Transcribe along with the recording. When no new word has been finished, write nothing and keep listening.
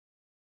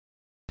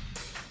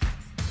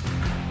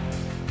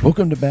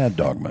Welcome to Bad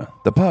Dogma,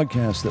 the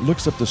podcast that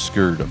looks up the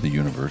skirt of the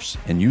universe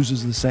and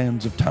uses the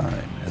sands of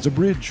time as a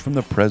bridge from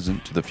the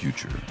present to the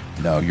future.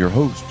 Now your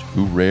host,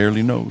 who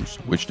rarely knows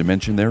which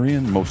dimension they're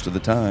in most of the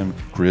time,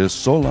 Chris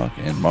Solak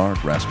and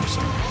Mark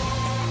Rasmussen.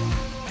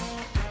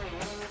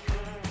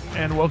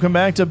 And welcome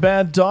back to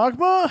Bad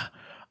Dogma.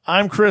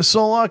 I'm Chris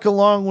Solak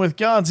along with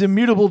God's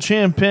immutable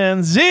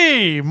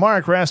chimpanzee,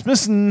 Mark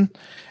Rasmussen.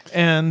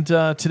 And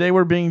today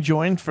we're being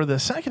joined for the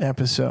second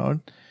episode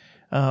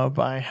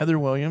by Heather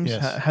Williams.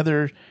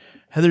 Yes.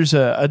 Heather's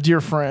a dear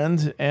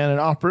friend and an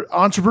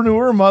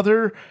entrepreneur,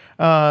 mother,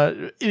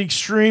 an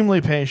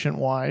extremely patient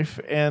wife.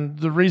 And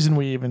the reason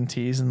we even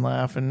tease and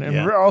laugh, and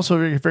we're also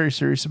very, very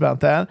serious about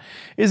that,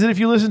 is that if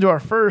you listen to our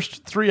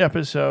first 3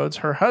 episodes,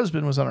 her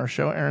husband was on our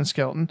show, Aaron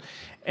Skelton.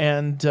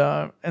 And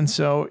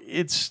so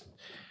it's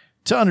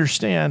to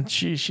understand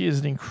she is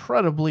an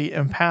incredibly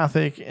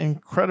empathic,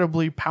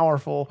 incredibly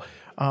powerful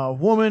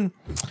woman.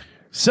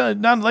 So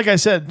not like I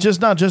said,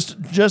 not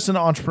just an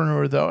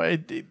entrepreneur though.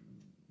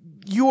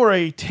 You are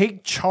a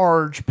take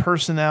charge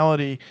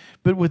personality,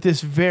 but with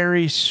this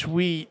very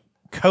sweet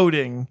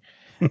coding.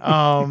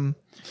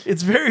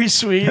 It's very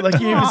sweet, like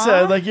you even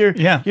said. Like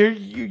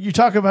you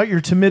talk about your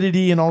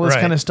timidity and all this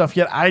kind of stuff.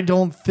 Yet I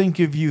don't think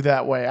of you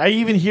that way. I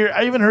even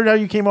heard how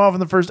you came off in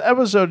the first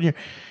episode. And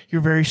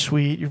you're very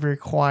sweet. You're very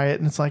quiet,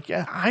 and it's like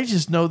I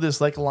just know this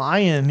like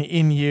lion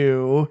in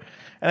you.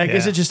 And I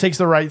guess it just takes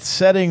the right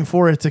setting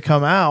for it to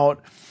come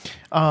out.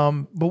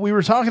 But we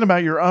were talking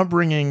about your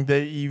upbringing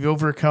that you've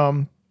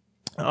overcome.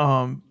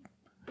 For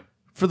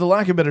the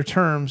lack of better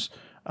terms,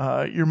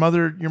 your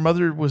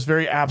mother was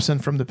very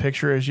absent from the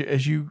picture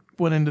as you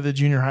went into the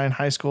junior high and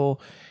high school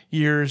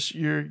years.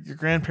 Your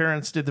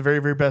grandparents did the very,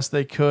 very best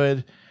they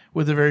could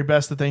with the very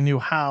best that they knew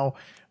how.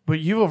 But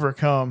you've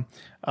overcome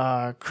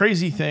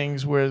crazy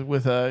things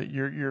with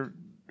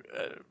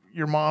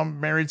your mom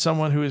married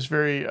someone who is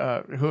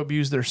who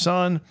abused their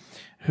son,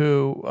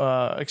 who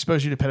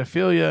exposed you to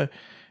pedophilia.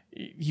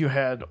 You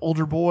had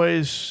older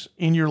boys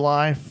in your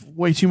life,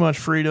 way too much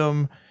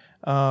freedom,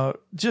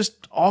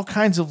 just all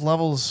kinds of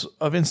levels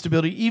of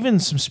instability, even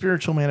some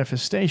spiritual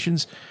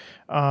manifestations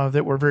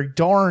that were very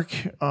dark,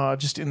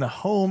 just in the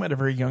home at a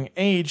very young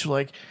age,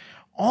 like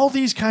all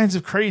these kinds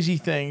of crazy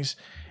things.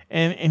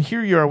 And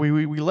here you are.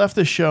 We left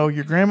the show.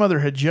 Your grandmother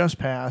had just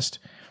passed.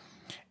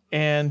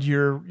 And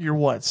you're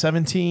what,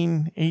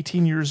 17,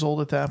 18 years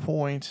old at that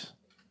point?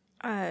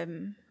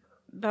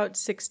 About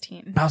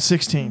 16. About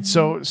 16.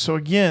 Mm-hmm. So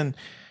again,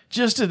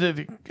 just at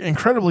an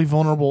incredibly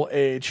vulnerable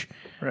age.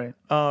 Right.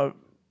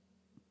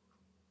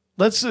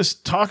 Let's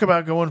just talk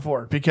about going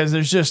forward, because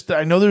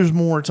I know there's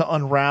more to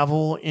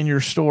unravel in your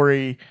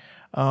story.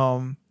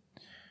 As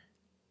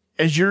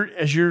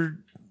you're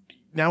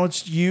now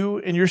it's you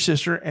and your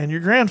sister and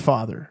your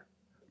grandfather.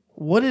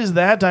 What is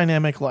that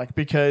dynamic like?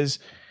 Because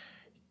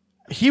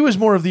he was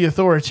more of the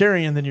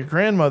authoritarian than your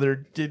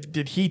grandmother.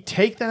 Did he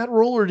take that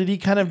role, or did he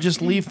kind of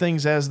just leave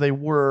things as they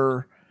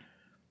were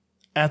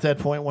at that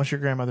point once your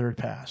grandmother had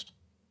passed?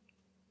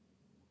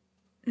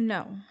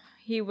 No,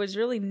 he was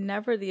really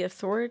never the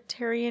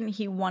authoritarian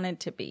he wanted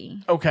to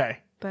be. Okay.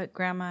 But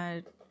Grandma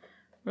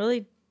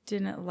really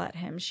didn't let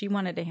him. She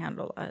wanted to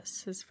handle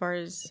us as far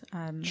as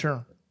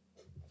sure.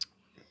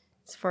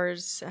 As far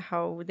as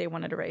how they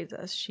wanted to raise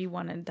us. She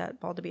wanted that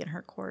ball to be in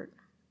her court.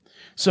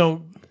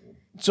 So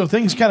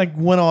things kind of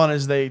went on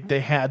as they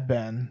had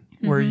been,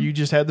 where you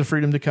just had the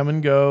freedom to come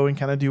and go and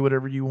kind of do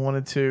whatever you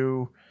wanted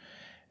to.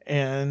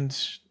 And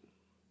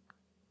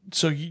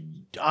so you,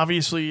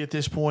 obviously at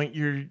this point,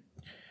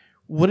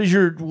 what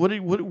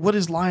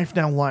is life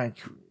now like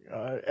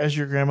as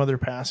your grandmother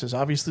passes?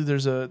 Obviously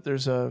there's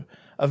a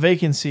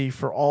vacancy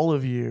for all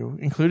of you,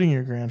 including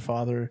your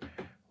grandfather.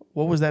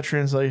 What was that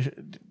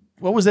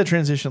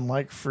transition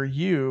like for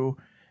you?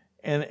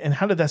 And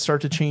how did that start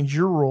to change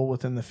your role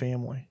within the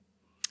family?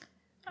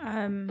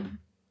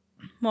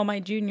 Well, my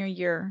junior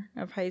year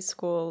of high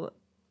school,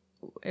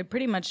 it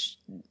pretty much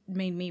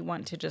made me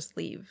want to just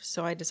leave.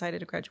 So I decided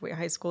to graduate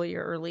high school a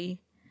year early,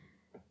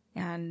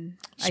 and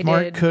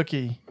Smart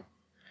cookie.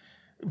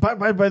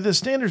 By the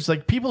standards,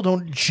 like, people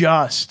don't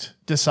just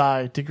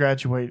decide to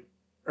graduate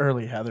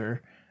early,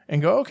 Heather,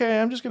 and go, okay,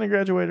 I'm just going to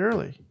graduate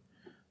early.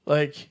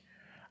 Like,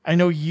 I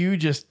know you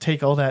just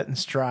take all that in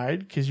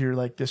stride because you're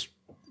like this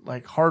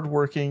like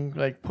hardworking,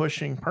 like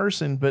pushing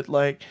person, but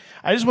like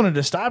I just wanted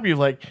to stop you.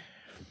 Like,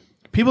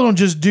 people don't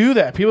just do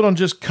that. People don't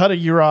just cut a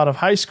year out of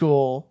high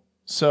school.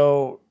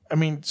 So I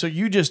mean, so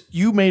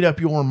you made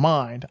up your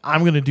mind.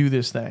 I'm going to do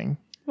this thing.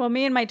 Well,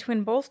 me and my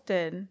twin both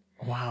did.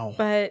 Wow.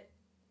 But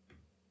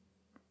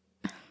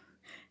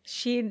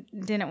she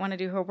didn't want to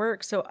do her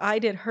work, so I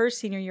did her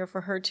senior year for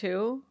her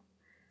too.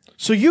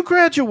 So you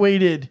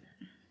graduated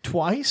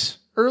twice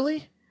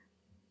early?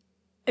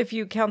 If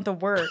you count the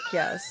work,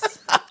 yes.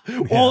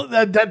 Well,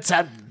 that's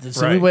the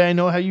only way I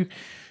know how you.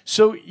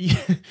 So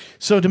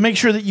to make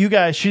sure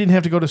that she didn't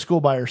have to go to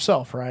school by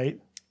herself, right?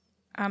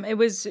 It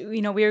was,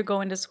 we were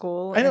going to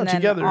school. I know, and then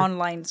together.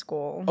 Online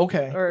school.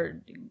 Okay. Or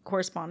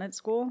correspondence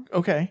school.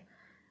 Okay.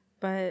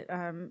 But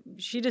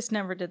she just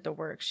never did the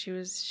work.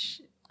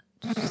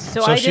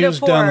 So I she did it was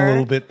for done a her.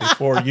 little bit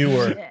before you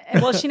were.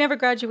 Well, she never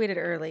graduated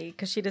early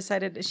because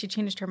she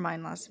changed her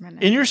mind last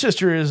minute. And your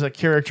sister is a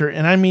character,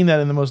 and I mean that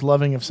in the most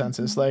loving of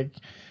senses. Like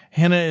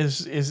Hannah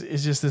is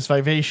just this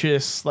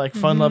vivacious, like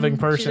fun-loving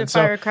person. She's a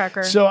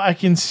firecracker. So I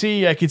could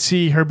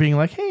see her being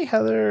like, "Hey,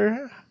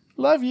 Heather,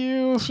 love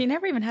you." She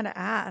never even had to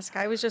ask.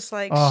 I was just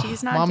like, Oh,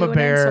 she's not Mama doing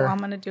Bear. it, so I'm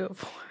going to do it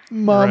for her.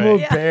 Mama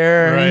Right.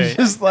 Bear. Right. He's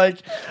just like,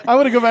 I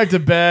want to go back to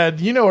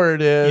bed. You know where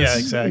it is. Yeah,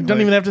 exactly. You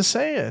don't even have to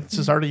say it. It's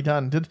just already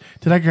done. Did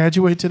I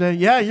graduate today?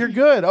 Yeah, you're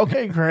good.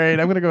 Okay, great.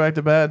 I'm going to go back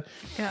to bed.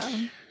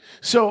 Yeah.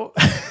 So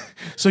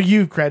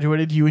you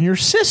graduated, you and your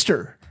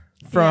sister,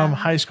 from Yeah.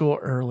 high school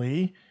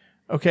early.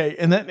 Okay,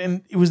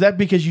 and was that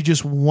because you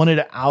just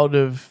wanted out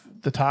of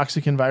the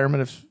toxic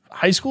environment of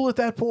high school at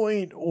that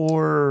point,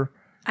 or?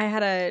 I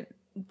had a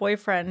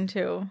boyfriend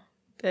too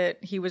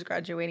that he was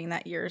graduating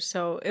that year,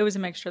 so it was a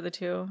mixture of the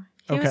two.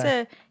 He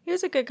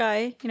was a good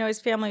guy. You know, his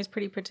family was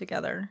pretty put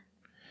together,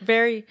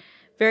 very,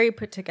 very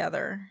put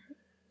together.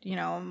 You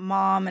know,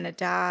 mom and a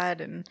dad,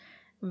 and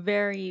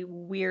very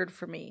weird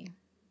for me.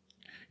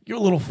 You're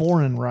a little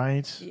foreign,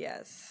 right?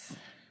 Yes.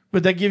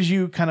 But that gives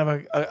you kind of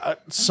a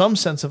some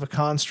sense of a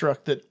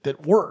construct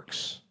that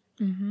works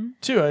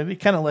too. It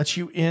kind of lets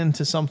you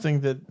into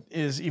something that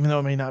is, even though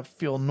it may not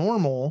feel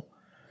normal,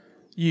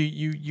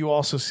 you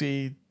also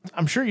see.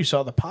 I'm sure you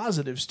saw the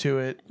positives to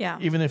it, Yeah.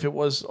 even if it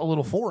was a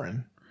little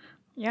foreign.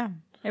 Yeah.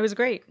 It was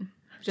great.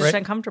 Just Right.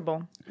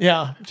 uncomfortable.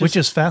 Yeah, Which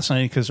is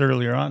fascinating because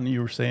earlier on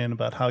you were saying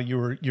about how you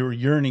were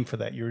yearning for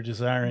that, you were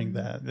desiring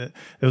that.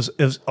 It was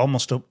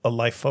almost a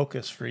life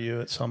focus for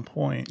you at some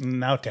point, and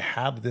now to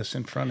have this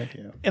in front of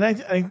you. and I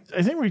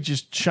think we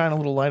just shine a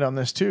little light on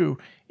this too.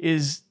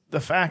 Is the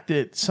fact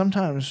that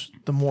sometimes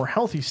the more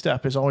healthy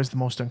step is always the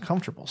most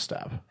uncomfortable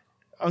step.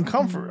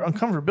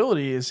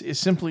 Uncomfortability is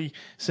simply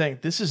saying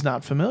this is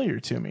not familiar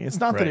to me. It's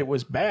not that Right. it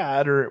was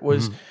bad or it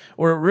was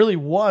or it really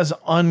was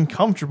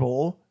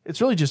uncomfortable.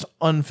 It's really just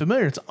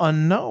unfamiliar. It's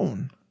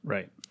unknown.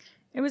 Right.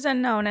 It was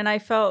unknown, and I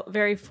felt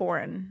very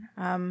foreign.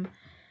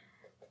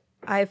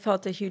 I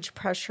felt a huge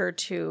pressure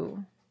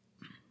to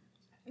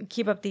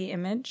keep up the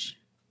image.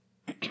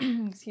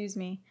 Excuse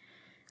me.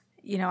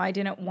 You know, I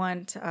didn't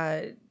want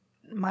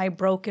my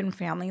broken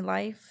family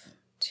life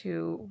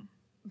to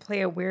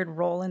play a weird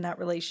role in that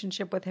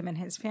relationship with him and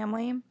his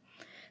family,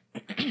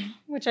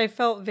 which I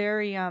felt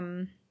very,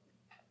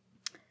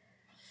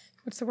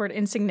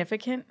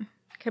 insignificant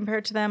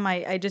compared to them.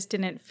 I just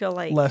didn't feel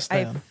like Less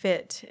I than.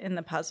 fit in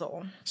the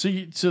puzzle. So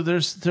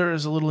there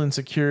is a little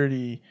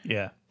insecurity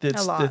Yeah.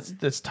 that's A lot.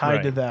 that's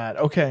tied to Right. that.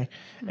 Okay.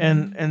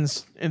 And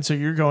so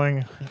you're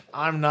going,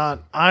 I'm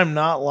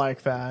not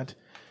like that.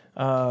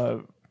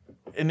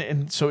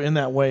 And so in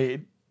that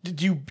way,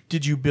 did you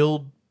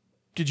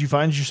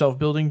find yourself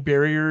building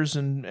barriers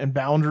and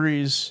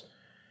boundaries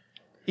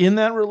in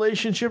that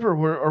relationship, or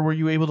were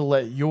you able to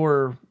let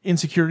your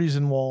insecurities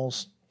and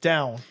walls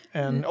down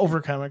and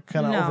overcome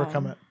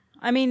it?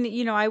 I mean,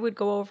 you know, I would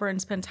go over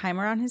and spend time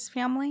around his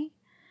family,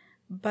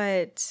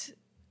 but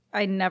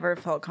I never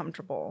felt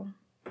comfortable.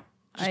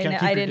 kinda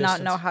keep I your did not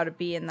distance. know how to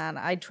be in that.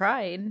 I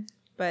tried,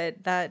 but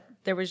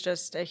there was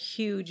just a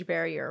huge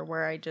barrier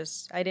where I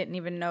didn't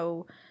even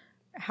know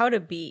how to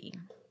be,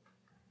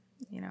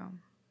 you know,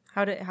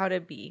 how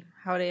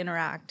to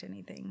interact,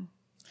 anything.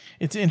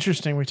 It's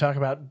interesting. We talk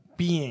about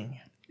being,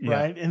 Yeah.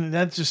 right? And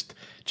that's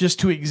just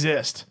to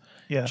exist.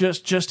 Yeah.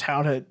 Just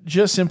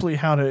simply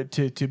how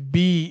to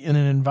be in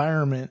an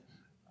environment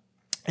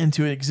and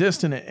to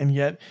exist in it. And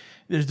yet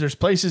there's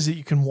places that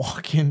you can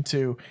walk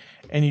into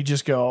and you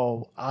just go,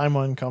 oh, I'm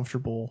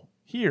uncomfortable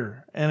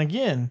here. And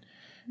again,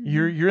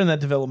 you're in that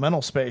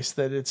developmental space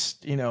that it's,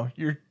 you know,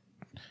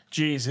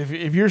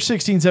 if you're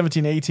 16,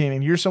 17, 18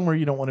 and you're somewhere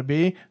you don't want to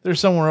be, there's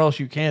somewhere else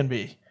you can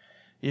be.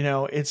 You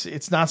know,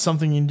 it's not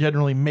something you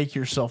generally make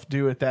yourself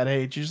do at that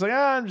age. You're just like,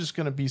 I'm just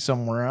going to be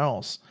somewhere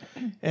else.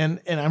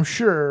 And I'm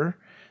sure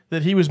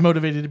that he was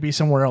motivated to be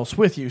somewhere else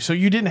with you. So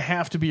you didn't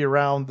have to be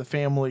around the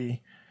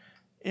family.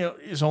 You know,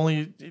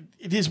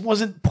 it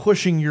wasn't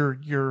pushing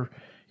your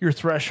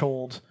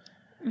threshold.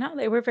 No,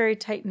 they were very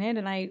tight knit,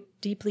 and I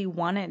deeply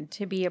wanted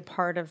to be a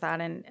part of that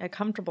and a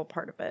comfortable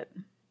part of it.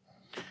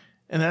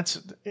 And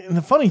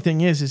the funny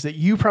thing is that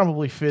you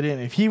probably fit in.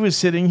 If he was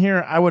sitting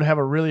here, I would have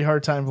a really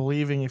hard time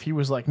believing if he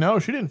was like, no,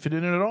 she didn't fit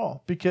in at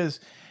all,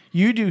 because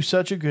you do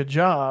such a good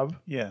job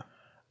Yeah.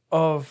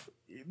 of,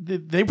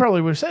 they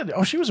probably would have said,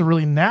 oh, she was a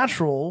really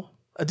natural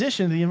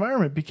addition to the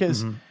environment,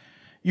 because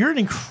you're an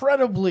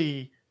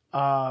incredibly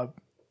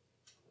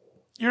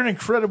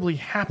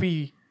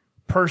happy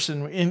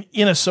person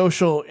in a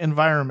social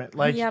environment.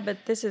 Like, Yeah,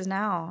 but this is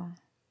now.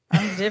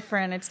 I'm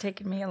different. It's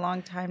taken me a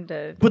long time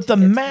to. but the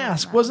get to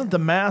mask, that. wasn't the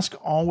mask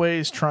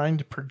always trying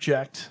to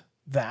project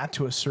that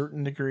to a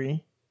certain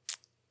degree?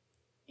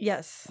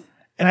 Yes.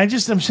 And I'm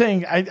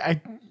saying,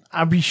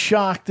 I'd be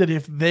shocked that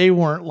if they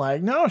weren't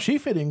like, no, she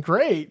fit in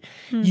great.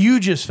 You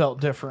just felt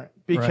different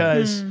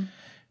because,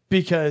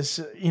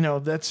 you know,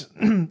 that's,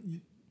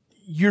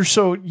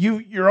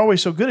 you're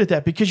always so good at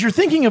that because you're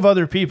thinking of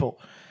other people.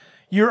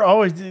 you're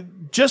always,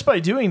 just by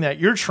doing that,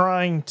 you're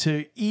trying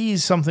to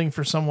ease something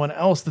for someone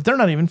else that they're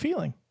not even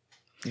feeling.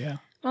 Yeah.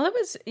 Well, it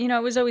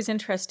was always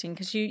interesting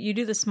because you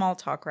do the small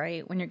talk,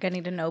 right? When you're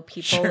getting to know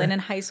people. Sure. And in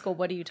high school,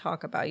 what do you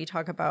talk about? You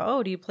talk about,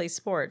 oh, do you play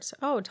sports?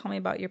 Oh, tell me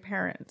about your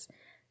parents.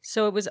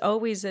 So it was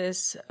always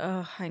this,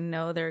 oh, I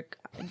know they're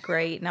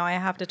great. Now I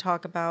have to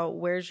talk about,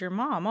 where's your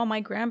mom? Oh, my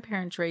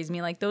grandparents raised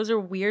me. Like, those are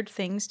weird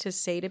things to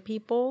say to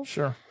people.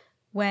 Sure.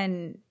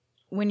 When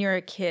you're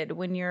a kid,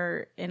 when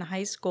you're in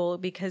high school,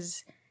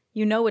 because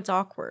it's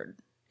awkward.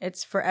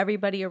 It's for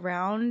everybody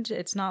around.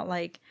 It's not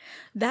like,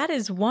 that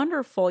is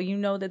wonderful. You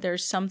know that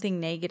there's something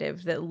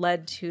negative that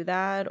led to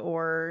that,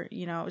 or,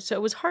 so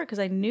it was hard because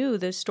I knew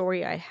the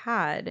story I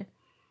had.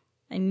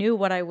 I knew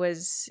what I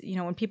was,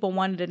 when people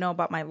wanted to know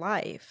about my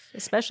life,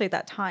 especially at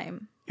that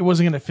time. It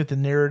wasn't going to fit the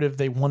narrative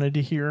they wanted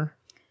to hear.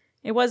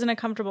 It wasn't a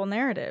comfortable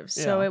narrative.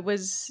 So Yeah. it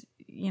was,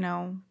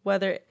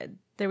 whether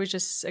there was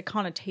just a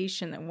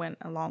connotation that went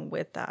along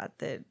with that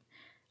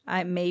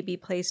I maybe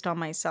placed on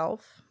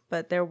myself.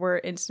 But there were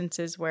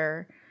instances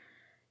where,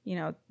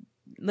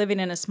 living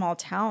in a small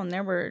town,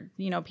 there were,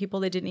 people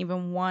that didn't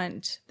even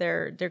want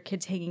their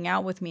kids hanging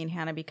out with me and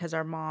Hannah because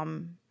our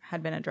mom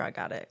had been a drug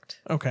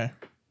addict. Okay.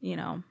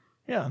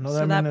 Yeah, no,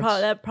 so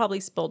that probably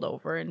spilled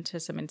over into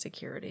some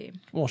insecurity.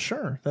 Well,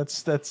 sure.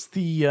 That's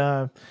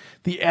the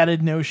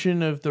added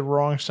notion of the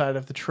wrong side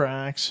of the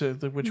tracks,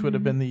 which would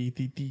have been the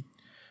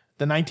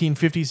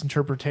 1950s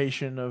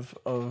interpretation of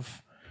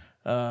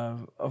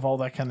all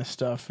that kind of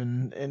stuff,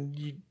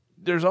 and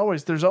there's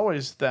always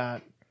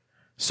that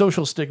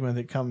social stigma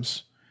that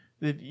comes,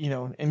 that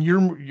and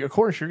you're of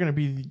course you're going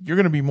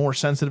to be more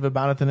sensitive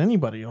about it than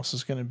anybody else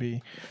is going to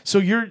be.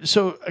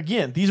 So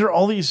again, these are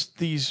all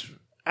these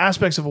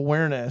aspects of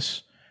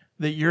awareness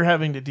that you're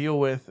having to deal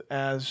with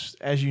as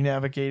you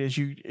navigate, as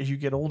you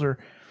get older.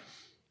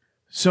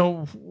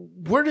 So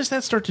where does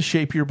that start to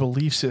shape your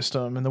belief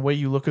system and the way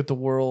you look at the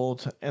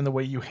world and the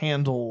way you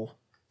handle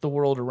the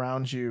world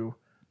around you,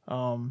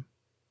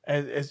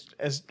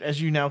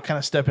 as you now kind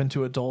of step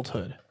into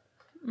adulthood?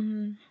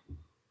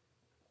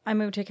 I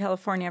moved to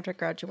California after I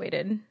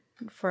graduated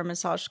for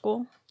massage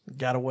school.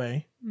 Got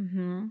away.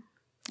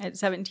 At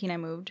 17, I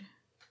moved,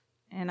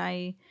 and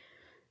I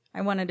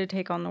wanted to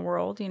take on the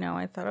world.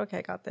 I thought, okay,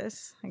 I got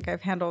this. Like,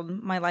 I've handled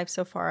my life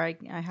so far. I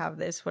have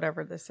this,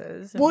 whatever this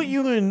is. Well,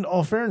 you, in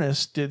all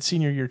fairness, did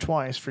senior year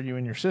twice for you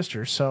and your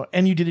sister. So,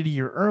 and you did it a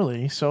year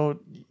early. So,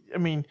 I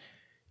mean,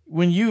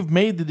 when you've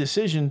made the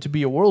decision to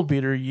be a world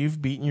beater,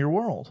 you've beaten your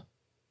world.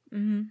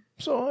 Mm-hmm.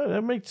 So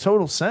that makes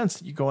total sense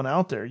that you going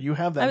out there. You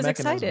have that. I was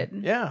mechanism.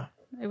 excited. Yeah.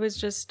 It was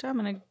just, I'm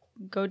gonna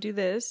go do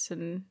this,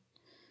 and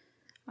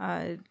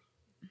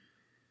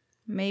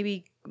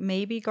maybe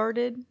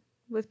guarded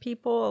with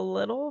people a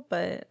little,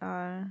 but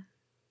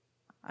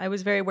I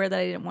was very aware that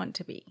I didn't want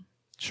to be.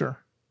 Sure.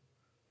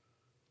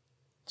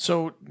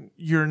 So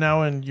you're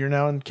now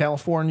in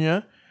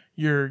California.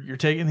 You're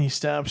taking these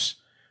steps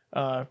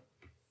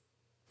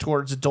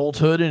towards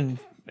adulthood, and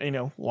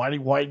why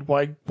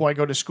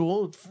go to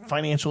school?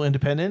 Financial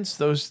independence,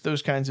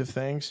 those kinds of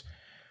things.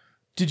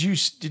 Did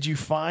you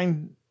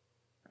find,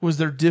 was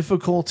there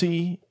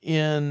difficulty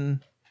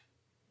in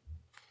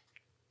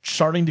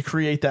starting to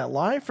create that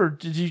life, or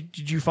did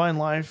you find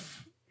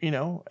life,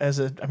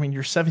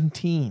 you're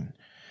 17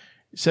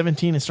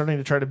 and starting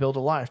to try to build a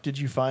life. Did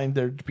you find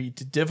there to be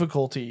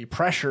difficulty,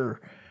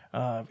 pressure,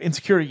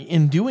 insecurity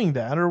in doing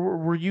that, or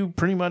were you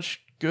pretty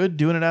much good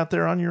doing it out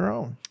there on your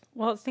own?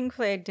 Well,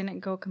 thankfully I didn't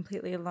go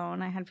completely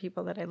alone. I had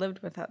people that I lived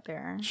with out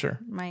there. Sure.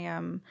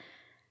 My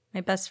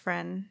best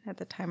friend at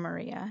the time,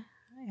 Maria,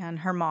 and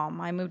her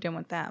mom, I moved in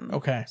with them.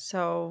 Okay.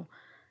 So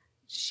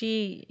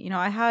she,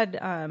 I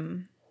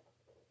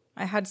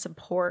had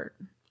support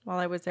while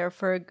I was there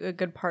for a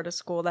good part of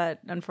school that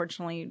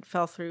unfortunately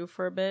fell through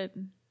for a bit.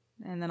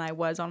 And then I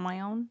was on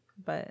my own,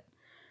 but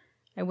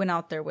I went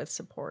out there with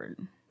support.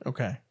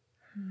 Okay.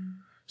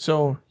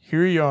 So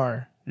here you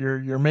are.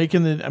 You're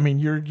making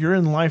you're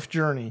in life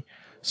journey.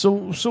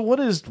 So what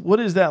is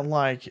that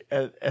like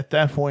at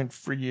that point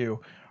for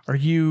you? Are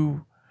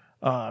you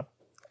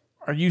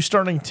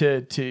starting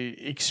to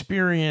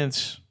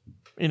experience,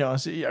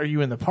 are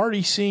you in the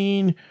party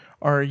scene?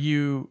 Are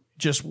you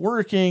just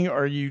working?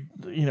 Are you,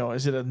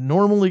 is it a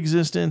normal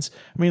existence?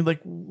 I mean,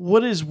 like,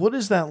 what is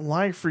that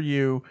like for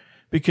you?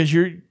 Because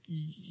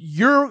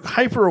you're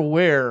hyper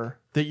aware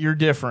that you're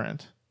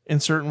different in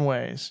certain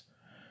ways.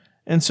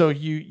 And so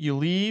you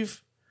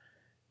leave,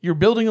 you're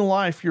building a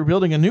life, you're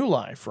building a new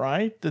life,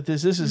 right? That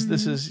this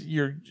is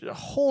you're a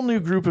whole new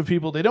group of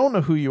people. They don't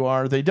know who you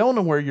are. They don't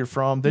know where you're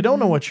from. They don't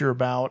know what you're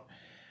about.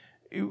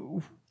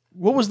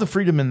 What was the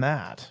freedom in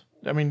that?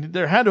 I mean,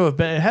 it had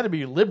to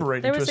be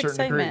liberating to a certain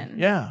excitement.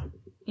 degree. Yeah.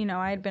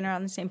 I had been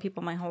around the same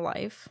people my whole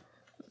life.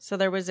 So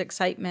there was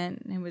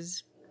excitement. It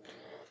was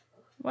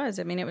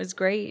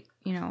great,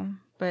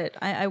 but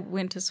I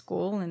went to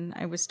school and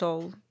I was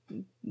still,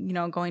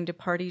 going to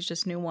parties,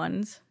 just new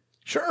ones.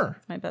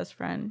 Sure. My best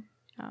friend.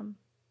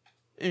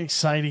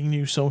 Exciting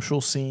new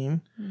social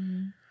scene.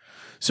 Mm-hmm.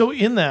 So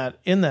in that,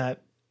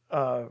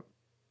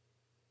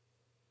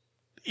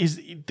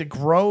 is the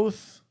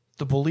growth,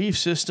 the belief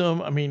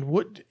system? I mean,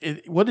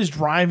 what is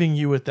driving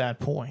you at that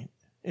point?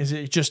 Is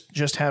it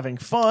just having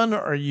fun?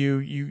 Or are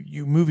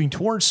you moving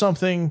towards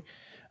something?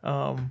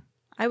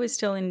 I was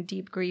still in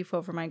deep grief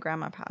over my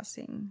grandma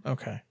passing.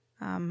 Okay.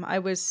 I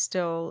was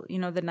still,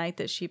 the night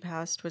that she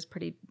passed was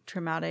pretty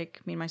traumatic.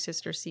 Me and my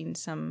sister seen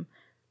some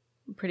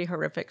pretty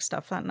horrific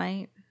stuff that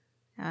night.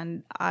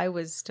 And I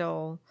was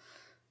still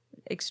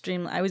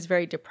I was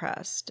very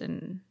depressed.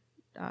 And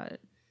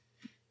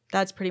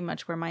that's pretty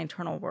much where my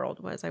internal world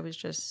was. I was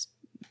just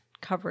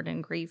covered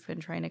in grief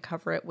and trying to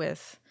cover it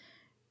with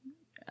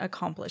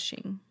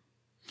accomplishing.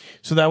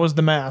 So that was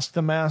the mask.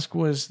 The mask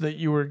was that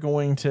you were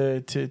going to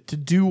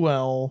do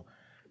well,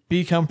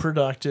 become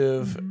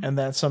productive, and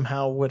that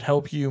somehow would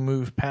help you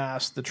move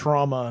past the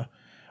trauma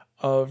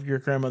of your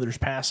grandmother's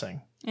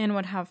passing. And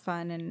would have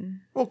fun and...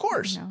 Well, of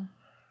course.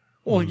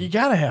 Well, you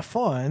got to have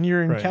fun.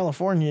 You're in Right.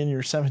 California and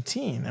you're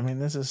 17. I mean,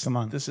 this is,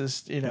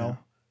 Yeah.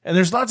 and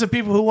there's lots of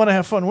people who want to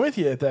have fun with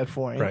you at that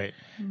point. Right.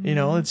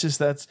 It's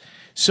just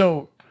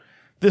so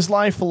this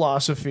life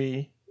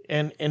philosophy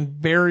and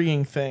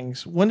burying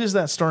things, when does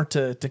that start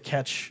to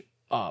catch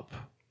up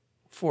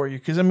for you?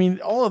 Because, I mean,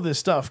 all of this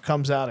stuff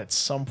comes out at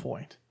some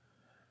point.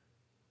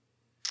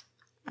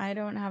 I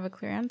don't have a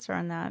clear answer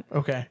on that.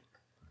 Okay.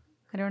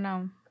 I don't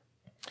know.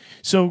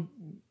 So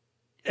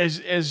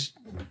as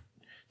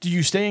do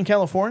you stay in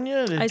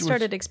California? I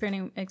started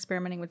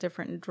experimenting with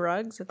different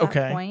drugs at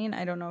that point.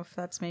 I don't know if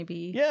that's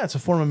maybe... Yeah, it's a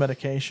form of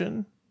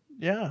medication.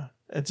 Yeah.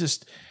 It's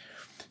just...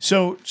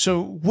 So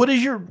what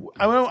is your...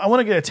 I want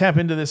to get a tap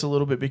into this a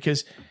little bit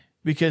because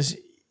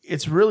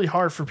it's really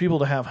hard for people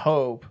to have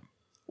hope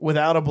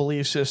without a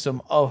belief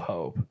system of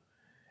hope.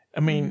 I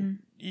mean,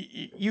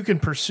 you can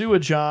pursue a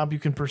job, you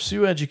can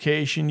pursue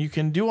education, you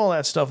can do all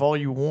that stuff all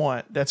you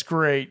want. That's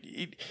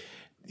great.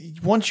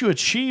 Once you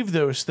achieve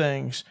those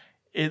things,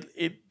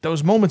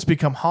 those moments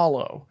become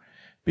hollow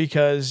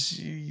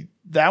because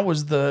that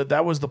was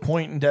the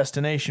point and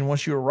destination.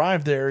 Once you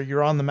arrive there,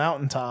 you're on the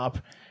mountaintop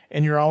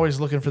and you're always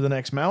looking for the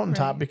next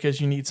mountaintop because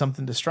you need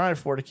something to strive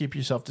for to keep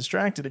yourself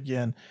distracted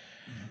again.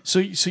 So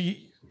you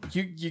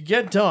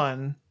get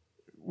done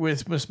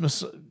with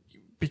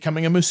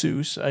becoming a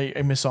masseuse,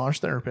 a massage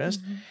therapist,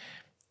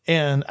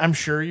 and I'm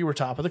sure you were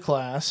top of the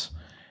class.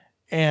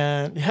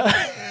 And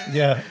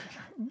Yeah.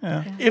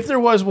 if there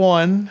was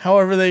one,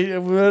 whatever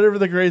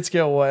the grade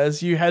scale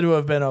was, you had to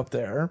have been up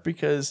there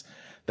because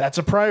that's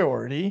a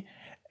priority.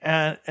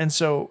 And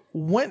so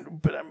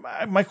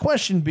my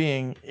question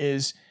being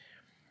is,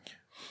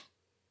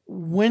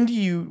 when did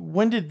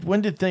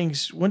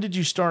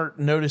you start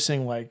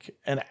noticing like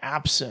an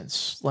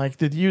absence?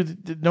 Like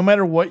no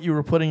matter what you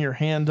were putting your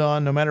hand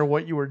on, no matter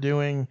what you were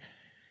doing,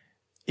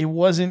 it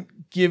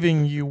wasn't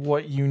giving you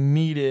what you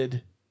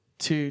needed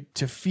to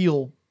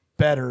feel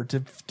better,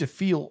 to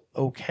feel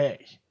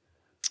okay?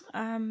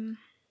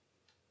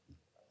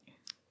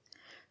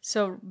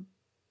 So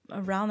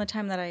around the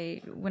time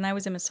when I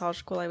was in massage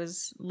school, I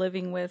was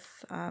living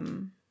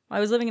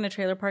in a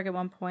trailer park at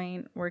one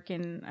point,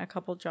 working a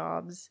couple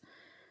jobs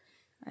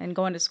and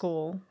going to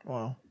school.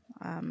 Wow.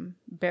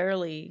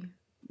 Barely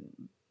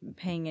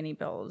paying any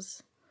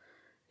bills.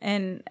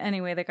 And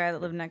anyway, the guy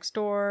that lived next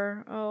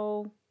door,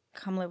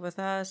 come live with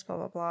us, blah,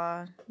 blah,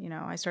 blah.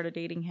 I started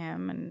dating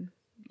him and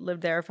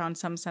lived there, found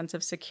some sense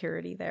of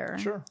security there.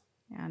 Sure.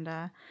 And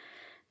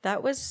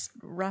that was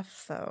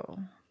rough, though,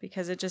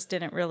 because it just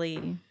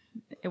it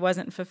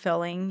wasn't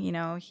fulfilling. He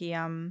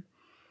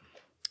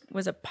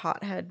was a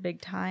pothead big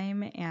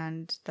time,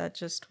 and that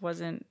just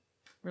wasn't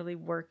really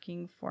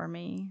working for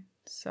me.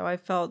 So I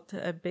felt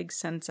a big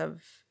sense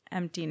of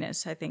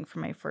emptiness, I think, for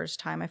my first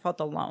time. I felt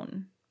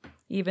alone.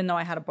 Even though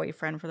I had a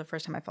boyfriend for the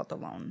first time, I felt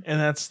alone.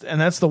 And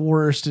that's the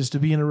worst, is to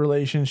be in a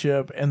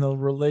relationship and the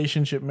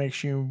relationship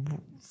makes you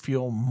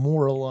feel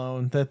more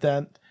alone. That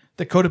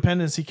the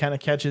codependency kind of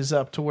catches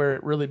up to where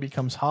it really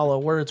becomes hollow.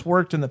 Where it's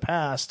worked in the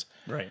past,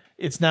 Right.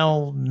 It's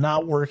now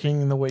not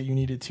working in the way you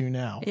need it to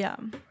now. Yeah.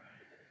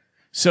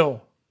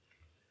 So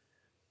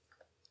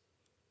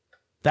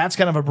that's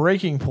kind of a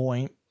breaking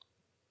point.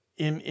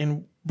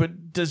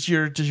 But does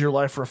your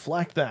life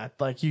reflect that?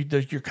 Like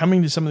you're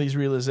coming to some of these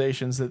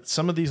realizations that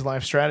some of these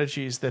life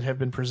strategies that have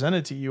been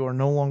presented to you are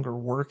no longer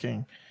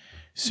working.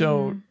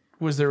 So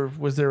was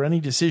there any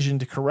decision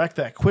to correct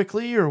that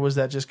quickly, or was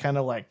that just kind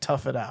of like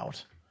tough it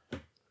out?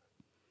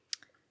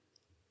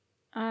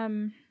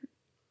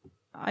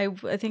 I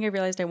think I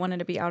realized I wanted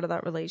to be out of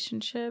that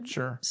relationship.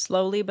 Sure.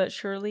 Slowly but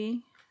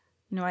surely.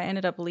 I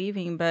ended up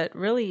leaving, but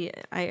really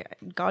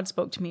God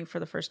spoke to me for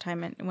the first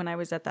time when I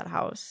was at that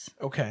house.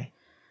 Okay.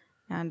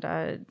 And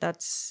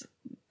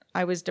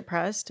I was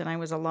depressed and I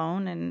was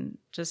alone and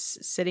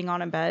just sitting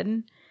on a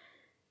bed.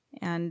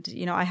 And,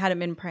 I hadn't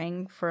been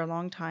praying for a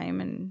long time.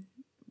 And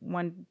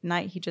one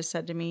night he just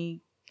said to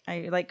me,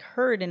 I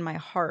heard in my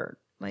heart,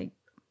 my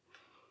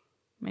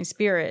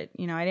spirit,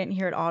 I didn't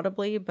hear it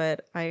audibly,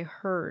 but I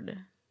heard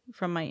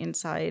from my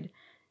inside,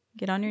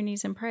 get on your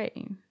knees and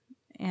pray.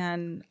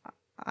 And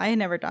I had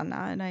never done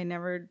that. And I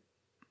never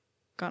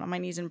got on my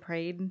knees and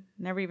prayed.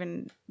 Never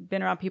even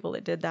been around people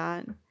that did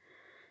that.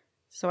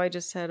 So I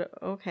just said,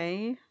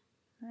 okay.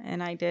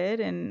 And I did.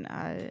 And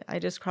I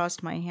just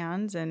crossed my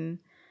hands. And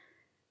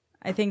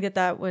I think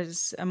that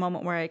was a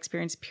moment where I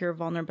experienced pure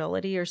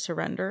vulnerability or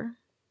surrender.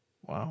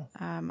 Wow.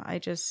 I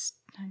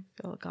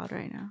feel God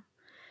right now.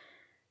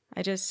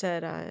 I just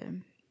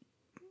said,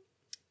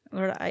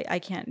 Lord, I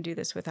can't do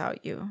this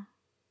without you.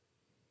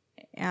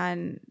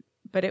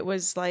 But it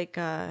was like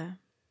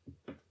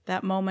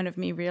that moment of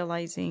me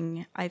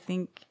realizing, I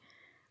think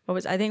what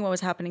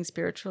was happening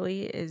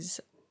spiritually is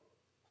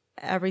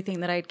everything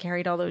that I'd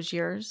carried all those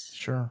years.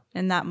 Sure.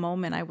 In that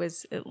moment, I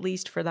was, at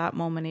least for that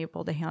moment,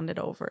 able to hand it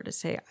over to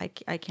say,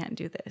 I can't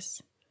do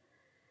this.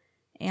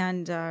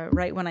 And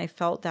right when I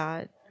felt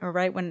that, or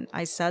right when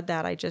I said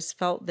that, I just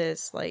felt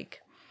this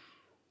like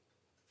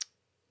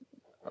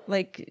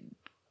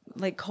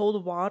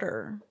cold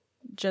water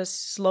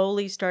just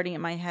slowly starting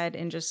in my head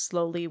and just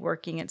slowly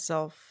working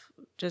itself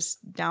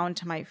just down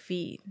to my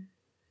feet.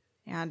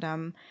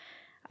 And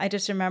I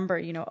just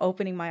remember,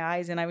 opening my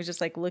eyes, and I was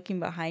just like looking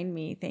behind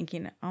me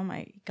thinking, oh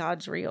my,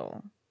 God's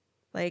real.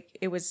 Like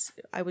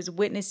I was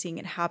witnessing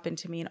it happen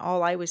to me, and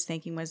all I was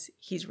thinking was,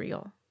 he's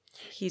real.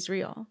 He's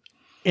real.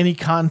 Any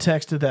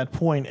context at that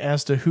point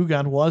as to who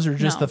God was, or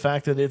just No. the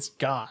fact that it's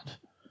God?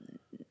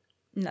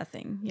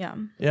 Nothing. Yeah.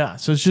 Yeah.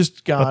 So it's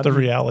just God. But the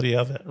reality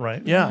of it,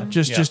 right? Yeah,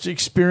 just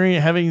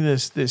experience having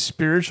this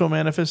spiritual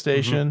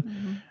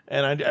manifestation,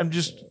 and I'm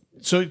just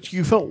so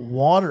you felt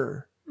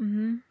water.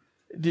 Mm-hmm.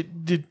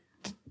 Did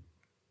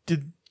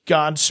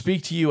God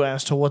speak to you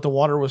as to what the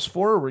water was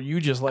for, or were you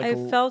just like?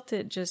 I felt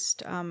it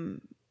just.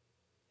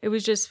 It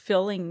was just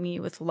filling me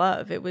with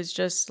love. It was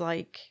just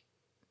like,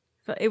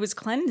 it was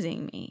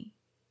cleansing me.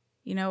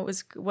 It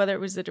was, whether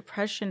it was the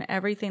depression,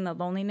 everything, the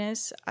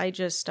loneliness. I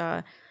just.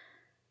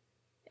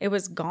 It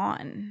was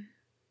gone.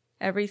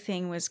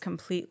 Everything was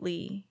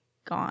completely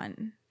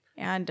gone.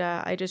 And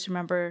I just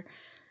remember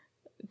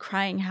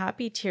crying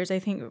happy tears, I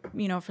think,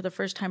 for the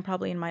first time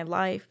probably in my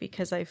life,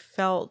 because I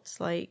felt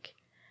like,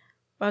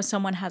 well,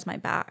 someone has my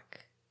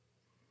back.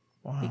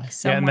 Wow. Like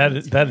Yeah, and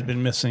that had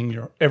been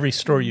missing every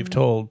story you've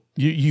told.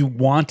 You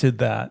wanted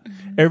that.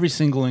 Every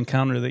single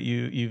encounter that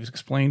you've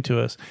explained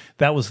to us,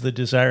 that was the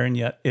desire, and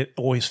yet it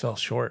always fell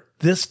short.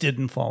 This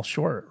didn't fall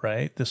short,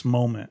 right? This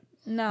moment.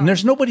 No. And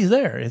there's nobody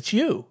there. It's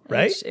you,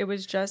 right? It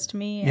was just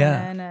me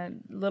Yeah. and a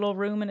little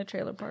room in a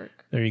trailer park.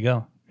 There you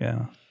go.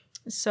 Yeah.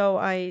 So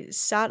I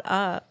sat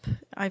up.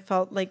 I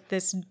felt like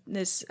this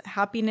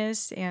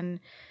happiness and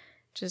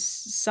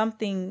just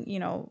something,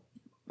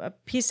 a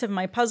piece of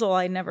my puzzle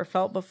I never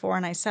felt before.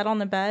 And I sat on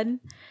the bed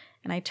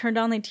and I turned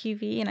on the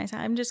TV and I said,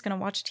 I'm just going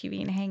to watch TV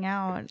and hang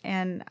out.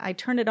 And I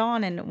turned it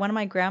on, and one of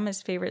my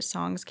grandma's favorite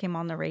songs came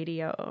on the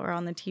radio or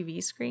on the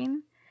TV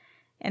screen.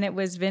 And it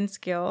was Vince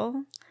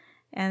Gill.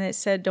 And it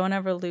said, don't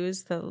ever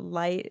lose the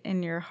light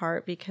in your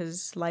heart,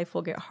 because life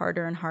will get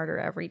harder and harder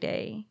every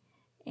day.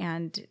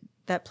 And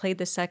that played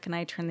the second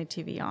I turned the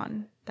TV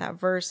on, that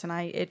verse. And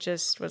it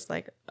just was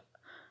like,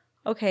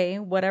 okay,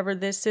 whatever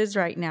this is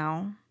right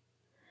now,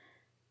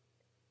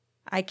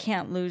 I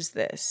can't lose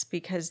this,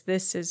 because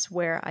this is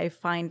where I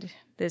find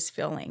this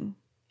feeling,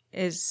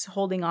 is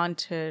holding on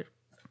to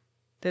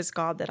this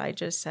God that I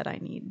just said I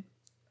need.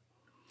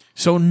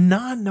 So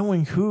not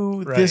knowing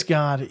who this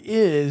God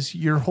is,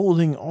 you're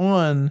holding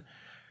on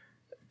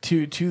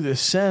to the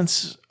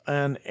sense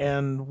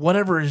and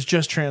whatever has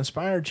just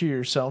transpired to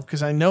yourself.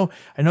 Because I know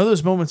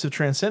those moments of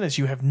transcendence,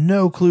 you have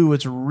no clue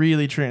what's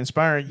really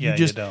transpiring. Yeah,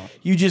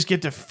 you just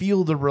get to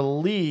feel the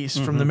release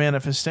from the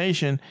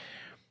manifestation.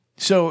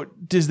 So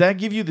does that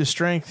give you the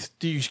strength?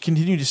 Do you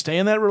continue to stay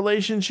in that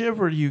relationship,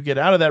 or do you get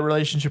out of that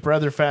relationship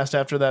rather fast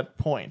after that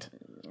point?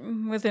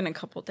 Within a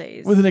couple of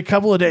days. Within a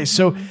couple of days.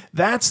 So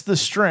that's the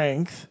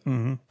strength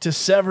to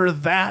sever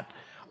that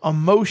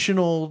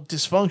emotional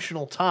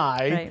dysfunctional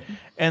tie. Right.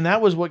 And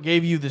that was what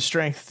gave you the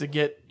strength to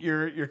get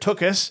your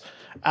tuchus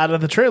out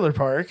of the trailer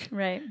park.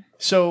 Right.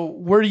 So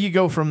where do you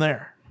go from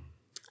there?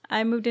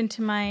 I moved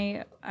into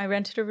I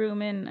rented a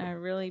room in a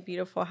really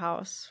beautiful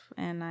house,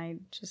 and I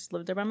just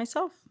lived there by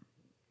myself.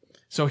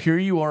 So here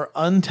you are,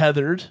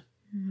 untethered.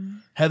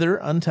 Heather,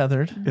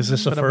 untethered. Is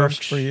this a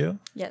first for you?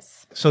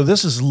 Yes. So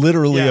this is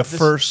literally Yeah, a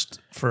first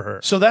for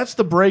her. So that's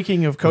the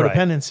breaking of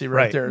codependency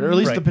right there, or at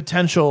least Right. the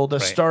potential to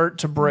Right. start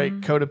to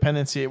break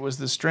codependency. It was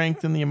the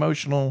strength and the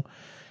emotional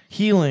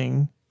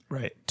healing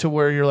Right. to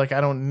where you're like, I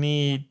don't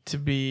need to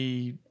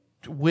be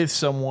with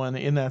someone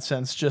in that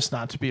sense, just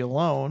not to be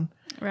alone.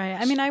 Right.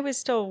 I mean, I was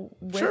still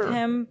with Sure.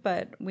 him,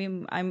 but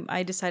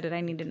I decided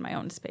I needed my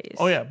own space.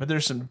 Oh yeah, but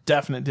there's some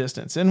definite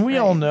distance. And we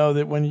all know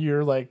that when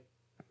you're like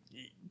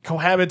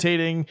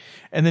cohabitating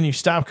and then you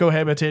stop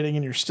cohabitating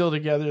and you're still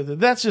together,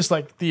 that's just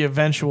like the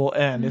eventual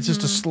end. It's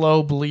just a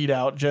slow bleed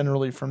out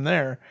generally from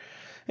there.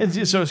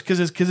 And so it's because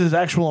it's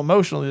actual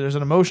emotional. There's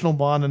an emotional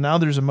bond, and now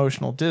there's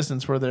emotional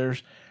distance where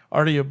there's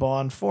already a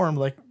bond formed.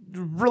 Like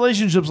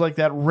relationships like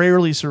that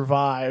rarely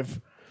survive.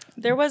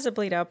 There was a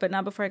bleed out, but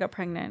not before I got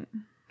pregnant.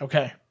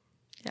 Okay.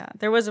 Yeah,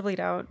 there was a bleed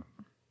out,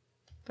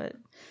 but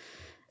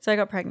so I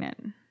got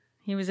pregnant,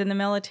 He was in the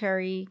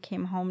military,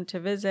 came home to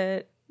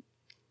visit.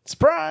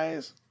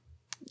 Surprise.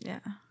 Yeah,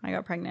 I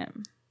got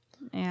pregnant.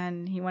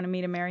 And he wanted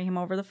me to marry him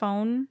over the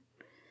phone.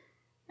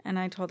 And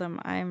I told him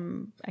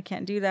I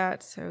can't do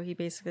that. So he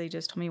basically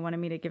just told me he wanted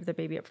me to give the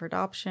baby up for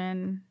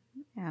adoption.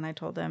 And I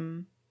told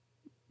him,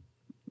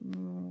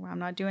 I'm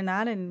not doing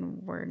that,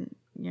 and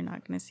you're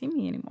not going to see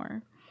me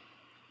anymore.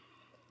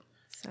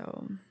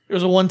 So it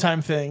was a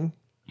one-time thing,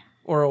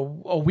 or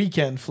a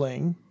weekend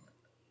fling.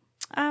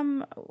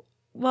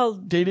 Well,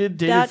 dated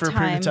for a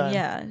period of time.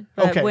 Yeah.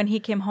 But when he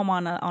came home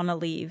on a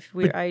leave,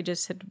 I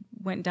just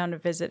went down to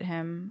visit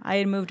him. I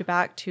had moved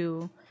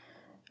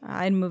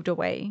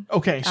away.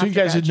 Okay, so you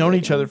guys had known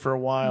each other for a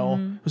while.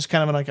 Mm-hmm. It was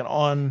kind of like an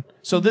on.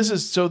 So this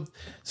is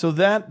so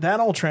that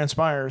all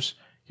transpires.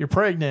 You're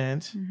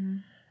pregnant. Mm-hmm.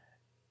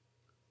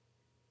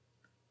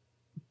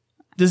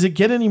 Does it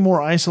get any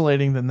more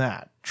isolating than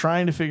that?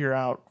 Trying to figure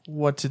out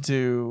what to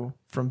do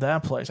from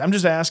that place. I'm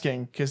just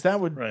asking because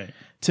that would,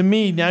 to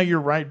me, now you're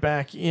right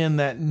back in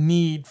that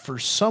need for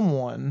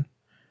someone,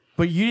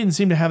 but you didn't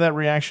seem to have that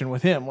reaction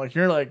with him. Like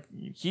you're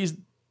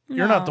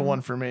not the one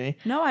for me.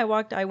 No,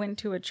 I went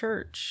to a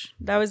church.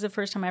 That was the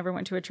first time I ever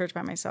went to a church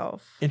by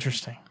myself.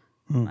 Interesting.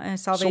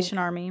 Salvation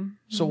Army.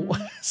 So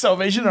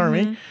Salvation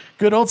Army,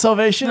 good old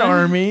Salvation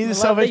Army.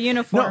 Love the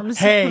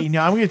uniforms.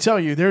 No, I'm going to tell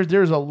you,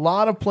 there's a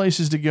lot of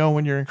places to go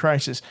when you're in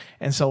crisis,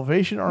 and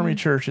Salvation Army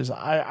churches.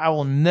 I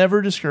will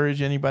never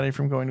discourage anybody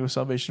from going to a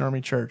Salvation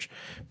Army church,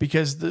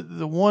 because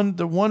the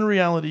one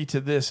reality to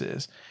this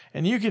is,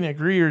 and you can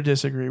agree or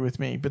disagree with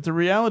me, but the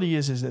reality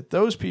is that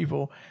those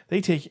people,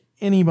 they take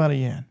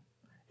anybody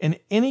in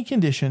any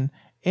condition,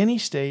 any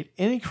state,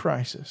 any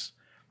crisis.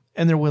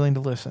 And they're willing to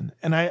listen.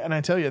 And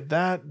I tell you,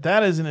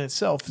 that is in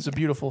itself is a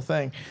beautiful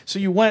thing.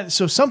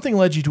 So something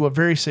led you to a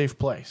very safe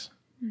place.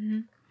 Mm-hmm.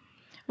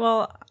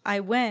 Well,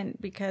 I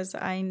went because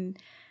I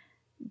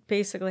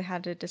basically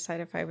had to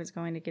decide if I was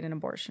going to get an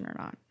abortion or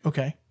not.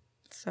 Okay.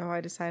 So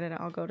I decided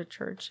I'll go to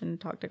church and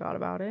talk to God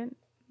about it.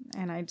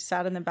 And I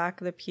sat in the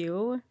back of the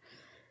pew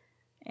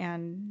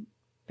and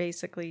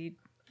basically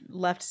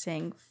left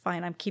saying,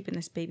 fine, I'm keeping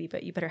this baby,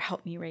 but you better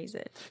help me raise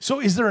it. So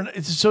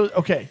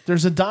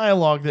there's a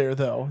dialogue there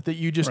though that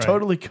you just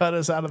totally cut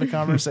us out of the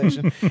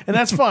conversation. And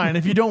that's fine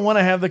if you don't want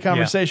to have the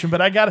conversation,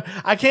 but I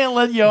can't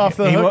let you off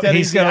the hook that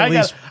he's got.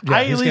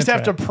 I at least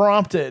have to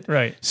prompt it.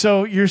 Right.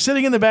 So you're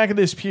sitting in the back of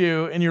this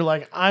pew and you're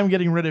like, I'm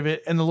getting rid of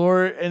it, and the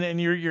Lord and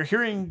you're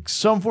hearing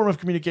some form of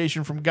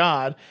communication from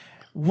God.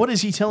 What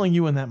is he telling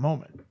you in that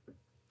moment?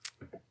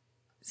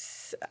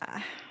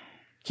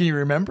 Can you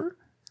remember?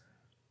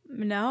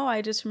 No,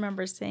 I just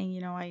remember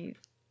saying, I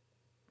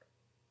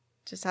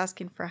just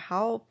asking for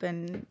help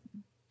and,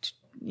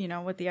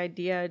 with the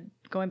idea,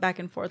 going back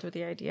and forth with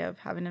the idea of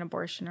having an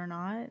abortion or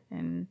not.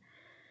 And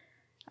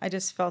I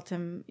just felt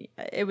him,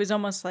 it was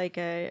almost like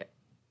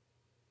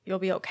you'll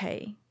be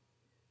okay.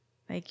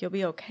 Like, you'll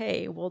be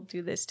okay. We'll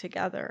do this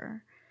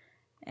together.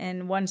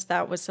 And once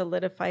that was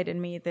solidified in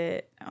me,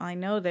 that I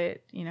know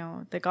that,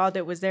 the God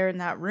that was there in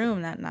that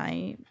room that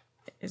night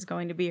is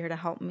going to be here to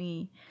help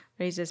me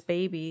raise this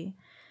baby.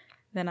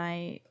 Then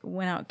I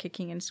went out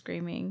kicking and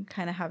screaming,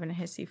 kind of having a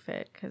hissy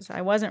fit because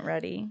I wasn't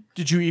ready.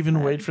 Did you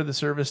even wait for the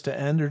service to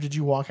end, or did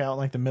you walk out in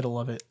like the middle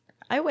of it?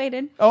 I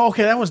waited. Oh,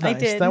 okay. That was nice. I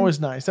did. That was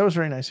nice. That was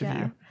very nice of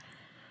you.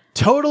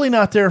 Totally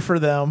not there for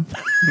them.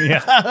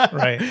 Yeah,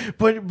 right.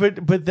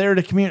 But there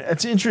to communicate.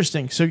 It's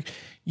interesting. So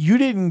you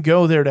didn't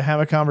go there to have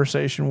a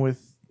conversation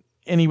with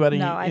anybody.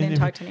 No, I didn't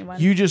talk to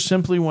anyone. You just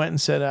simply went and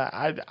said,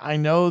 I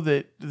know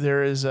that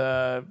there is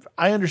I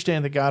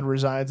understand that God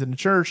resides in the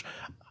church.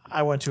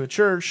 I went to a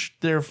church,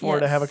 therefore,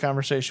 to have a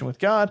conversation with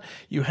God.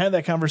 You had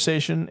that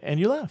conversation and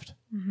you left.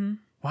 Mm-hmm.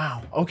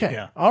 Wow. Okay.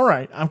 Yeah. All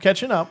right. I'm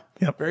catching up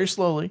very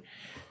slowly.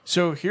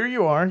 So here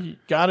you are.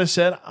 God has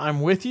said,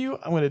 I'm with you.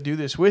 I'm going to do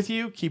this with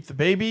you. Keep the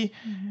baby.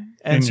 Mm-hmm.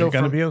 And so you're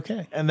going to be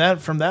okay.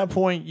 And from that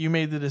point, you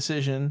made the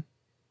decision.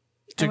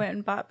 I went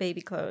and bought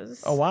baby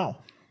clothes. Oh, wow.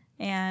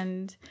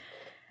 And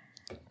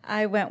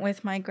I went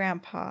with my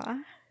grandpa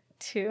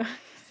to,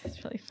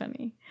 it's really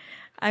funny.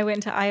 I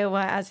went to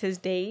Iowa as his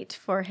date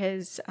for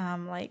his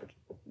 50th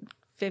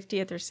or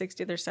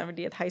 60th or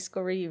 70th high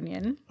school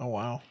reunion. Oh,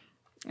 wow.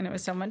 And it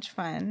was so much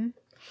fun.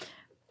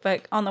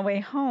 But on the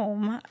way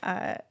home,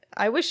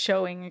 I was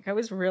showing, like, I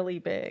was really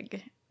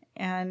big.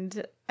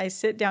 And I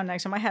sit down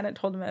next to him. I hadn't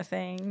told him a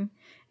thing.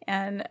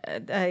 And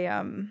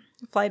a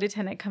flight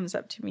attendant comes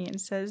up to me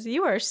and says,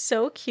 "You are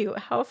so cute.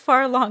 How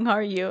far along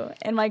are you?"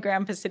 And my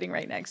grandpa's sitting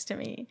right next to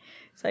me.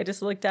 So I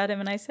just looked at him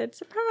and I said,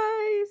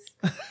 "Surprise."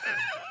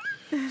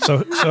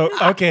 So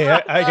okay,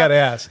 I got to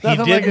ask. He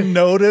didn't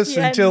notice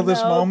until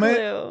this moment?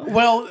 Clue.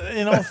 Well,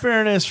 in all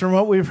fairness, from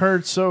what we've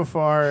heard so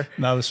far,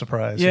 not a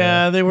surprise.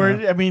 Yeah, they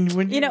were. I mean,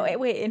 when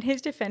wait. In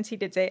his defense, he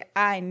did say,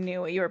 "I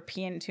knew you were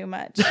peeing too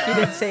much." He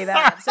did say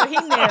that, so he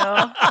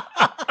knew.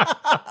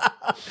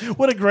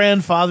 What a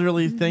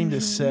grandfatherly thing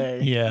to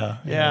say. Yeah.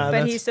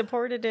 But he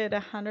supported it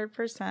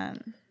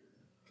 100%.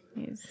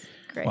 He's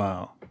great.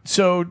 Wow.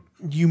 So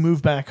you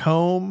moved back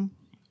home.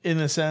 in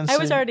a sense. I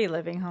was already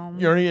living home.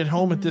 You're already at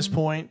home at this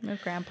point.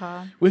 With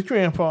Grandpa. With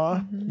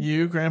Grandpa,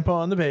 you,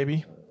 Grandpa, and the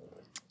baby.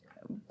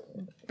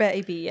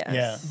 Baby, yes.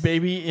 Yeah.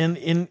 Baby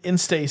in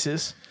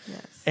stasis.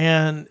 Yes.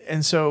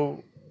 And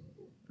so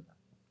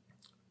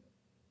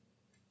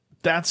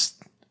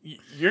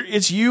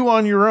it's you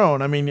on your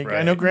own. I mean, I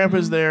Right. know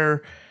Grandpa's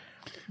there,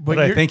 But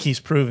I think he's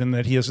proven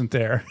that he isn't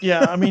there.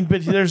 yeah. I mean,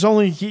 but there's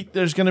going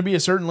to be a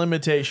certain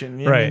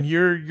limitation. I Right. mean,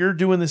 you're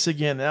doing this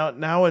again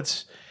now.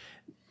 It's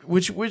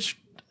which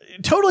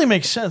totally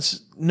makes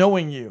sense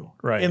knowing you,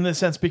 Right. in the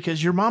sense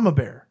because you're Mama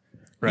Bear.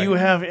 Right.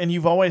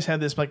 You've always had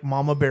this like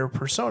Mama Bear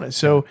persona.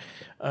 So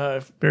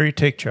Very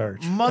take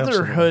charge.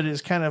 motherhood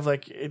is kind of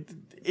like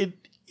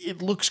it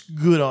looks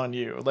good on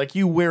you. Like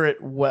you wear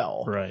it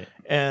well. Right.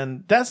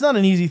 And that's not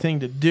an easy thing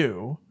to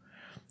do.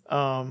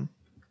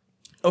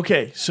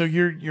 Okay, so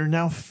you're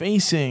now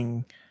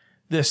facing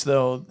this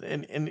though,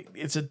 and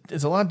it's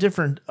a lot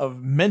different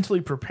of mentally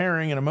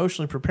preparing and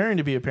emotionally preparing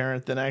to be a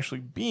parent than actually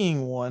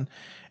being one,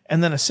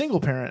 and then a single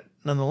parent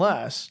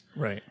nonetheless.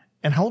 Right.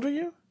 And how old are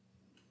you?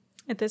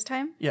 At this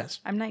time? Yes.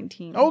 I'm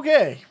 19.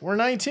 Okay, we're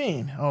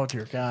 19. Oh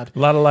dear God. A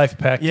lot of life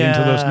packed Yeah.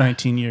 into those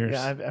 19 years.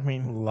 Yeah, I A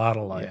mean, lot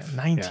of life.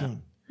 yeah,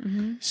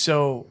 19.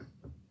 So,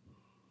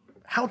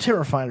 how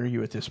terrified are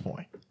you at this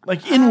point?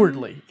 Like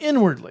inwardly.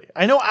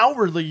 I know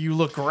outwardly you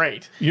look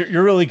great.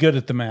 You're really good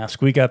at the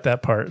mask. We got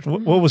that part.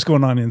 What was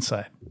going on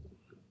inside?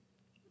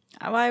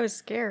 Well, I was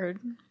scared.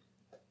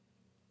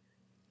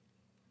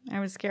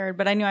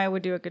 But I knew I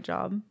would do a good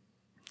job.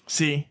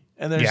 See,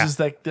 and there's Yeah. just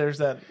like there's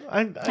that.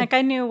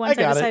 I knew once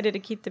I got it. decided to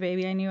keep the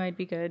baby, I knew I'd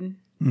be good.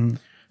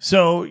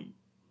 So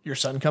your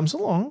son comes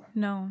along.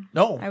 No.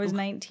 No. I was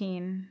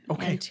 19.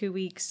 Okay. And 2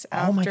 weeks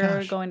Oh my after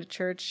gosh. going to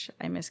church,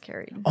 I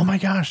miscarried. Oh my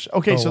gosh.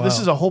 Okay, Oh, so this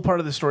wow. is a whole part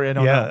of the story I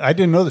don't Yeah, know. I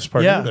didn't know this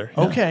part Yeah. either.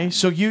 Yeah. Okay.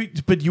 So you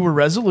were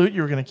resolute.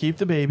 You were going to keep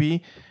the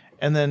baby,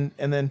 and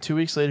then 2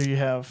 weeks later you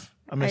have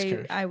a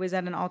miscarriage. I was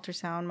at an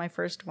ultrasound, my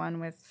first one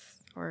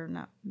with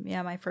my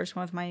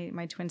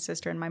twin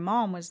sister, and my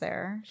mom was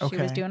there. She was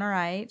Okay. doing all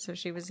right, so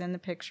she was in the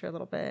picture a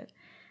little bit.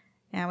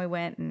 And we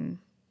went, and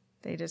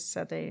they just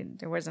said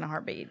there wasn't a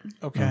heartbeat.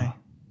 Okay.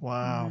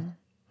 Wow.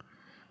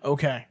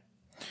 Okay.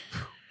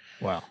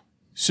 Wow.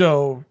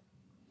 So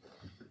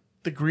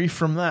the grief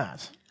from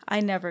that. I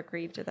never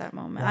grieved at that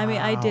moment. I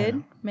mean, I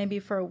did maybe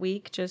for a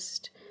week,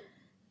 just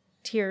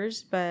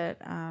tears, but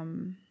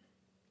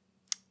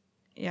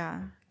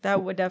yeah,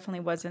 that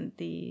definitely wasn't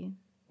the.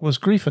 Was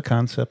grief a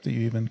concept that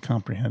you even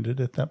comprehended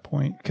at that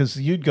point? Because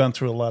you'd gone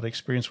through a lot of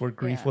experience where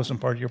grief Yeah.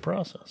 wasn't part of your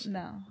process.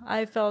 No,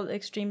 I felt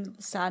extreme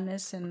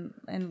sadness and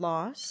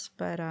loss,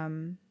 but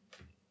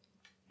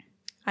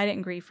I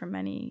didn't grieve for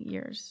many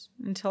years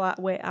until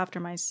way after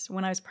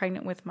when I was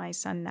pregnant with my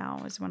son.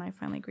 Now is when I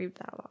finally grieved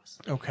that loss.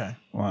 Okay.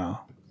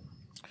 Wow.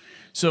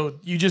 So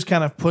you just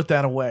kind of put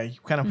that away. You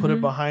kind of put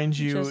it behind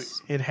you.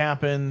 Just- It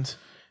happened.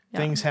 Yeah.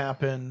 Things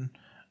happen.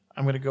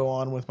 I'm going to go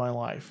on with my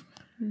life.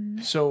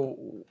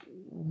 So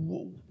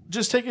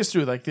just take us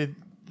through like the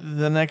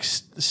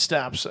next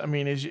steps. I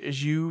mean,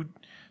 as you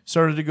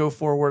started to go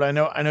forward, I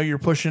know you're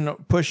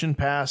pushing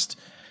past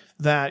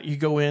that. You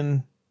go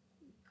in.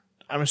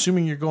 I'm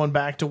assuming you're going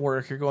back to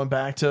work. You're going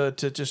back to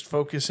just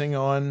focusing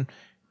on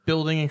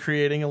building and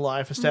creating a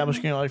life,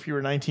 establishing a life. You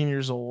were 19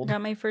 years old.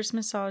 Got my first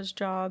massage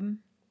job.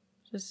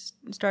 Just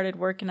started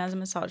working as a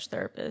massage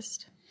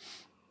therapist.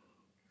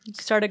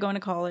 Started going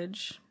to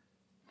college.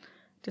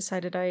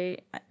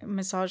 Decided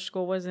massage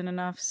school wasn't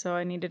enough, so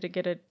I needed to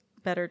get a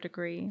better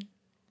degree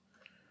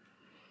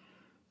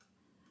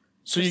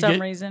So for you some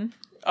get, reason.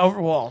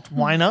 oh, well,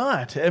 why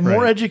not? And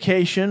more Right.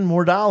 education,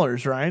 more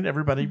dollars, right?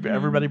 Everybody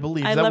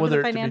believes I that. love Whether the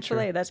it to be financial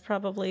true. aid. That's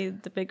probably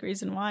the big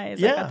reason why is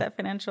Yeah. I got that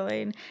financial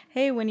aid.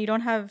 Hey, when you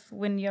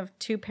have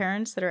two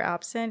parents that are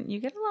absent, you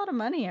get a lot of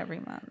money every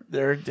month.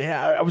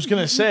 I was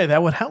gonna say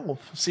that would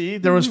help. See,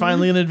 there was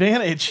finally an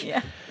advantage.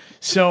 Yeah.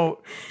 So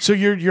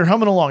you're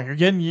humming along. You're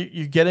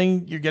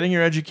getting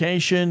your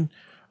education.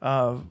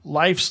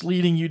 Life's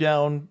leading you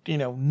down,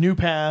 new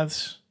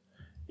paths.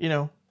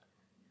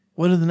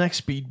 What are the next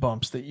speed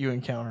bumps that you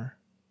encounter?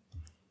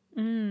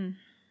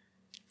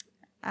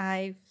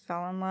 I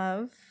fell in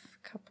love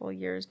a couple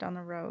years down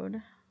the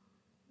road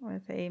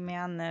with a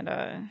man that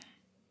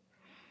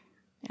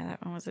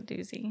that one was a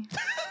doozy.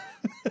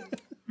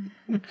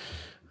 Yeah,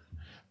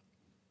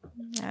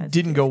 it's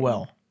Didn't go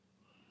well.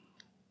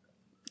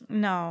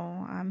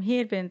 No, he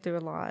had been through a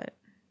lot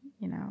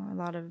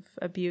of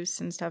abuse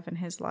and stuff in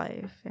his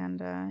life.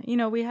 And,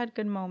 we had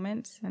good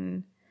moments,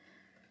 and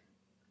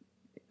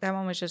that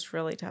one was just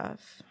really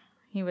tough.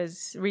 He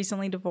was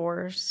recently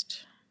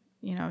divorced.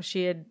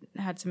 She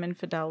had some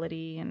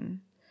infidelity and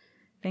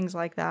things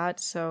like that.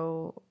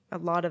 So a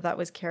lot of that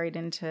was carried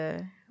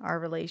into our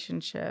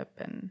relationship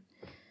and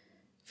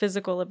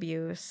physical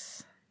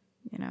abuse,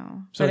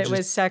 So but it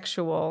was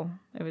sexual.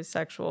 It was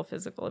sexual,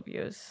 physical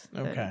abuse.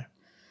 Okay.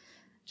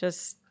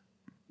 Just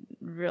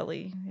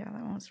really, that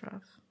one was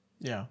rough.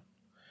 Yeah.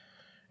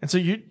 And so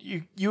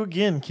you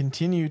again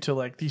continue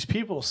to these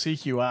people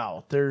seek you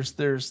out. There's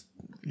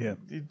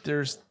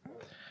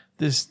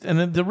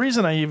and the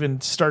reason I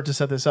even start to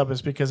set this up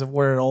is because of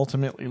where it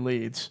ultimately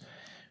leads.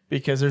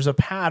 Because there's a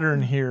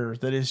pattern here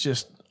that is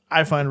just,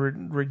 I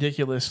find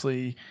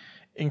ridiculously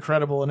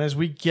incredible. And as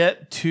we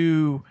get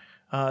to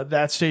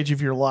that stage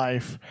of your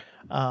life,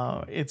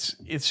 it's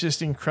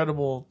just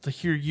incredible to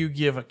hear you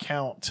give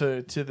account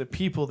to the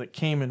people that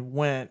came and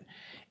went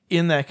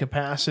in that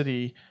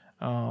capacity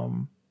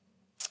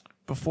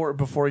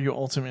before you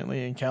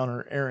ultimately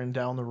encounter Aaron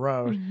down the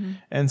road. Mm-hmm.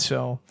 And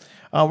so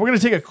we're going to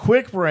take a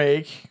quick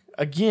break.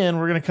 Again,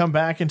 we're going to come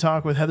back and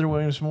talk with Heather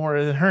Williams more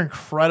and her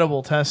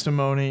incredible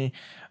testimony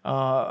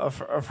of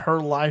her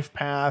life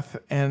path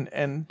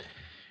and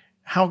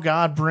how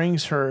God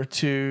brings her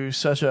to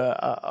such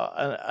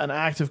an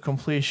act of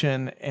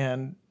completion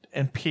and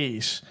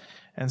peace.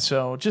 And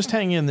so just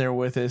hang in there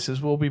with us as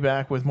we'll be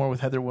back with more with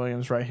Heather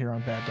Williams right here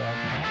on Bad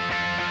Dogma.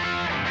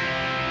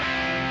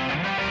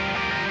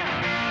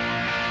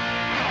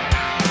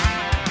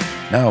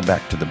 Now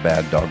back to the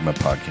Bad Dogma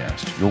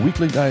Podcast, your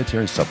weekly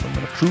dietary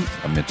supplement of truth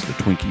amidst the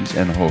Twinkies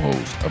and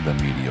ho-hos of the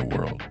media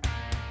world.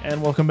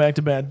 And welcome back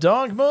to Bad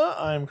Dogma.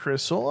 I'm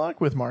Chris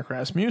Solak with Mark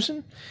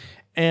Rasmussen.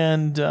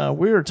 And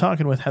we are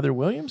talking with Heather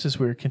Williams as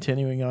we're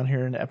continuing on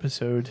here in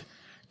episode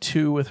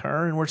 2 with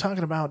her. And we're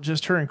talking about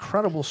just her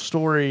incredible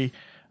story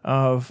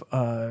of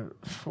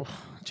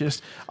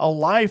just a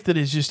life that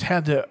has just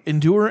had to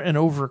endure and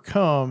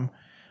overcome.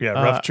 Yeah,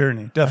 rough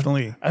journey,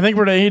 definitely. I think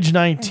we're at age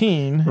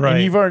 19, right.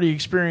 And you've already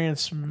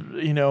experienced,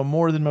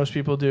 more than most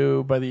people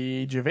do by the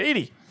age of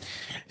 80.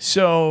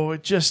 So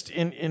just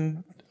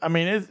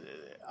it's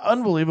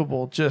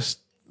unbelievable. Just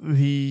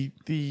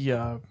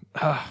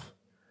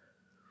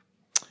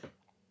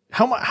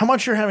how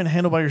much you're having to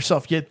handle by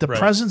yourself. Yet the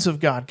presence of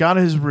God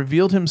has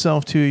revealed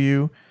Himself to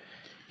you.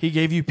 He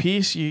gave you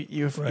peace.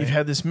 You've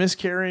had this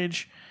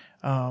miscarriage.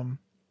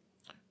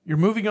 You're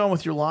moving on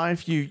with your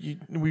life.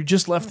 We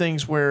just left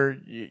things where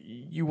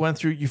you went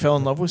through. You fell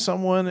in love with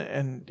someone,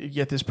 and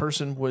yet this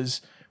person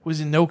was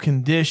in no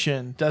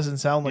condition. Doesn't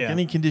sound like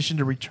any condition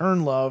to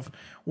return love.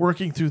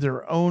 Working through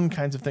their own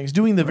kinds of things,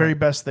 doing the very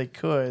best they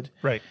could.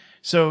 Right.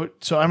 So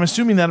I'm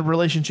assuming that a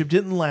relationship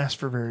didn't last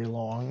for very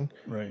long.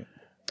 Right.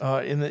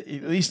 At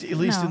least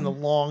in the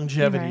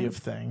longevity of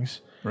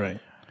things. Right.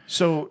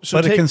 So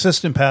but a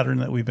consistent pattern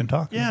that we've been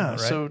talking about.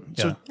 Right?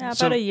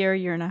 About a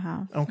year and a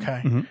half.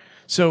 Okay. Mm-hmm.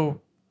 So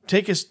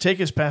take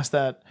us past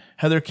that,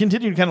 Heather.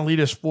 Continue to kind of lead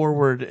us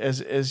forward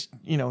as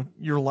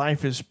your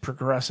life is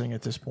progressing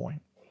at this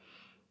point.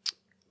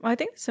 Well, I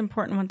think it's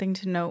important one thing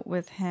to note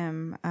with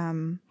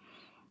him.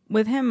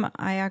 With him,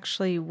 I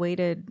actually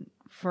waited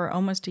for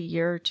almost a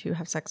year to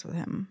have sex with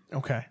him.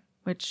 Okay.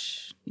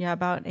 Which,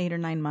 about 8 or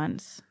 9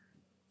 months.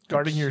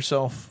 Guarding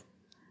yourself.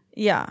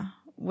 Yeah.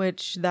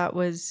 Which that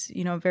was,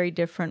 very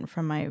different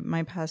from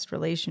my past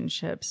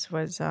relationships.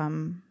 Was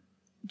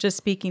just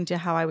speaking to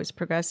how I was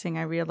progressing,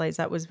 I realized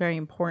that was very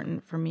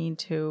important for me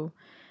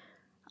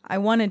I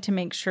wanted to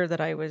make sure that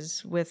I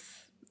was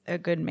with a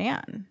good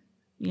man.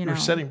 You're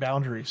setting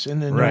boundaries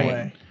in a new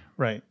way.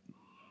 Right.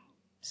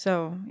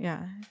 So,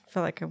 I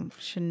feel like I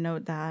should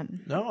note that.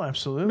 No,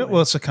 absolutely. No,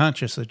 well, it's a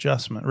conscious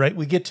adjustment, right?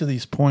 We get to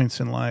these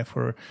points in life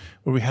where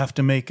we have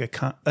to make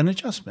an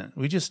adjustment.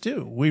 We just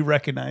do. We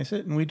recognize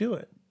it and we do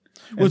it.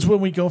 Well, it's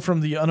when we go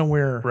from the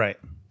unaware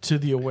to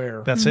the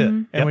aware. That's it.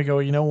 And we go,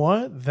 you know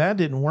what? That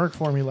didn't work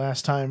for me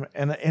last time,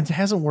 and it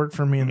hasn't worked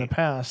for me in the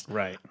past.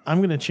 Right. I'm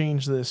going to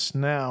change this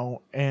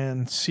now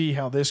and see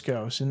how this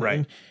goes.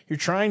 And you're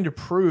trying to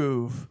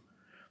prove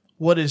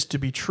what is to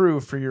be true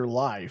for your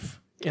life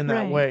in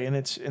that way.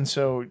 And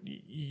so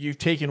you've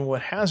taken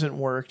what hasn't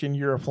worked and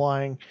you're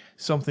applying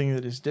something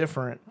that is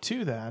different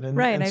to that. And,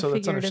 and so I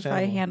that's figured if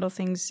I handle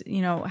things,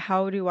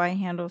 how do I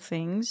handle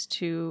things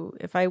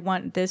if I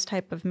want this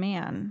type of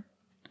man?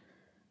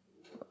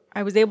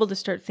 I was able to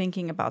start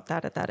thinking about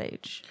that at that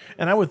age.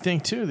 And I would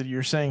think too that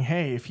you're saying,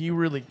 hey, if you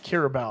really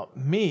care about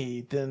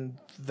me, then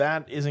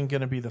that isn't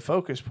going to be the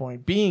focus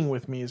point. Being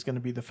with me is going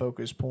to be the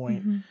focus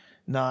point,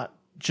 not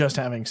just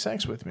having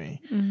sex with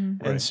me.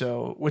 Mm-hmm. And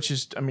so, which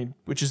is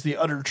the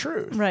utter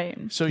truth. Right.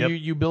 So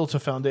you built a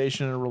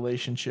foundation in a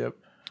relationship.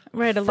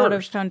 Right. First. A lot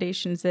of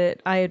foundations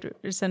that I had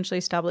essentially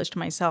established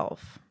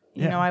myself.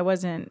 I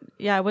wasn't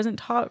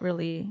taught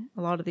really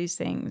a lot of these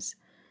things.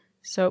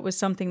 So it was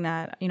something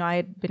that, I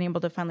had been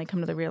able to finally come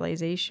to the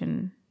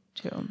realization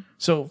to.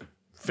 So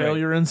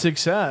failure and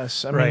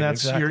success. I mean,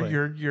 that's exactly.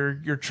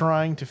 you're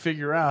trying to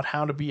figure out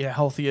how to be a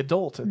healthy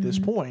adult at this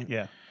point.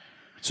 Yeah.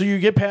 So you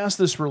get past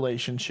this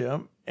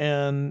relationship,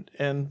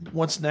 and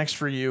what's next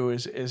for you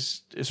is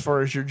as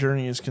far as your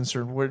journey is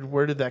concerned.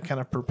 Where did that kind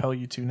of propel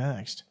you to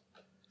next?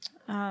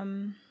 I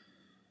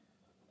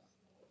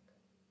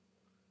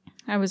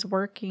was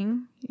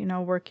working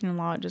a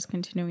lot, just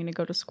continuing to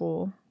go to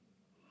school.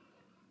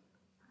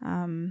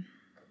 Where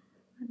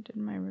did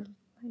my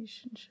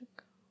relationship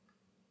go?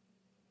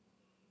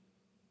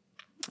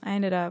 I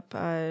ended up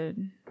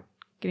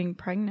getting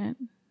pregnant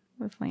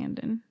with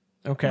Landon.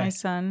 Okay. My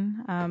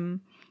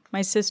son.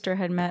 My sister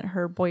had met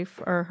her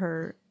boyfriend or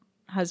her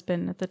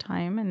husband at the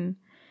time, and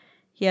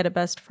he had a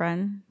best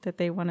friend that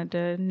they wanted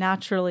to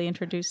naturally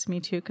introduce me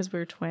to because we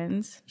were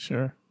twins.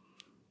 Sure.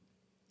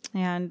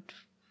 And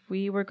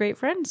we were great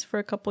friends for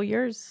a couple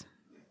years.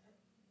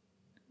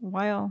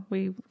 While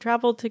we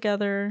traveled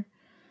together,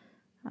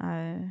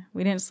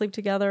 we didn't sleep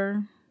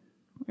together.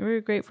 We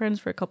were great friends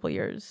for a couple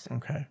years.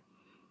 Okay.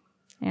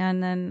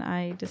 And then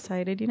I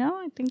decided,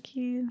 I think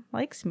he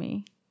likes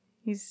me.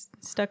 He's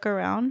stuck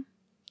around.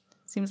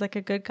 Seems like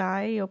a good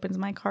guy. He opens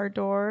my car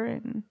door,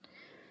 and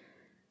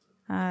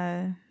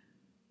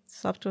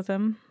slept with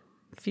him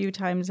a few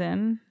times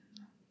in.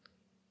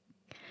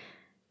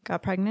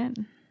 Got pregnant.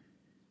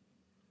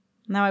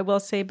 Now, I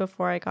will say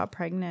before I got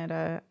pregnant,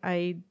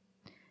 I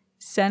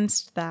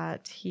sensed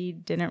that he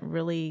didn't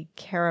really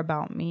care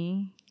about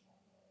me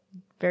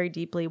very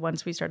deeply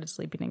once we started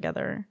sleeping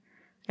together.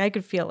 I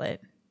could feel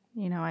it.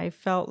 I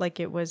felt like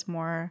it was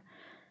more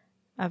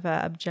of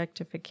a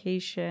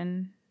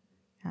objectification,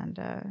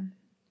 and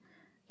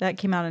that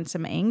came out in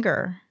some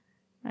anger.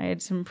 I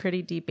had some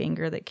pretty deep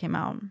anger that came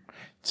out.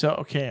 So,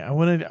 okay, I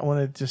want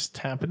to just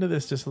tap into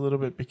this just a little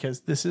bit,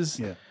 because this is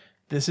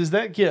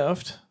that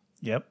gift.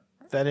 Yep.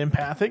 That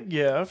empathic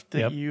gift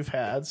that Yep. you've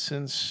had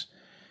since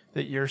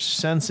that you're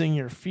sensing,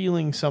 you're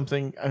feeling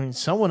something. I mean,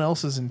 someone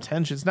else's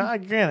intentions. Now,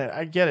 granted,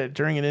 I get it.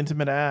 During an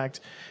intimate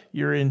act,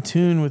 you're in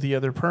tune with the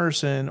other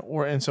person,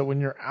 and so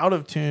when you're out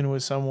of tune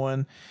with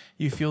someone,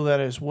 you feel that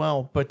as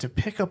well. But to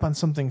pick up on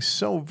something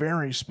so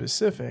very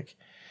specific,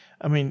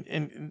 I mean,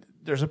 and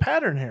there's a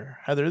pattern here,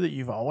 Heather, that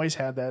you've always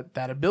had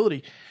that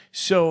ability.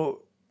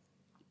 So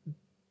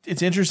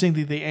it's interesting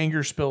that the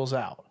anger spills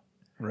out.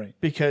 Right.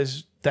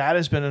 Because that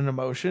has been an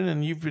emotion,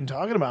 and you've been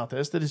talking about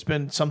this, that has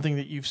been something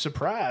that you've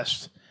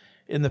suppressed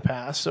in the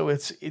past. So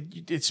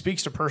it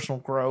speaks to personal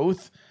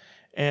growth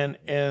and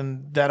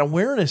that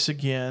awareness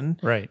again,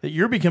 Right. that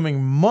you're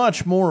becoming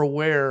much more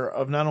aware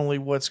of not only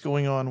what's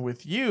going on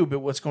with you, but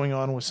what's going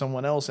on with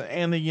someone else,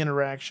 and the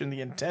interaction,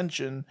 the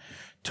intention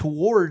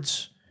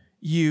towards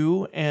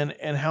you, and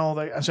how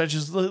that. So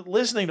just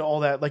listening to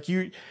all that, like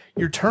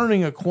you're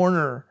turning a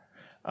corner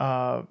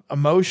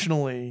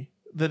emotionally.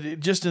 That it,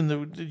 just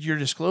in your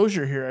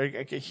disclosure here,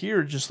 I could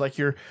hear just like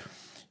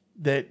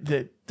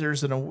that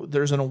there's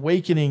an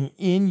awakening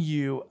in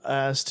you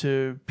as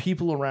to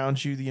people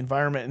around you, the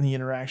environment, and the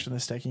interaction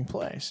that's taking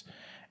place.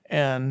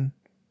 And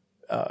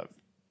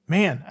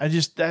man, I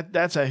just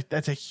that's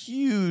a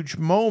huge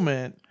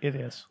moment. It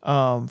is.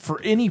 For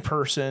any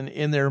person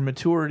in their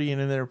maturity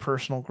and in their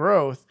personal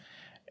growth.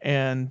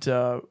 And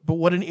but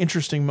what an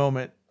interesting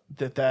moment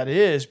that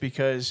is,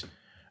 because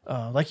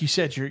like you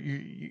said,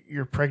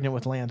 you're pregnant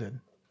with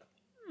Landon.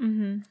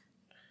 Mm-hmm.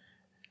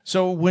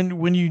 So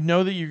when you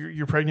know that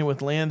you're pregnant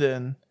with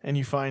Landon and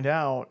you find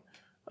out,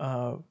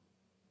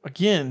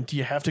 again, do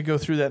you have to go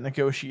through that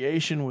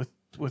negotiation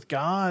with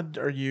God?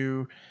 Are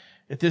you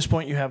at this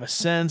point you have a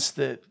sense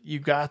that you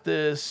got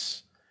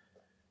this?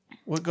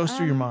 What goes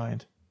through your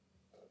mind?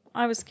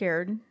 I was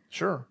scared.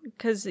 Sure.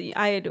 Because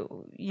I had,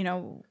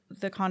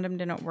 the condom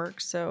didn't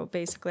work. So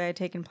basically I had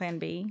taken Plan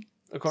B.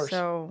 Of course.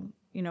 So,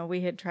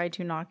 we had tried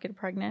to not get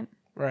pregnant.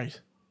 Right.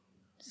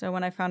 So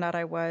when I found out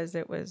it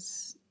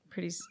was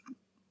pretty,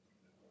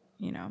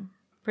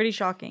 pretty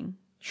shocking.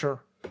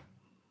 Sure.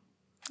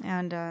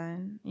 And,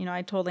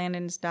 I told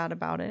Landon's dad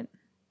about it.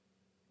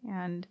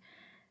 And,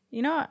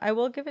 I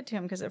will give it to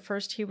him, because at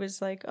first he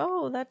was like,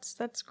 oh,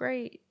 that's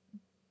great.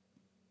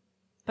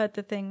 But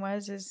the thing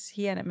is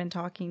he hadn't been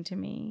talking to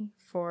me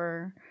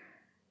for,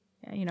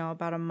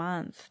 about a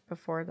month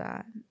before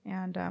that.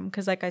 And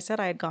because like I said,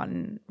 I had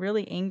gotten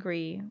really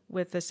angry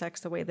with the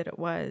sex the way that it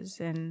was.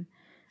 And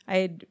I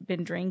had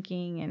been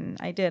drinking, and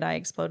I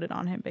exploded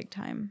on him big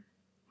time.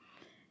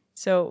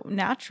 So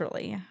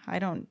naturally, I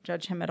don't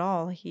judge him at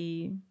all.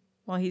 He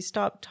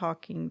stopped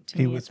talking to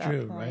me at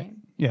that point. Right?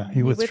 Yeah,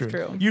 he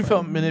withdrew. You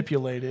felt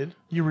manipulated.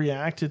 You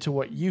reacted to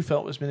what you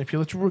felt was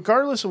manipulative,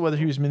 regardless of whether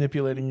he was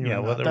manipulating you or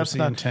not. Whether That's it was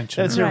the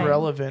intention. That's Right.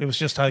 irrelevant. It was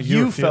just how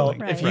you felt.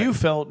 feeling. If Right. you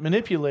felt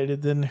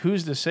manipulated, then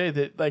who's to say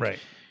that? Like, Right.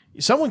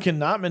 someone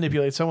cannot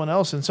manipulate someone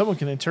else, and someone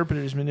can interpret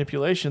it as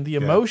manipulation. The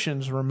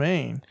emotions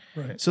remain.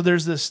 Right. So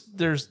there's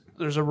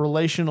a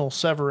relational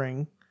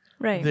severing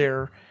Right.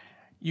 there.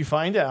 You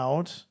find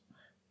out,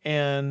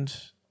 and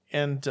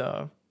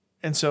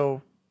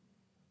so.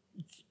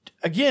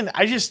 Again,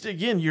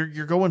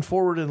 you're going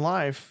forward in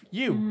life.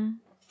 You.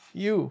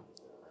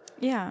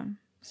 Yeah.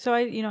 So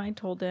I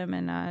told him,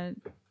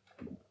 and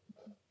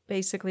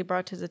basically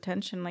brought to his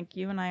attention, like,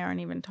 you and I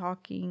aren't even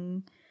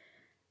talking.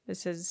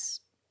 This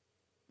is,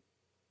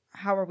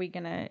 how are we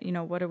gonna,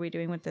 what are we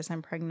doing with this?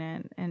 I'm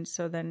pregnant. And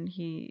so then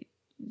he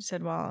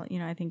said, well,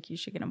 I think you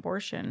should get an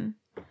abortion.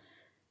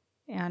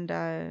 And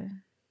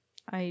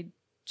I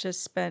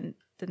just spent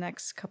the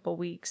next couple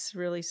weeks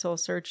really soul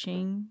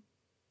searching.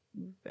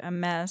 A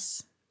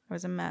mess. I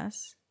was a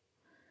mess.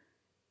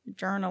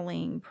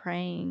 Journaling,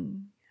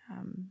 praying,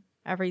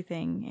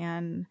 everything.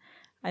 And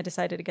I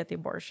decided to get the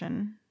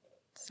abortion.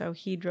 So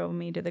he drove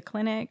me to the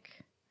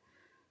clinic.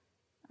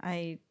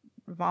 I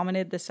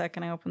vomited the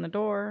second I opened the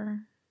door.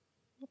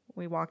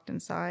 We walked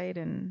inside,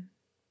 and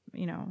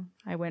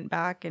I went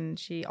back and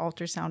she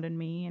ultrasounded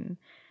me, and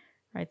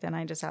right then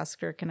I just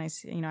asked her, can I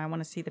see, I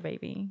want to see the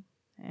baby,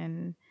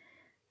 and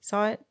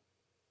saw it.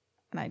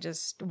 And I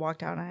just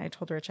walked out and I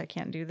told Rich, I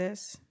can't do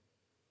this.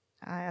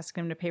 I asked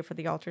him to pay for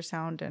the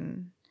ultrasound,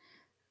 and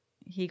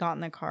he got in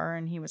the car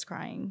and he was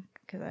crying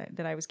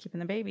that I was keeping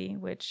the baby,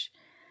 which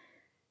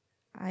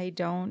I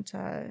don't,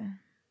 I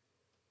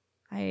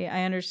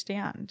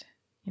understand,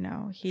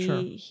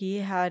 he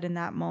had in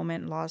that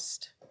moment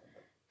lost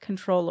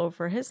control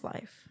over his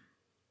life,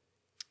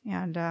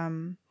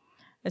 and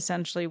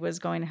essentially was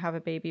going to have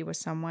a baby with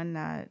someone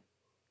that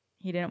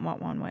he didn't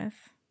want one with.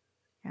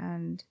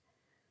 And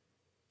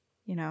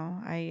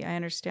I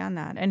understand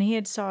that. And he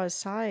had saw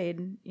aside,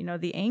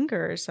 the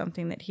anger is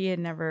something that he had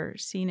never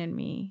seen in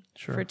me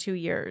for 2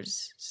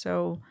 years.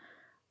 So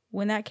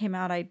when that came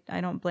out, I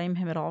don't blame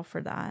him at all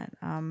for that.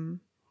 I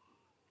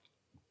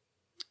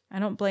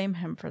don't blame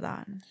him for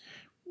that.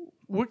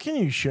 What can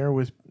you share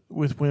with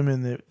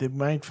women that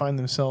might find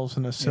themselves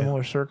in a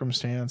similar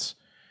circumstance?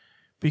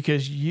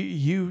 Because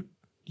you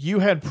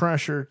had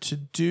pressure to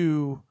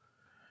do.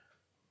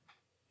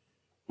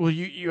 Well,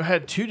 you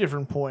had two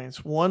different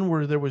points. One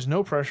where there was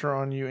no pressure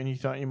on you and you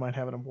thought you might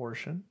have an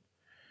abortion.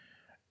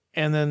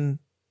 And then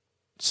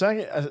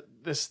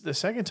the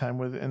second time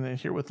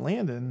with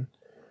Landon,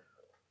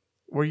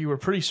 where you were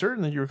pretty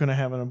certain that you were going to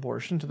have an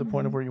abortion to the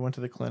point of where you went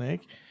to the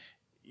clinic.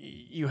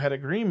 You had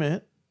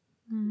agreement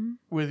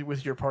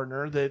with your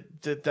partner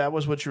that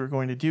was what you were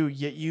going to do,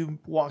 yet you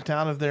walked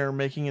out of there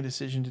making a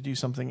decision to do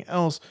something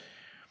else.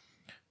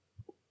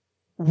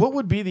 What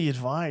would be the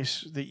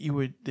advice that you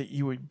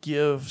would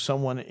give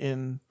someone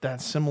in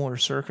that similar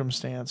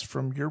circumstance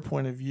from your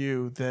point of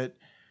view, that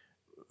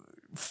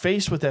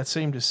faced with that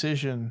same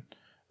decision,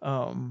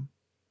 how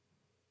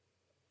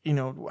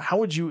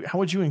would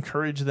you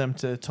encourage them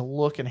to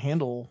look and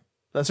handle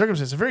that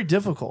circumstance? It's very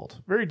difficult.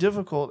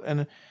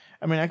 And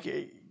I mean,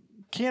 I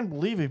can't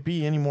believe it'd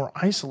be any more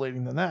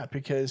isolating than that,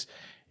 because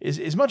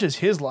as much as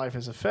his life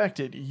is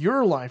affected,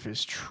 your life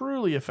is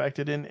truly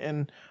affected,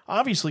 and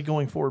obviously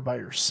going forward by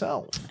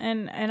yourself.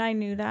 And I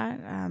knew that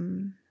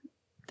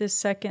the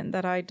second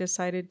that I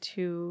decided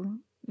to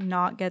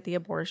not get the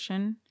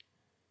abortion,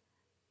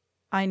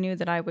 I knew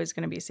that I was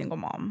going to be a single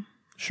mom.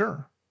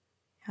 Sure.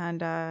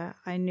 And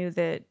I knew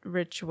that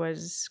Rich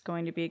was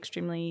going to be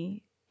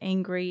extremely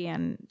angry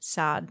and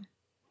sad.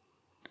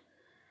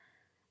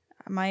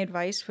 My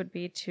advice would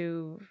be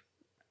to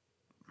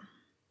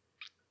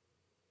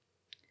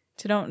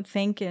don't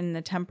think in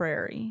the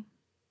temporary.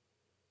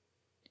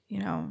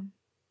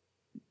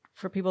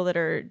 For people that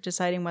are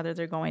deciding whether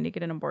they're going to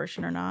get an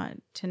abortion or not,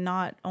 to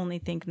not only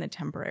think in the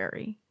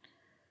temporary.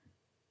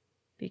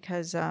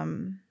 Because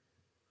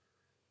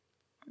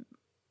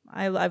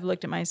I've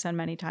looked at my son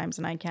many times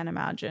and I can't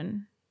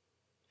imagine.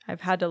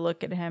 I've had to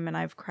look at him and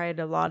I've cried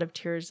a lot of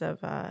tears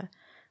of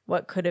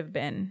what could have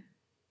been.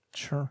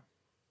 Sure.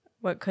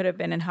 What could have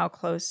been and how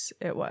close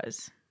it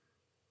was.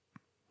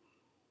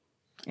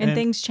 And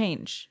things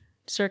change.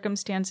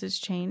 Circumstances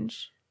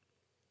change.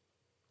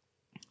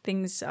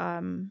 Things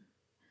don't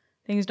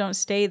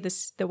stay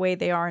the way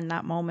they are in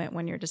that moment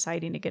when you're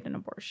deciding to get an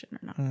abortion or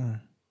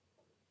not.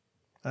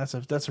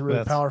 That's a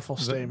really powerful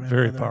statement.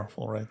 Very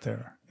powerful right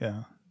there.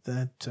 Yeah.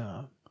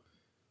 That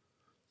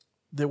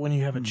when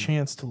you have a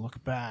chance to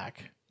look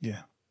back.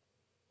 Yeah.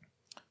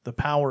 The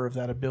power of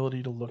that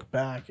ability to look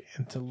back,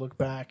 and to look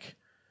back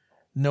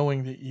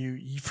knowing that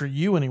for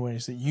you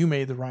anyways, that you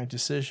made the right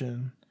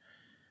decision,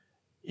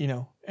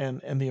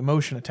 and the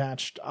emotion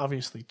attached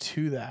obviously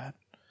to that.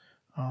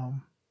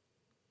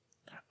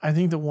 I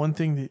think the one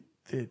thing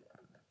that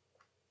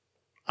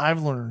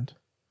I've learned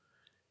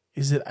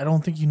is that I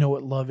don't think you know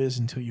what love is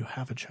until you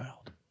have a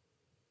child.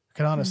 I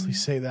can honestly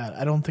say that.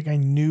 I don't think I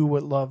knew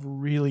what love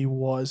really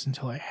was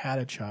until I had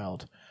a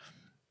child.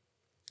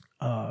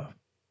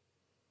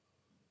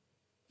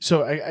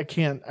 So I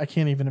can't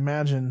even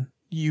imagine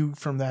you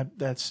from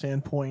that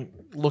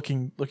standpoint.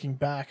 Looking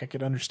back, I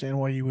could understand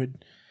why you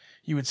would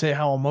say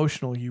how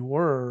emotional you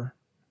were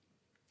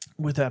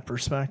with that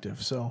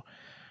perspective. So,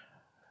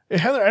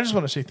 Heather, I just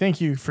want to say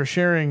thank you for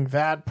sharing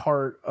that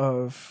part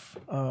of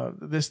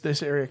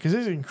this area, because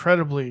it's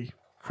incredibly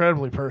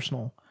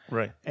personal,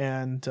 right?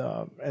 And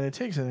it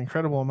takes an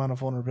incredible amount of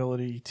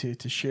vulnerability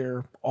to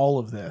share all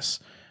of this.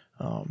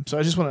 So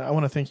I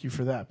want to thank you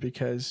for that,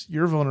 because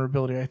your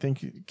vulnerability, I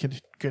think,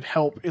 could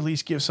help at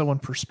least give someone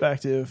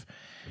perspective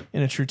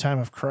in a true time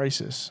of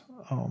crisis.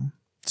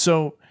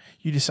 So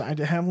you decide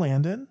to have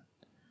Landon.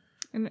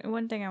 And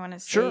one thing I want to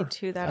say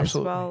to that as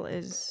well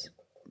is,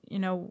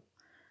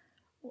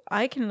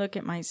 I can look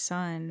at my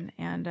son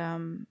and,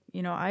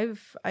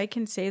 I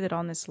can say that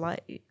on this life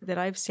that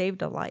I've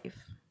saved a life.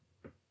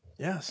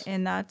 Yes.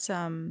 And that's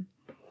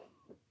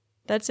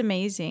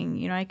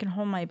amazing. I can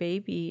hold my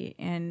baby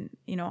and,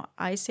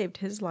 I saved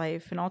his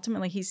life and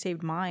ultimately he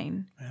saved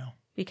mine. Yeah.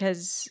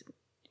 Because,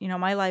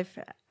 my life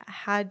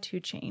had to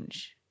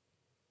change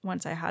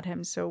once I had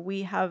him. So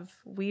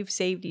we've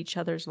saved each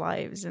other's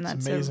lives, and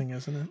that's amazing,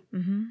 isn't it?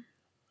 Mm-hmm.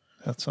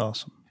 That's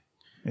awesome.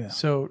 Yeah.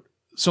 So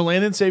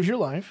Landon saved your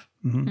life.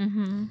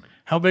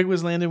 How big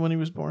was Landon when he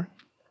was born?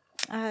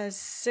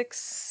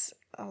 6'11",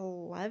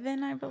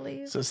 I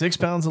believe. So 6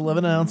 pounds,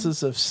 11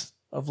 ounces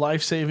of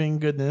life-saving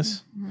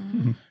goodness.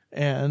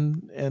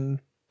 And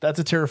that's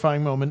a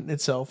terrifying moment in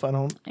itself. I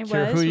don't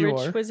care who you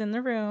are. Rich was in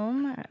the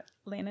room,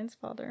 Landon's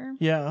father.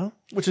 Yeah,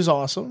 which is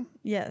awesome.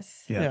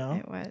 Yes. Yeah.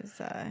 It was.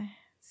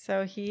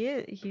 So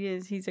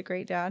he's a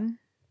great dad.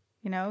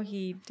 You know,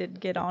 he did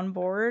get on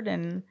board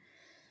and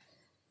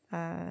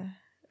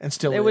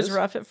still it was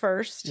rough at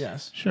first.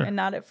 Yes. Sure. And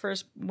not at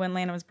first when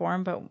Landon was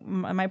born, but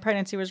my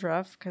pregnancy was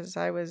rough because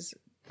I was,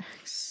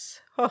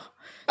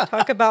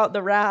 talk about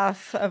the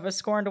wrath of a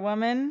scorned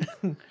woman.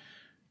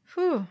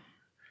 Whew.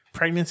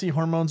 Pregnancy,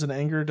 hormones, and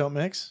anger don't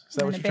mix? Is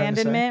that what you're trying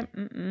to say?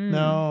 Abandonment?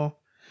 No.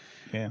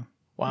 Yeah.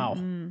 Wow.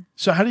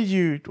 So how did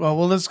you?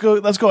 Well, let's go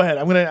ahead.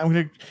 I'm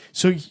gonna.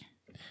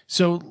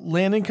 So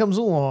Landon comes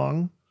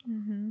along,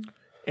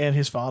 and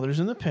his father's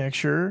in the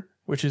picture,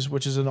 which is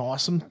an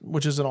awesome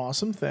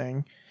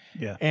thing.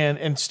 Yeah.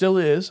 And still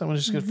is. I'm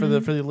just good for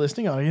the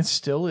listening audience.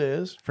 Still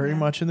is very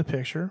much in the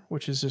picture,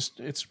 which is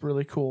just it's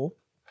really cool.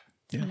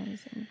 Yeah.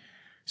 Amazing.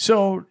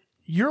 So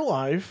your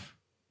life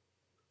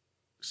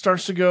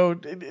starts to go,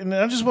 and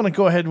I just want to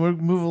go ahead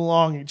and move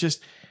along.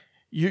 Just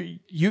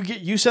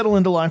you settle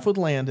into life with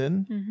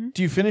Landon.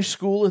 Do you finish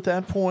school at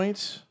that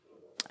point?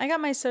 I got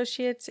my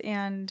associates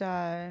and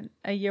a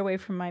year away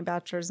from my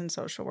bachelor's in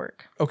social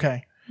work.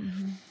 Okay.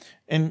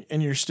 And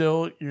you're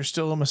still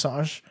a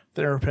massage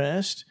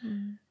therapist.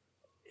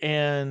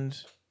 And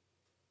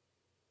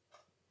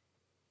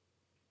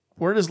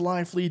where does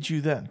life lead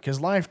you then?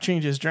 Because life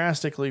changes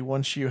drastically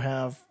once you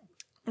have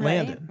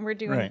Landon. Right? We're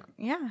doing,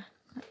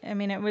 I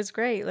mean, it was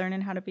great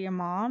learning how to be a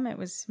mom. It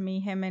was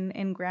me, him,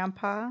 and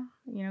Grandpa.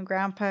 You know,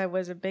 Grandpa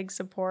was a big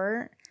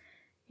support.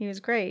 He was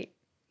great.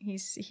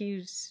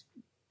 He's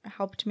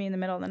helped me in the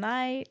middle of the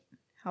night,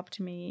 helped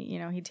me, you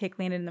know, he'd take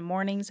Landon in the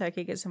morning so I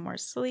could get some more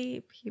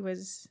sleep. He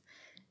was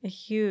a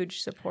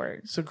huge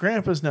support. So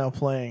Grandpa's now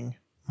playing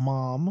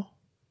mom,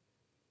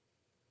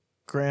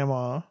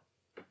 grandma,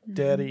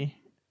 daddy,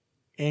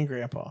 and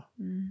grandpa.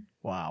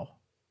 Wow.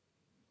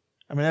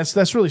 I mean,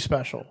 that's really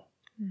special.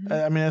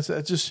 I mean,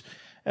 that's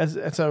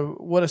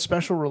what a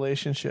special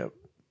relationship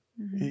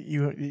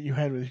you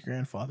had with your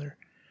grandfather.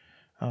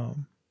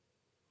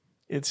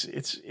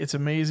 It's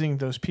amazing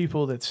those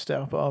people that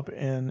step up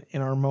in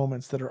our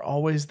moments that are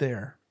always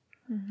there,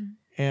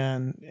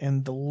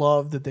 and the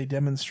love that they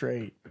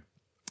demonstrate,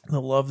 the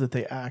love that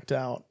they act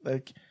out.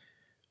 Like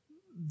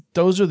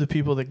those are the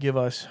people that give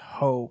us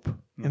hope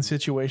in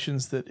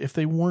situations that if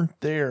they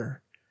weren't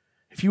there,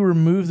 if you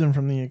remove them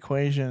from the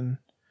equation,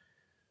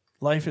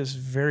 life is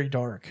very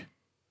dark,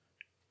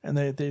 and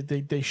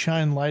they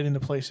shine light into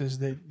places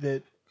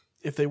that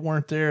if they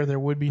weren't there, there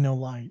would be no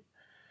light.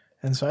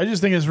 And so I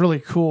just think it's really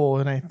cool.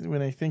 And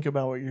when I think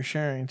about what you're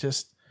sharing,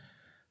 just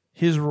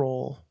his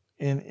role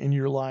in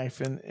your life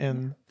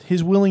and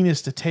his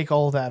willingness to take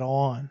all that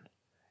on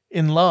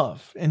in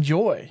love and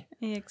joy.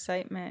 The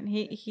excitement.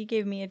 He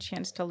gave me a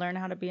chance to learn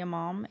how to be a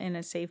mom in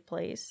a safe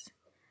place.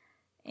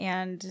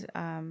 And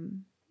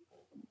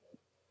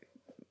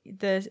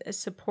the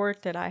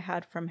support that I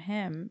had from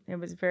him, it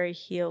was very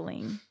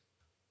healing.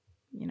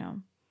 You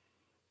know,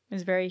 it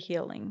was very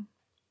healing.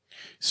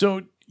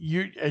 So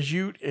as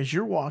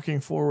you're walking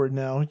forward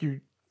now,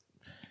 you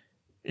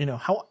know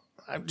how.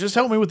 Just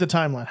help me with the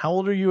timeline. How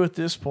old are you at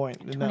this point?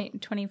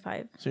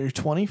 25. So you're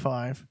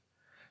 25.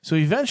 So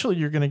eventually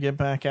you're going to get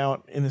back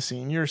out in the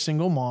scene. You're a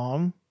single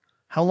mom.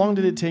 How long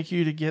did it take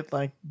you to get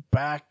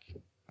back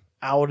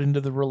out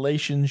into the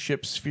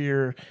relationship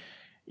sphere?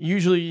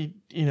 Usually,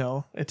 you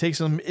know, it takes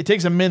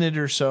a minute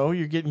or so.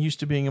 You're getting used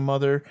to being a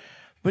mother,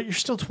 but you're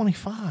still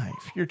 25.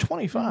 You're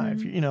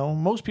 25. You know,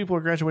 most people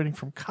are graduating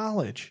from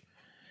college.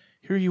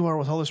 Here you are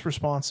with all this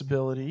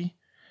responsibility.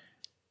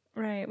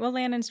 Right. Well,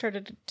 Landon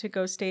started to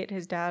go stay at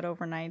his dad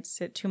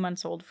overnights at 2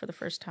 months old for the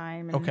first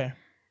time. And okay.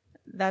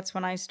 That's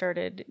when I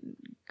started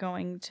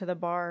going to the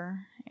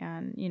bar.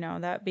 And, you know,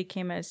 that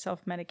became a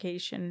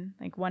self-medication,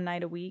 like one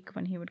night a week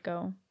when he would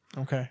go.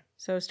 Okay.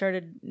 So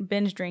started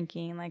binge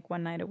drinking like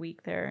one night a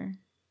week there.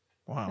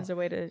 Wow. As a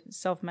way to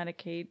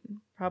self-medicate,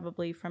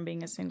 probably from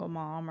being a single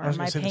mom or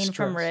my say pain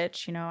from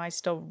Rich. You know, I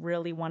still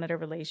really wanted a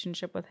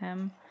relationship with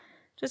him.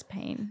 Just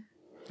pain.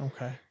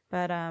 Okay.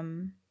 But,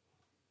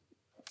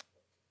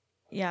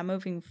 yeah,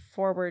 moving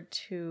forward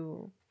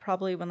to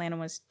probably when Landon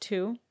was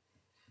 2.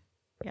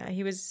 Yeah,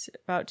 he was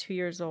about 2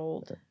 years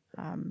old.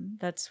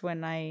 That's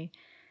when I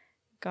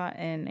got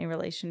in a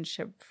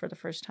relationship for the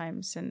first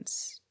time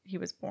since he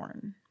was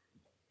born.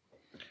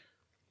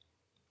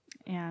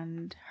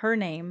 And her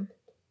name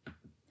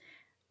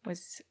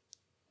was,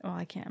 well,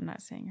 I'm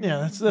not saying her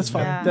name. That's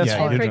fine. Yeah. That's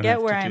fine. I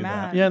forget where I'm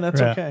at. Yeah,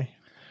 that's okay.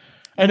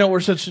 I know we're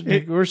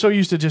so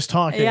used to just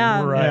talking.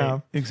 Yeah. Right. Yeah.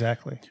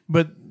 Exactly.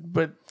 But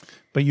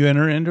you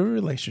enter into a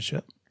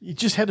relationship. you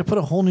just had to put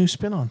a whole new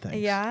spin on things.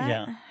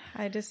 Yeah.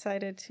 I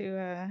decided to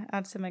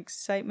add some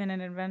excitement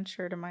and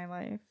adventure to my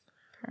life,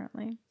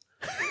 apparently.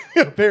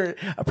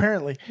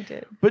 Apparently. I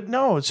did. But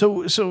no,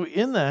 so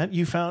in that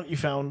you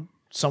found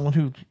someone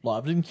who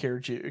loved and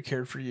cared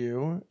for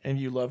you, and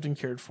you loved and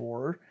cared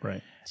for.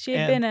 Right. She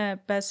had been a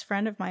best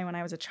friend of mine when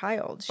I was a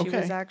child. She Okay.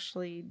 was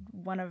actually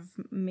one of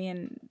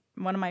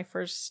my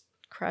first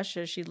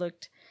crushes. She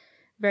looked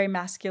very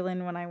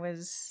masculine when I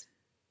was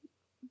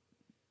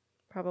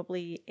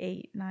probably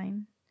 8,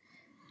 9.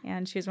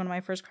 And she was one of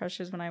my first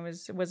crushes when I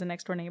was a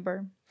next door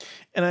neighbor.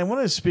 And I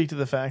want to speak to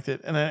the fact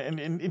that,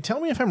 and tell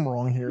me if I'm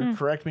wrong here.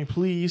 Correct me,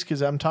 please,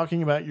 because I'm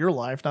talking about your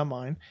life, not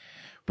mine.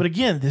 But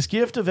again, this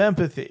gift of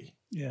empathy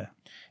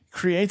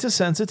creates a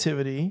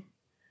sensitivity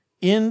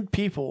in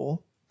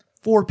people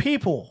for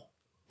people.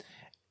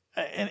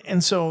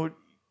 And so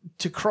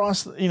to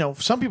cross,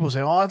 some people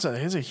say, oh, it's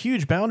a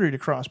huge boundary to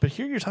cross. But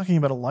here you're talking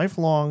about a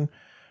lifelong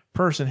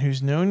person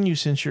who's known you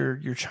since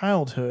your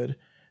childhood,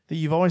 that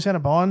you've always had a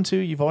bond to,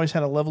 you've always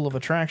had a level of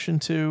attraction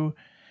to.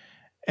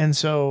 And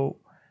so,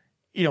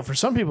 for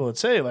some people it'd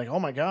say like, oh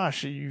my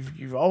gosh,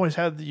 you've always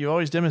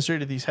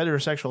demonstrated these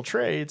heterosexual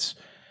traits.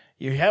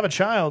 You have a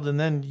child and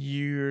then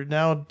you're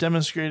now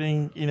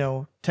demonstrating,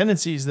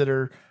 tendencies that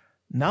are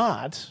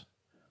not.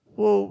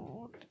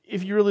 Well,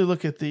 if you really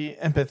look at the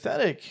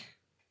empathetic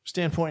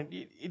standpoint,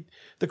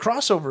 the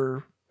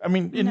crossover, I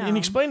mean, and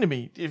explain to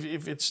me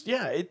if it's,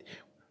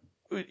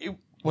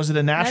 was it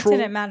a natural? That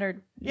didn't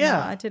matter. Yeah. No,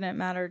 that didn't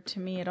matter to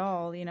me at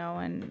all,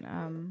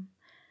 and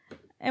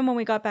when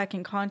we got back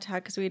in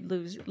contact, because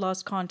we'd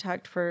lost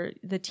contact for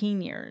the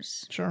teen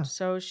years. Sure.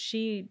 So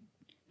she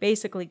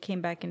basically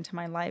came back into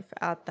my life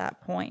at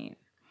that point.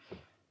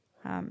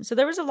 So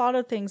there was a lot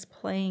of things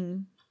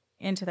playing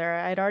into there.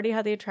 I'd already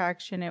had the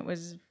attraction. It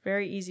was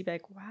very easy to be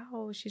like,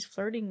 wow, she's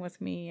flirting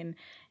with me. And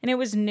it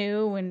was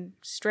new and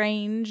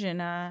strange. And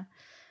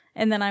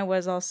then I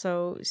was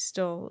also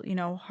still,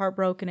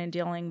 heartbroken and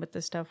dealing with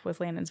the stuff with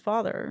Landon's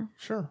father.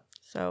 Sure.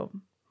 So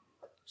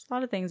there's a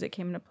lot of things that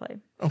came into play.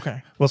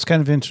 Okay. Well, it's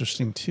kind of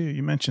interesting too.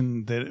 You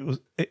mentioned that it was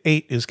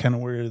 8 is kind of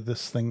where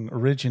this thing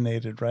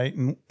originated, right?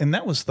 And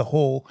that was the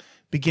whole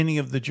beginning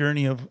of the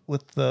journey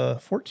with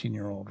the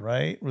 14-year-old,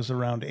 right? It was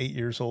around 8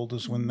 years old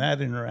is when that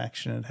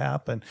interaction had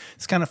happened.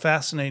 It's kind of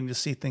fascinating to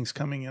see things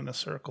coming in a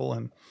circle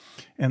and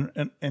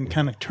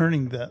kind of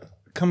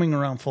coming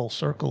around full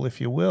circle, if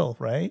you will,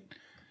 right?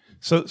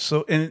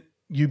 So and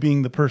you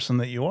being the person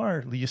that you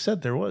are, you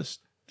said there was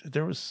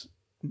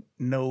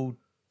no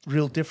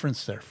real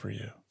difference there for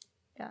you.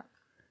 Yeah.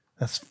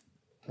 That's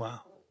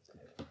wow.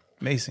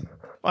 Amazing.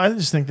 I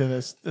just think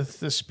that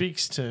this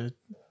speaks to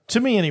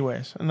me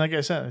anyways. And like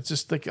I said, it's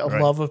just like a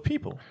love of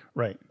people.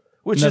 Right.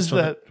 Which is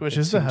the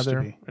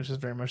Heather, which is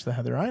very much the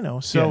Heather I know.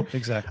 So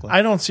exactly.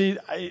 I don't see,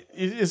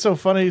 it's so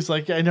funny. It's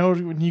like, I know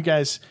when you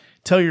guys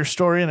tell your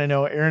story, and I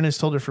know Aaron has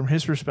told it from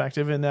his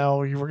perspective, and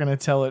now you were going to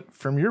tell it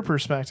from your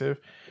perspective.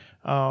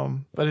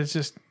 But it's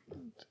just,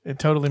 it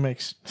totally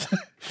makes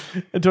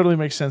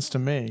sense to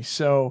me.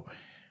 So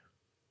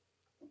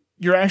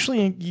you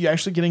actually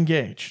get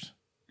engaged.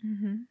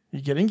 Mm-hmm.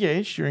 You get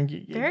engaged. You're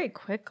engaged very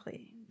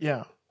quickly.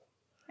 Yeah.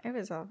 It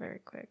was all very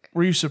quick.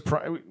 Were you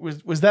surprised?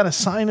 Was that a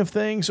sign of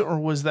things, or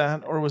was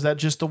that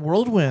just the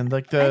whirlwind,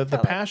 like the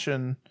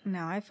passion?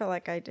 No, I felt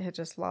like I had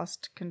just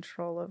lost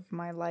control of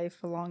my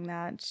life along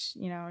that.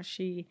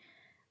 She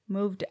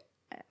moved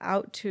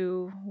out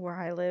to where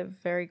I live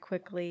very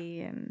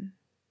quickly and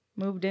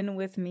moved in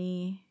with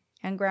me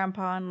and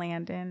Grandpa and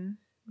Landon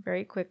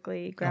very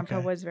quickly. Grandpa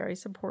was very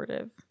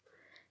supportive.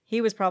 He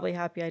was probably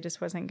happy I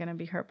just wasn't going to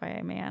be hurt by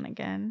a man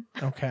again.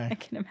 Okay. I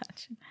can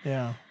imagine.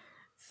 Yeah.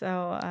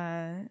 So,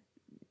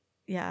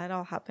 it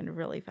all happened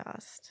really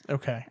fast.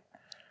 Okay.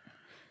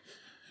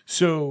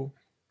 So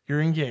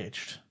you're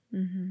engaged.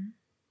 Mm-hmm.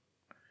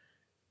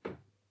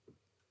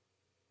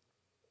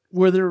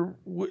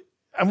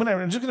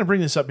 I'm just going to bring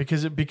this up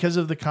because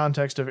of the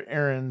context of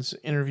Aaron's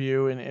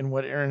interview and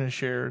what Aaron has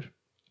shared.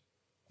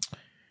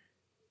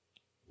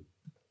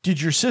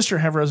 Did your sister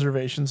have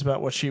reservations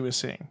about what she was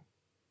seeing?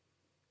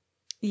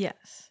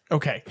 Yes.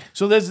 Okay.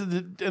 So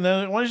and then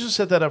I want to just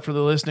set that up for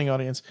the listening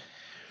audience.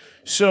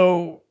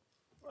 So,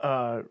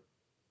 we're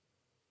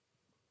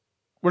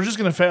just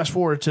going to fast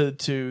forward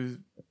to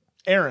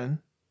Aaron,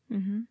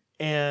 mm-hmm.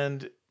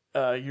 and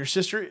your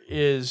sister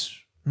is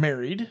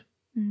married,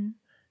 mm-hmm.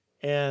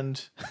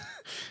 and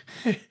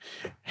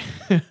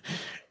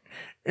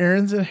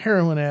Aaron's a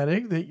heroin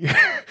addict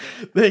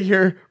that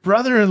your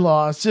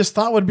brother-in-law just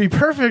thought would be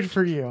perfect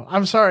for you.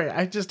 I'm sorry,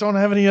 I just don't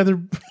have any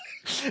other.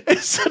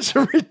 It's such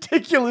a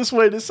ridiculous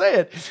way to say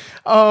it.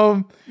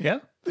 Yeah.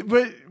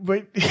 But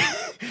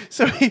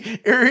so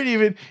Aaron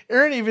even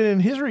in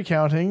his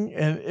recounting,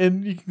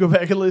 and you can go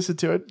back and listen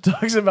to it,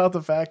 talks about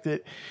the fact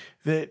that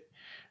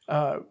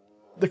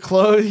the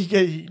clothes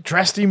he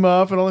dressed him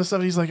up and all this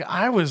stuff. He's like,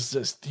 I was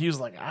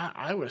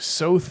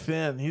so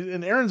thin.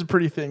 And Aaron's a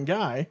pretty thin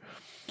guy.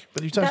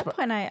 But at that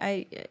point,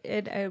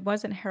 it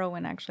wasn't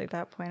heroin actually. At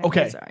that point,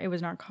 it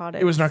was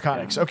narcotics. It was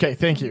narcotics. So. Okay,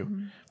 thank you.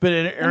 Mm-hmm. But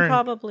Aaron, and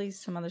probably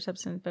some other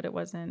substance, but it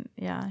wasn't.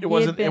 Yeah, it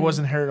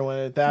wasn't heroin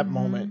at that mm-hmm.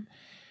 moment.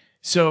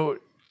 So,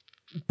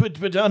 but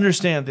to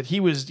understand that he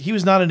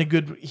was not in a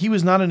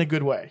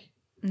good way.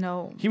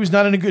 No, he was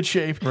not in a good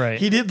shape. Right.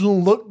 He didn't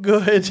look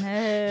good.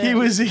 No.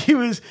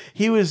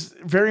 he was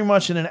very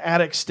much in an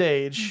addict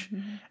stage,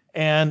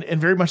 and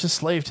very much a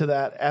slave to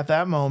that at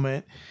that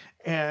moment,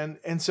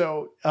 and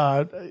so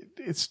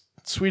it's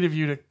sweet of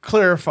you to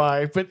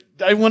clarify, but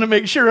I want to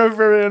make sure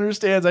everybody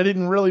understands. I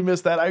didn't really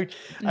miss that.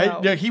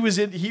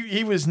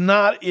 He was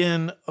not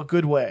in a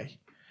good way.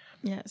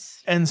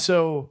 Yes, and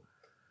so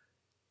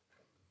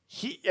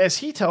as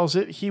he tells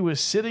it, he was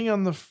sitting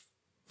on the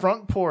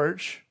front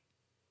porch,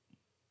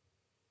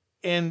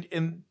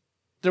 and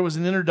there was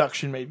an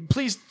introduction made.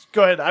 Please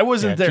go ahead. I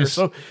wasn't there,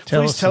 so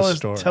please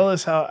tell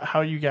us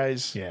how you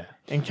guys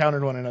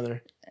encountered one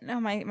another. No,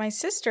 my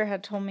sister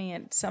had told me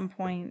at some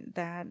point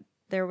that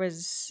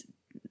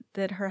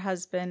that her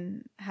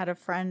husband had a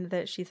friend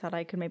that she thought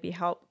I could maybe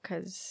help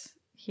because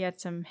he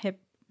had some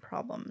hip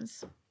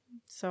problems.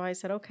 So I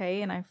said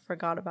okay, and I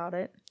forgot about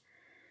it.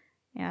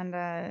 And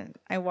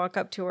I walk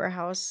up to her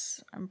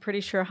house. I'm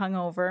pretty sure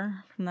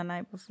hungover from the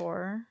night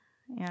before,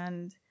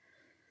 and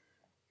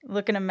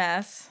looking a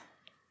mess.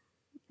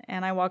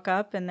 And I walk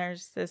up, and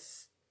there's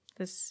this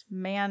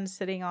man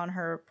sitting on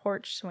her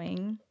porch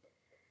swing,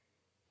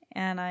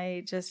 and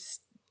I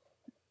just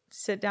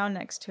sit down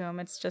next to him.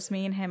 It's just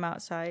me and him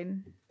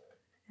outside,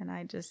 and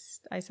I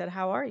said,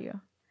 "How are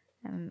you?"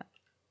 And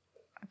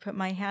I put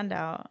my hand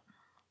out,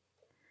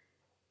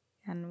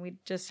 and we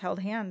just held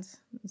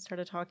hands and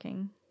started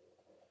talking.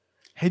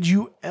 Had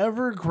you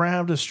ever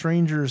grabbed a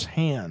stranger's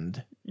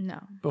hand? No.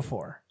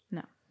 Before?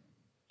 No.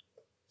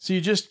 So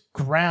you just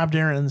grabbed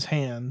Erin's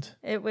hand.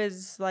 It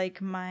was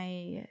like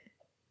my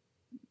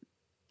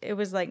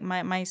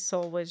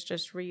soul was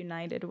just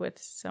reunited with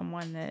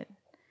someone that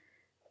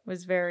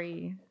was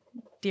very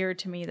dear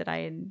to me that I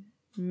had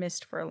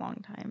missed for a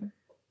long time.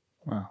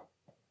 Wow.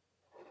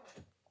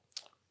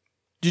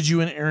 Did you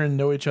and Erin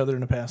know each other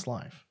in a past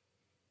life?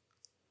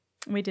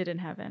 We did in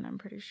heaven, I'm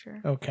pretty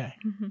sure. Okay.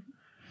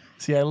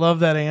 See, I love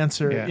that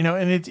answer. Yeah.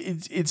 And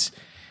it's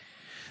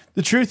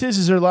the truth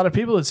is there are a lot of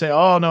people that say,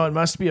 "Oh no, it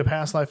must be a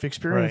past life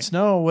experience." Right.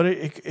 No,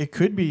 it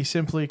could be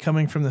simply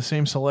coming from the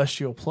same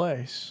celestial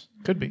place.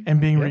 Could be.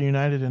 And being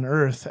reunited in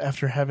earth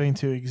after having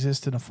to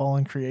exist in a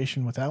fallen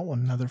creation without one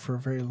another for a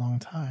very long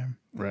time.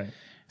 Right.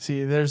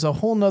 See, there's a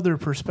whole nother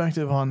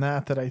perspective on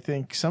that I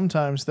think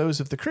sometimes those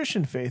of the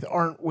Christian faith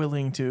aren't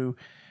willing to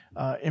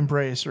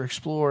embrace or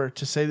explore,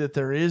 to say that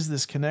there is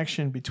this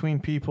connection between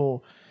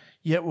people.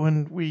 Yet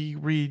when we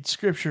read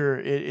scripture,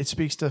 it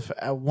speaks to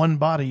one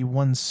body,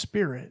 one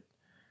spirit.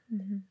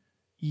 Mm-hmm.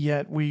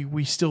 Yet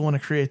we still want to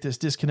create this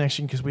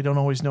disconnection because we don't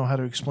always know how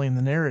to explain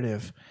the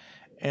narrative.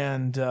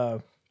 And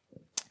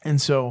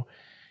so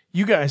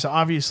you guys,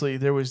 obviously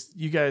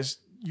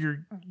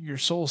your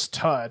souls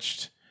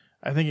touched.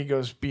 I think it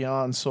goes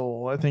beyond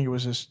soul. I think it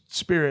was a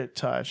spirit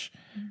touch.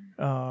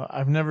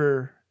 I've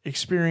never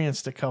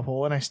experienced a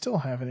couple, and I still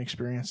haven't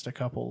experienced a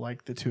couple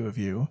like the two of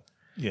you.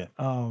 Yeah.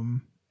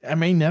 I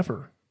may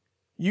never.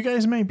 You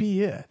guys may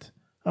be it.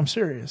 I'm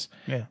serious.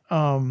 Yeah.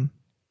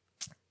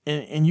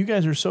 And you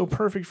guys are so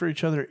perfect for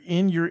each other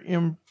in your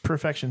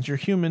imperfections, your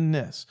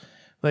humanness.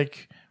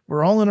 Like,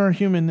 we're all in our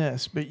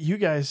humanness, but you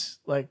guys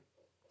like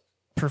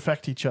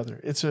perfect each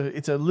other. It's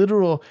a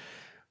literal.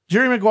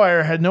 Jerry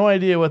Maguire had no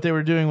idea what they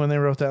were doing when they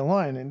wrote that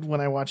line, and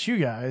when I watch you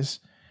guys,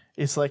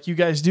 it's like you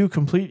guys do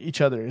complete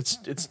each other.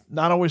 It's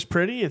not always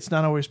pretty, it's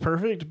not always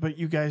perfect, but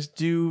you guys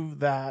do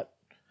that,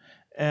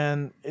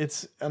 and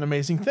it's an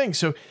amazing thing.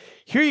 So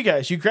here you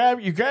guys, you grab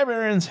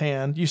Erin's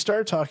hand, you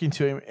start talking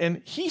to him,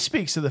 and he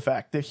speaks to the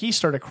fact that he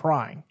started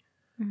crying.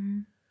 Mm-hmm.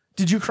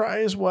 Did you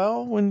cry as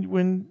well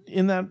when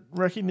in that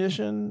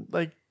recognition?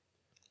 Like,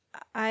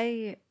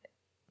 in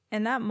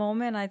that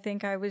moment, I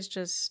think I was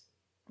just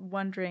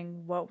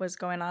wondering what was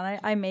going on.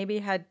 I maybe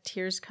had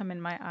tears come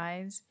in my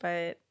eyes,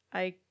 but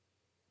I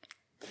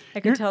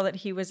could tell that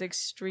he was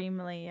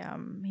extremely,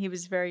 he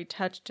was very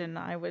touched, and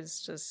I was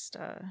just,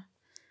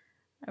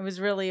 I was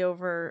really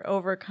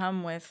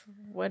overcome with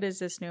what is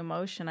this new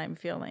emotion I'm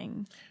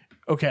feeling.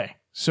 Okay,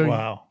 so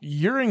wow.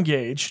 You're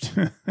engaged.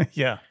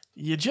 Yeah.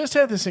 You just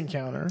had this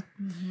encounter.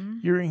 Mm-hmm.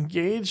 You're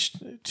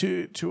engaged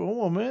to a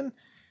woman.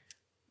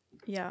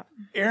 Yeah.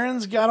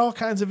 Erin's got all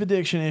kinds of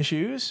addiction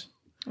issues.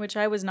 Which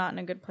I was not in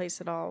a good place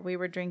at all. We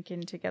were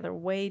drinking together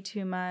way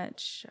too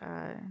much.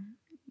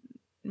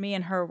 Me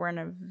and her were in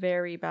a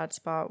very bad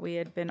spot. We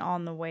had been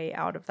on the way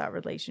out of that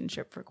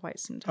relationship for quite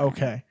some time.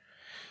 Okay.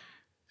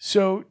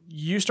 So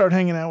you start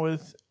hanging out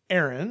with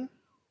Erin.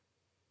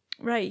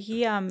 Right.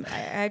 I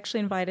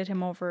actually invited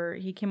him over.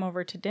 He came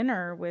over to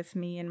dinner with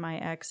me and my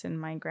ex and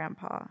my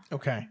grandpa.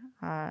 Okay.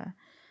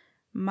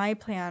 My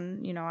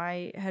plan,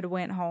 I had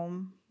went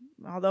home.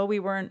 Although we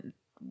weren't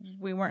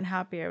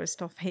happy, I was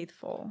still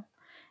faithful.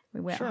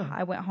 Sure.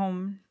 I went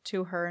home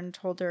to her and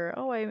told her,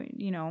 "Oh, I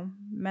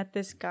met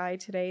this guy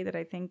today that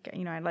I think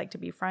I'd like to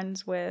be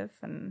friends with,"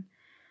 and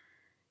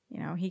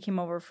he came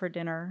over for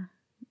dinner,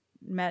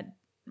 met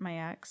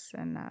my ex,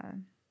 and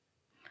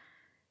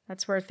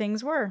that's where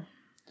things were.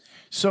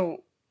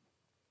 So,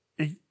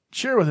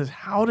 share with us,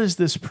 how does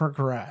this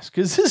progress?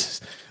 Because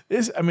this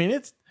is,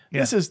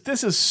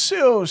 This is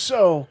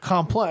so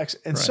complex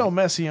and so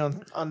messy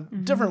on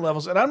different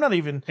levels. And I'm not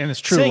even And it's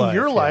true saying life,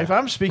 your yeah. life.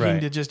 I'm speaking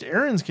Right. to just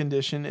Aaron's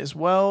condition as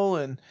well,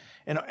 and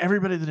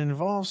everybody that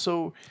involves.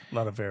 So A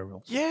lot of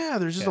variables. yeah,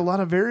 there's just a lot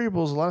of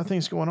variables, a lot of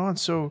things going on.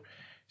 So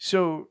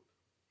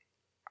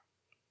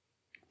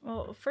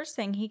Well, first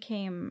thing, he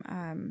came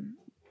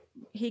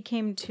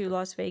to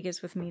Las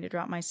Vegas with me to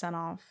drop my son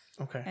off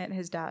okay, at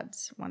his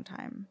dad's one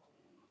time.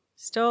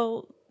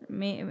 Still,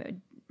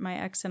 my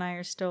ex and I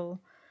are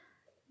still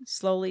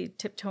slowly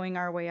tiptoeing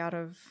our way out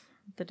of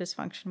the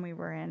dysfunction we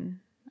were in.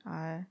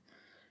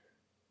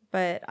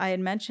 But I had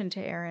mentioned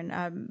to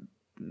Aaron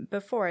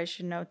before, I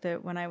should note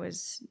that when I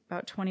was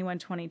about 21,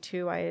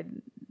 22, I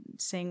had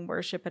sang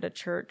worship at a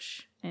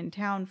church in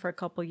town for a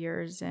couple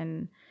years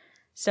and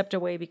stepped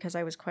away because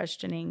I was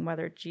questioning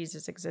whether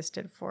Jesus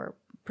existed for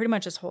pretty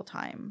much this whole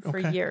time, for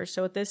years.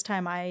 So at this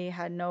time, I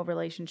had no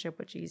relationship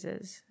with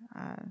Jesus.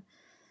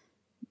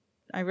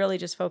 I really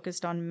just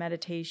focused on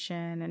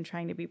meditation and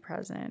trying to be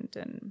present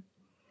and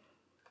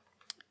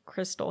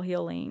crystal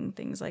healing,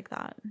 things like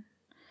that.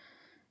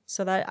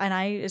 So and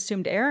I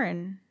assumed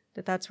Aaron,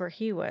 that's where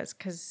he was,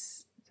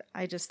 because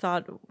I just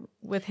thought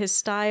with his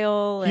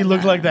style. he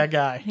looked like that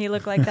guy. He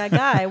looked like that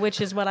guy, which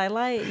is what I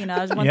like.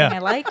 That was one thing I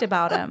liked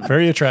about him.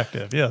 Very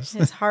attractive, yes.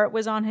 His heart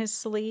was on his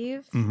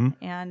sleeve,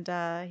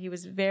 and he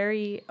was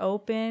very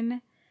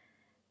open.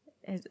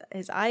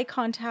 His eye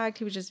contact,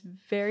 he was just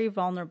very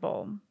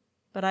vulnerable.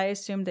 But I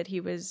assumed that he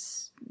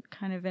was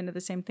kind of into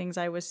the same things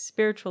I was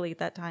spiritually at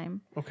that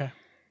time. Okay.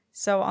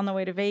 So on the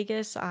way to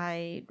Vegas,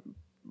 I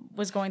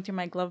was going through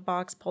my glove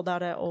box, pulled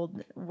out an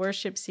old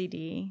worship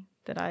CD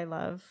that I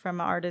love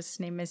from an artist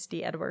named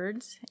Misty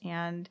Edwards.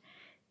 And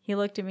he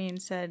looked at me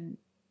and said,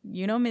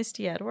 "You know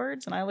Misty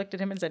Edwards?" And I looked at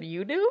him and said,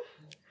 "You do?"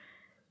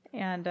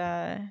 And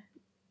I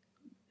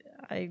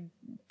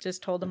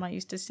just told him I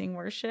used to sing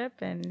worship.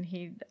 And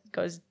he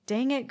goes,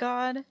 "Dang it,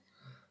 God."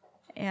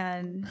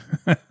 And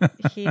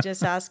he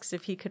just asks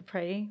if he could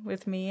pray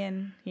with me,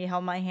 and he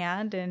held my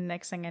hand, and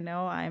next thing I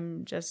know,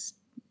 I'm just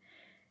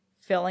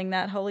feeling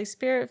that Holy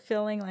Spirit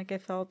feeling like I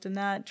felt in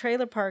that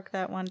trailer park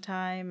that one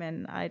time,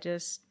 and I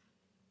just...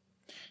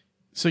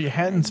 So you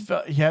hadn't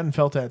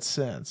felt that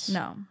since?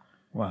 No.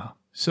 Wow.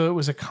 So it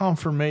was a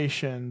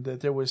confirmation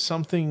that there was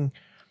something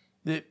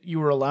that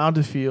you were allowed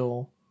to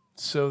feel,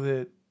 so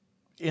that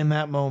in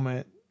that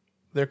moment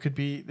there could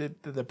be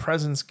that the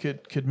presence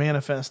could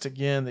manifest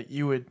again, that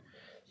you would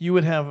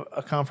have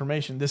a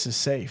confirmation, this is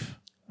safe.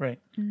 Right.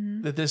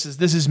 Mm-hmm. That this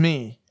is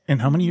me.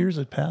 And how many years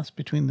had passed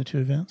between the two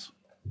events?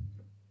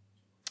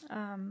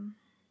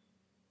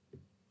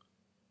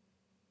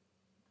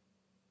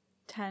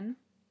 10.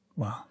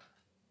 Wow.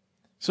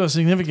 So a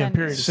significant 10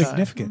 period of time.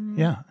 Significant.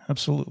 Yeah,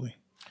 absolutely.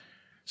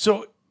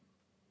 So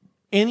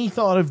any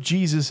thought of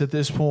Jesus at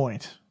this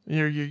point?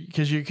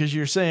 Because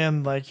you're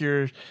saying like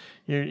you'd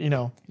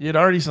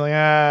already said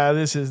like,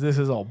 this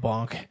is all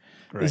bunk.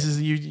 Right. This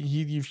is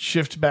you've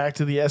shifted back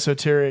to the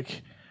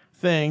esoteric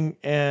thing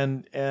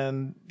and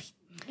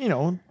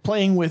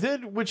playing with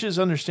it, which is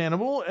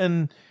understandable,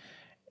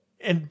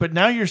 but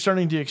now you're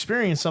starting to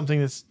experience something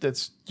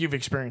that's you've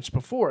experienced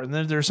before, and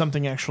then there's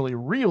something actually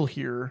real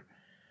here.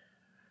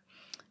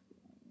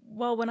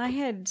 Well, when I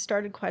had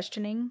started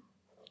questioning,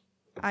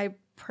 I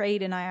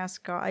prayed and I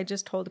asked God. I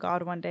just told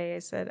God one day, I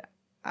said,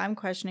 "I'm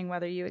questioning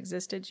whether you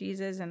existed,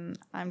 Jesus, and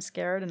I'm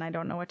scared and I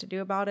don't know what to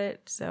do about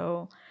it.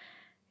 So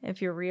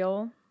if you're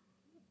real,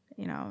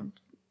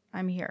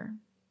 I'm here."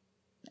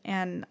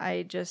 And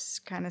I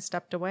just kind of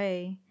stepped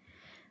away.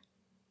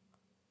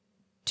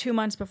 2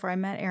 months before I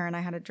met Aaron, I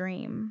had a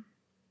dream.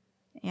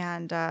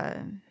 And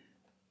I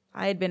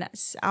had been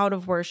out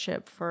of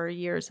worship for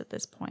years at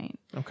this point.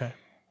 Okay.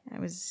 I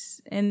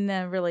was in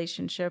the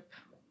relationship,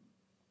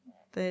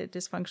 the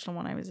dysfunctional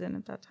one I was in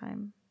at that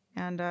time.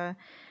 And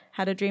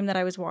had a dream that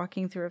I was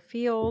walking through a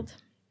field,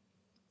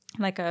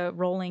 like a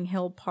rolling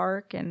hill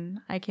park,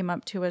 and I came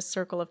up to a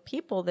circle of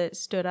people that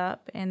stood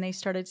up, and they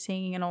started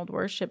singing an old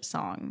worship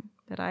song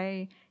that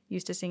I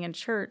used to sing in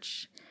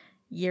church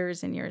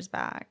years and years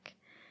back.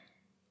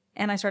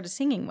 And I started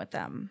singing with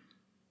them.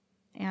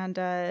 And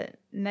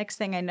next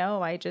thing I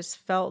know, I just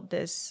felt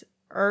this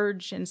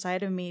urge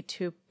inside of me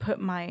to put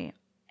my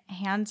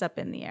hands up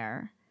in the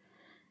air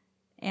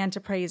and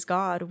to praise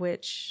God,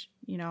 which,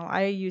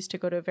 I used to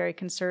go to a very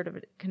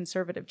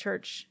conservative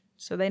church.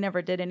 So they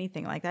never did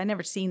anything like that. I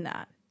never seen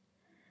that.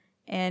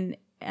 And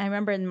I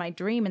remember in my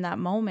dream, in that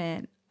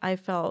moment, I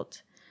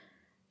felt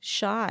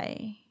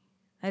shy.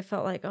 I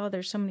felt like, oh,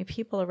 there's so many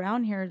people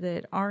around here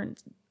that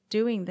aren't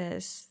doing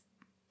this.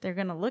 They're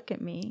going to look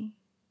at me.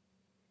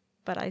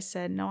 But I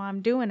said, no,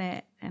 I'm doing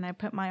it. And I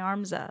put my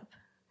arms up.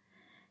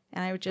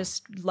 And I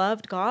just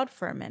loved God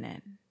for a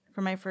minute,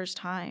 for my first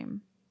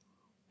time,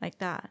 like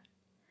that.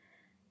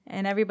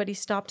 And everybody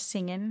stopped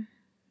singing.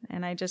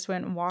 And I just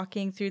went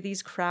walking through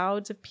these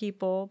crowds of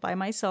people by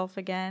myself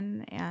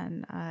again.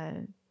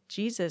 And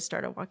Jesus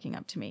started walking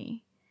up to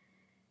me.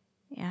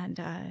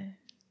 And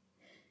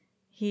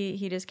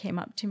he just came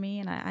up to me,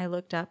 and I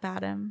looked up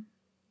at him.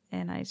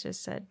 And I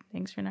just said,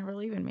 "Thanks for never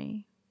leaving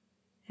me."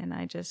 and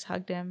I just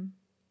hugged him.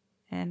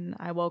 And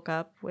I woke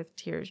up with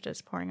tears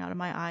just pouring out of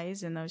my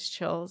eyes and those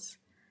chills.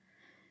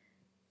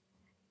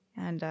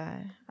 And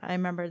I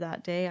remember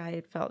that day I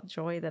had felt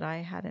joy that I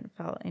hadn't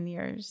felt in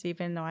years,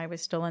 even though I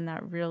was still in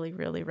that really,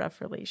 really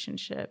rough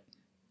relationship.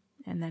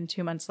 And then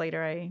 2 months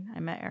later, I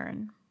met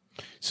Aaron.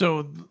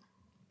 So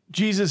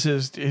Jesus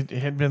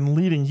had been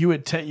leading. You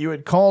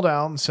had called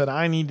out and said,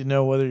 "I need to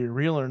know whether you're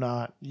real or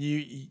not."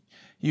 You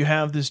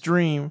have this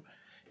dream.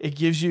 It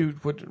gives you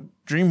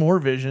dream or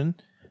vision,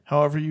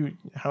 however you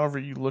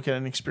look at it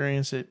and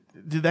experience it.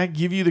 Did that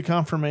give you the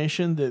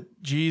confirmation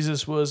that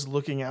Jesus was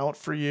looking out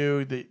for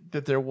you,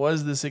 that there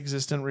was this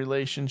existent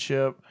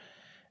relationship,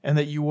 and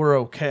that you were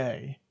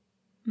okay?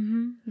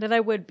 Mm-hmm. That I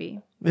would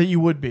be. That you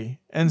would be.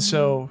 And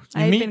so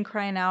I had been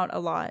crying out a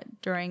lot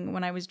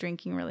when I was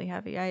drinking really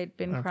heavy. I had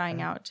been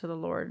crying out to the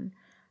Lord,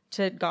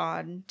 to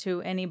God,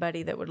 to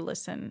anybody that would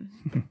listen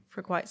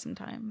for quite some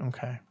time.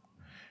 Okay.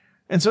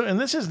 And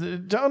this is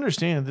to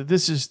understand that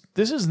this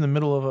is in the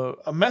middle of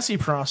a messy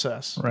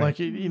process. Right. Like,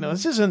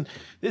 this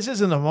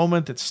isn't a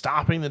moment that's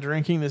stopping the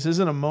drinking. This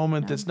isn't a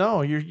moment that's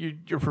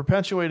you're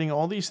perpetuating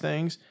all these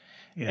things.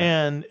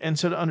 Yeah. And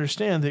so to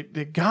understand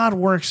that God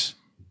works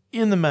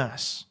in the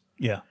mess.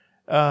 Yeah.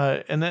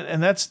 And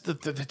that's the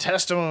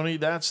testimony.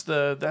 That's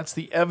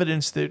the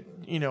evidence that,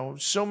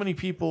 so many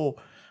people,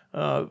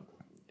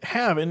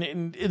 have,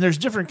 and there's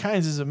different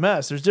kinds of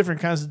mess. There's different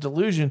kinds of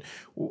delusion.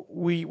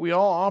 We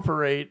all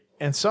operate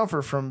and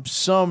suffer from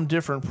some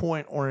different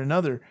point or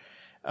another.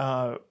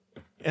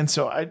 And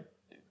so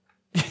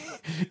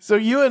so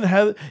you and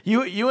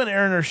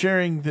Aaron are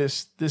sharing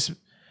this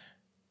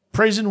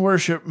praise and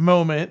worship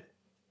moment.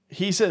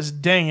 He says,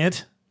 "Dang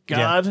it,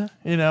 God,"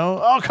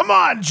 "Oh, come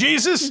on,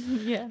 Jesus."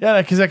 Yeah,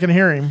 because I can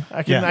hear him.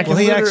 I can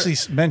he actually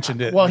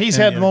mentioned it. Well, he's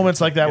had moments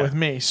like that with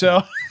me.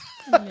 So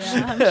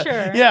yeah, I'm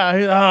sure.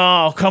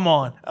 Yeah. Oh, come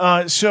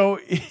on. So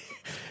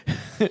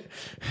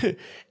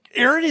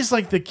Aaron is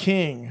like the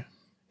king.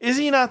 Is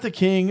he not the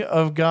king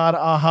of God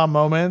aha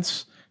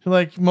moments?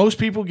 Like most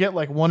people get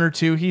like one or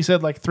two. He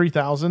said like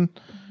 3,000.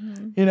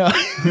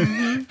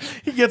 Mm-hmm.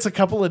 He gets a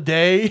couple a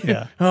day.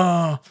 Yeah.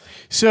 Oh,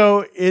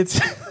 so it's.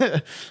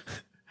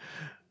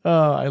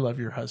 I love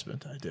your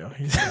husband. I do.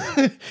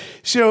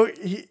 So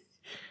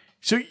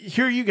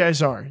here you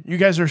guys are.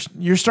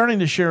 You're starting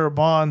to share a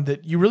bond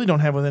that you really don't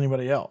have with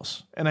anybody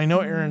else. And I know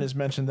Aaron has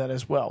mentioned that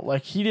as well.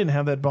 Like he didn't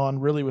have that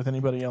bond really with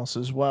anybody else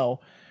as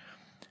well.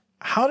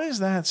 How does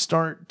that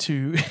start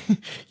to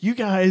you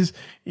guys,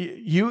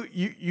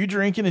 you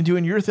drinking and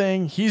doing your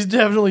thing? He's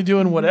definitely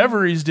doing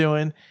whatever he's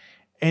doing.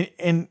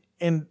 And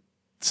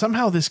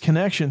somehow this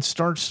connection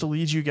starts to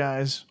lead you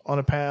guys on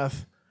a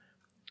path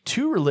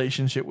to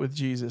relationship with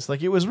Jesus.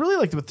 Like it was really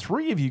like the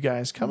three of you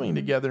guys coming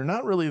together,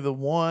 not really the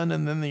one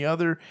and then the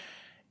other.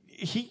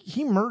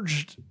 He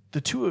merged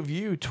the two of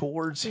you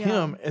towards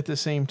him at the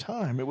same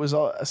time. It was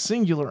a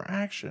singular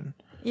action.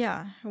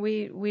 Yeah,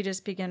 we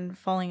just began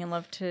falling in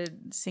love to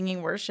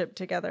singing worship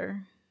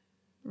together.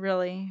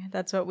 Really,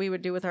 that's what we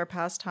would do with our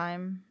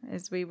pastime.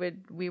 Is he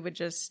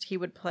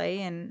would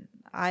play, and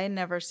I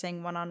never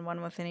sang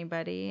one-on-one with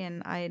anybody,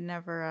 and I had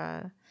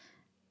never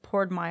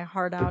poured my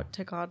heart out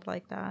to God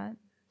like that.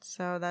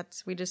 So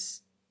that's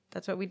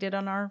what we did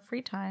on our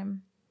free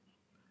time.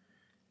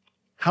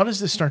 How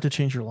does this start to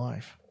change your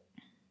life?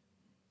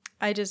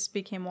 I just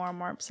became more and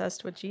more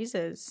obsessed with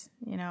Jesus.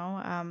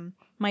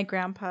 My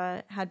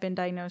grandpa had been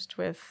diagnosed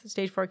with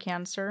stage 4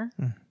 cancer.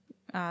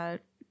 Quite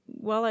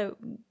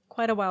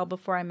a while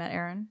before I met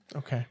Aaron.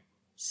 Okay.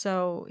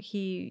 So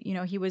he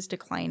was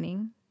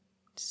declining.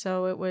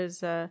 So it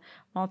was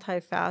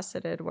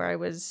multifaceted where I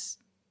was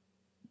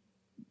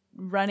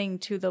running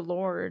to the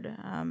Lord.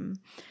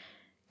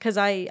 Because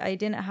I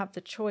didn't have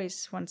the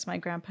choice once my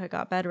grandpa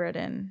got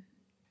bedridden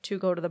to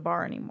go to the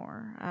bar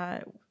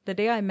anymore. The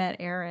day I met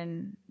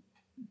Aaron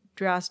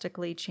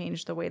drastically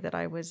changed the way that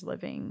I was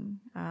living.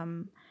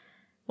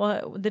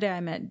 The day I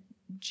met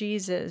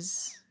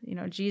Jesus,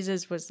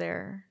 Jesus was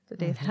there the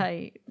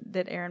day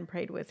that Aaron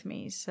prayed with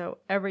me. So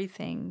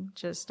everything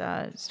just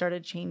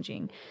started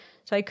changing.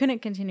 So I couldn't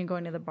continue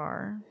going to the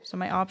bar. So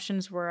my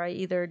options were I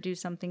either do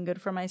something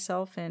good for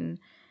myself and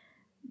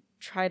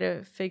try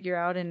to figure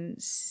out and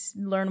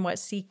learn what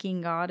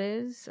seeking God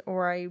is,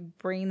 or I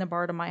bring the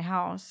bar to my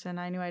house, and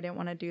I knew I didn't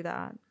want to do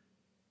that.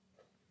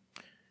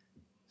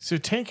 So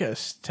take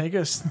us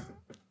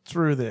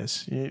through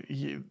this.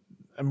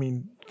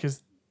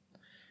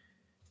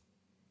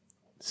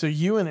 So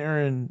you and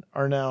Aaron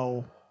are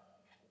now.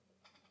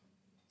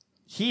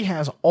 He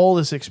has all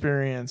this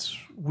experience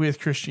with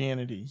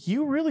Christianity.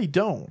 You really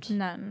don't.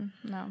 None.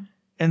 No.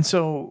 And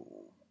so,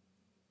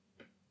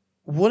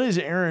 what is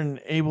Aaron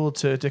able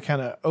to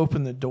kind of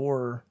open the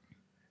door?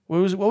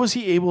 What was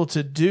he able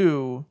to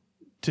do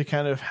to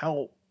kind of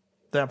help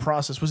that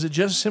process? Was it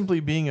just simply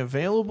being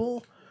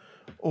available,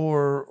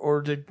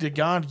 or did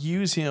God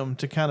use him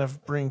to kind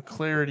of bring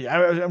clarity?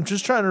 I'm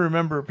just trying to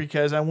remember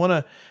because I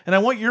want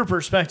your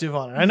perspective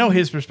on it. I know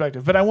his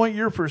perspective, but I want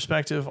your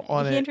perspective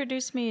on it. He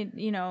introduced me,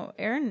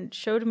 Aaron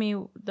showed me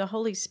the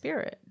Holy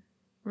Spirit.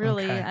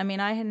 really. Okay. I mean,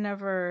 I had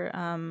never,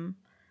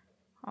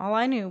 all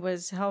I knew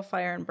was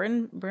hellfire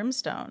and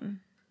brimstone.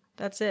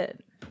 That's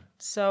it.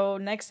 So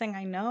next thing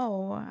I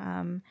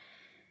know,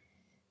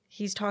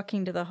 he's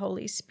talking to the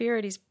Holy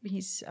Spirit.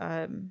 He's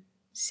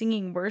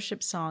singing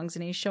worship songs,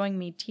 and he's showing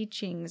me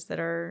teachings that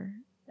are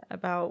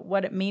about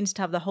what it means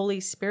to have the Holy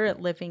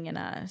Spirit living in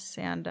us.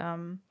 And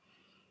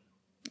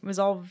it was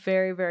all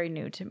very, very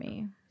new to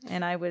me.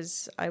 And I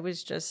was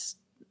just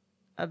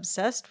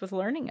obsessed with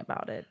learning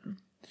about it.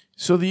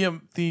 So the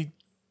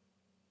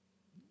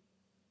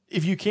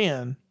if you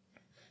can,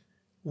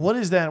 what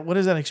is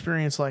that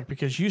experience like?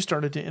 Because you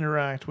started to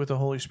interact with the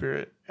Holy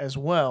Spirit as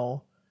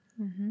well.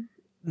 Mm-hmm.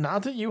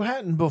 Not that you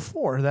hadn't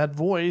before, that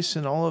voice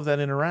and all of that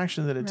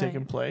interaction that had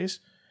taken place,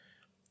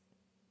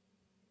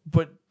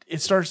 but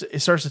it starts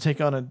to take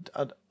on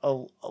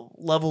a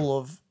level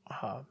of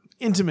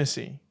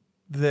intimacy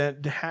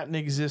that hadn't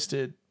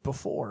existed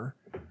before.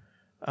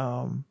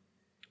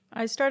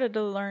 I started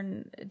to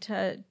learn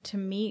to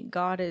meet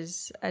God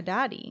as a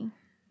daddy.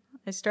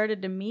 I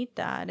started to meet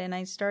that, and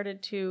I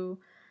started to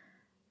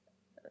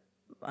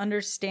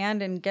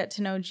understand and get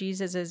to know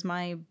Jesus as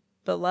my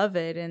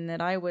beloved, and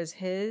that I was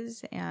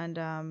his.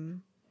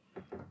 And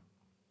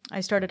I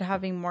started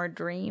having more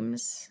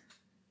dreams.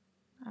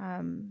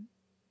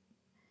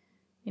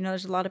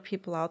 There's a lot of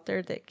people out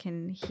there that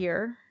can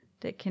hear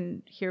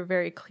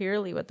very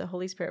clearly what the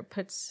Holy Spirit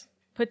puts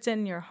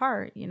in your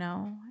heart,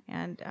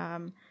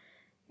 and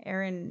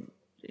Aaron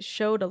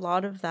showed a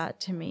lot of that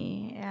to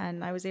me,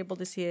 and I was able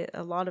to see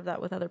a lot of that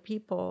with other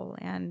people,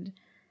 and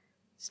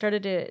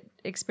started to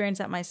experience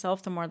that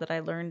myself the more that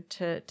I learned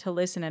to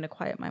listen and to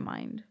quiet my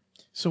mind.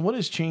 So what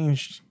has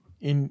changed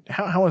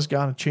how has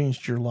God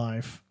changed your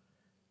life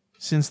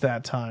since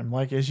that time?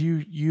 Like, as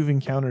you've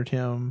encountered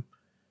him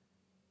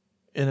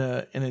in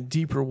a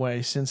deeper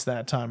way since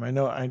that time. I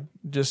know I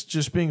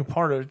just being a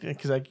part of it,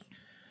 because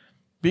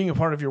being a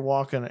part of your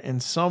walk in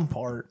some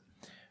part,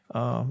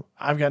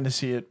 I've gotten to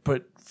see it,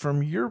 but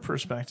from your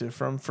perspective,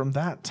 from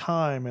that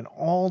time and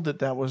all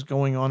that was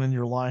going on in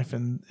your life,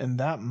 and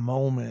that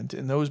moment,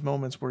 and those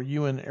moments where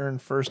you and Aaron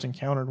first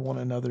encountered one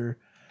another,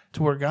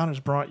 to where God has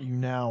brought you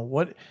now.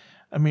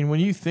 When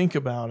you think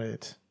about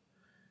it,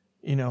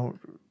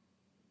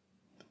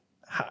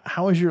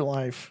 how has your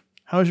life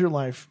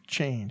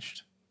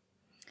changed?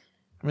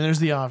 I mean, there's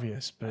the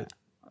obvious, but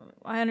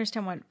I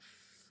understand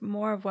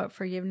more of what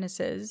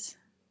forgiveness is.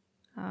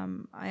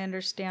 I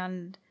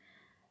understand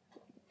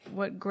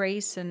what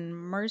grace and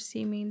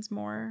mercy means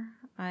more.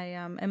 I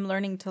am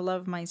learning to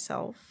love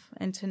myself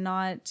and to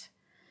not.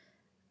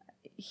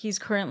 He's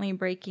currently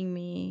breaking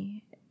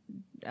me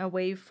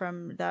away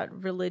from that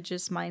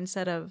religious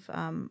mindset of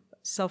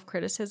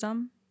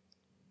self-criticism.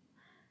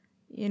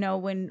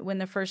 When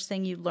the first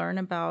thing you learn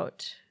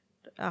about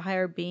a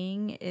higher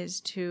being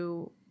is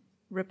to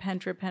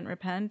repent,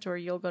 or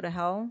you'll go to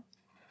hell,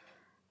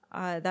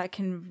 that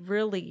can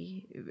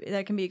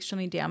be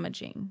extremely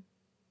damaging,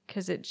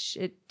 because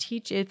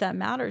if that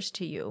matters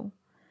to you,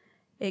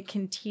 it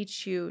can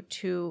teach you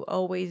to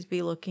always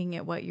be looking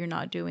at what you're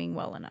not doing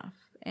well enough.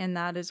 And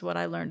that is what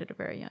I learned at a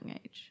very young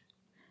age.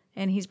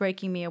 And he's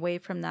breaking me away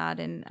from that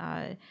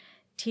and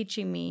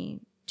teaching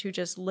me to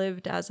just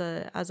live as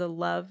a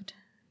loved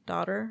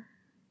daughter,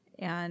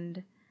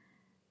 and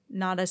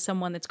not as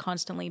someone that's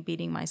constantly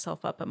beating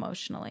myself up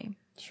emotionally.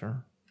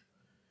 Sure.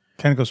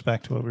 Kind of goes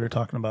back to what we were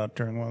talking about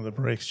during one of the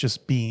breaks,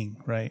 just being,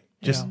 right?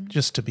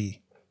 Just to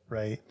be,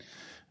 right?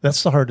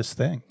 That's the hardest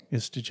thing,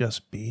 is to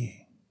just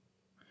be.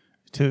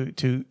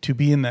 To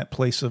be in that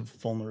place of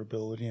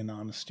vulnerability and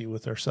honesty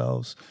with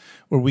ourselves,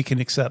 where we can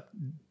accept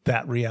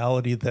that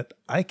reality that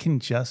I can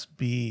just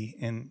be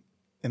in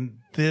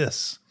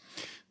this,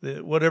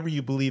 whatever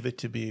you believe it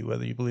to be,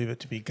 whether you believe it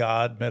to be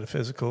God,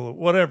 metaphysical,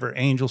 whatever,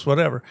 angels,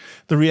 whatever.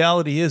 The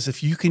reality is,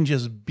 if you can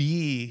just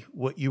be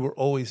what you were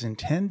always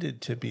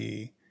intended to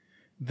be,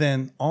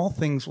 then all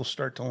things will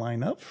start to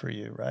line up for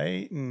you,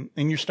 right? And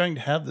you're starting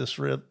to have this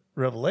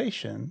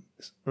revelation,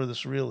 or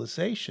this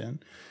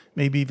realization,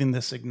 maybe even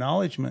this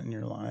acknowledgement in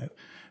your life,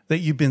 that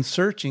you've been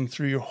searching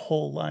through your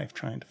whole life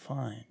trying to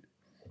find.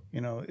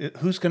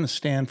 Who's going to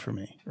stand for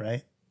me,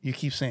 right? You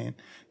keep saying,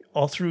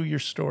 all through your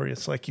story,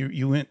 it's like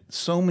you went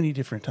so many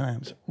different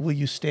times, will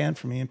you stand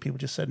for me? And people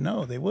just said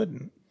no, they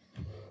wouldn't.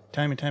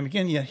 Time and time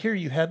again, yet here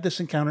you had this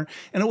encounter,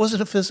 and it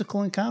wasn't a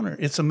physical encounter.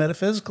 It's a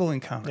metaphysical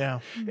encounter. Yeah.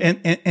 And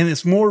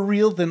it's more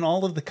real than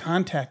all of the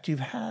contact you've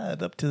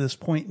had up to this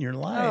point in your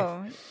life.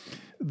 Oh.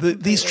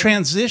 These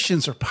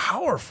transitions are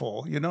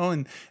powerful,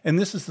 and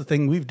this is the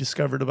thing we've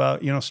discovered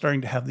about, starting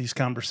to have these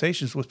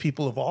conversations with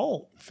people of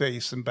all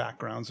faiths and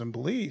backgrounds and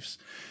beliefs,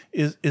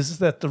 is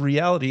that the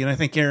reality, and I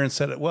think Aaron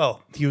said it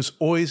well, he was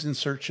always in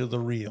search of the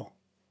real.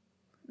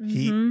 Mm-hmm.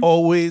 He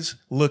always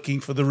looking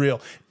for the real.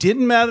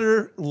 Didn't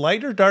matter,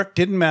 light or dark,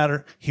 didn't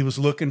matter. He was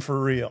looking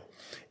for real.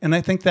 And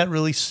I think that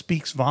really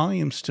speaks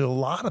volumes to a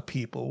lot of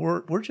people.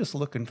 We're just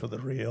looking for the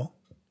real.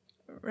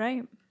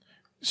 Right.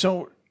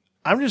 So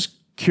I'm just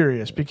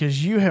curious,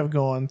 because you have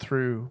gone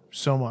through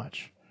so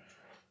much.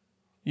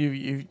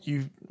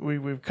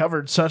 We've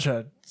covered such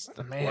a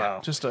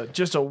Man,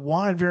 just a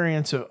wide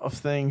variance of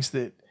things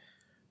that,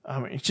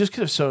 it just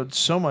could have sowed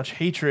so much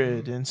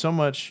hatred and so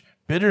much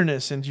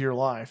bitterness into your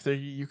life that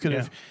you could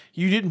have.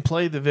 You didn't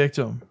play the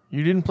victim.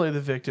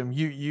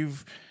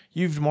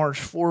 You've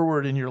marched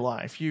forward in your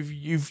life.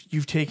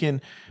 You've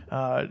taken,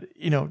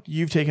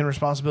 you've taken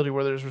responsibility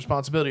where there's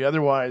responsibility.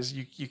 Otherwise,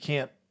 you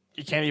can't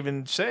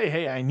even say,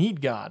 "Hey, I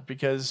need God,"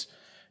 because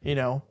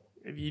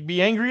you'd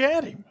be angry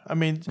at him. I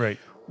mean, right.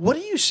 What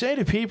do you say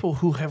to people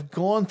who have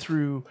gone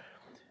through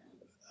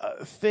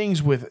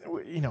things with,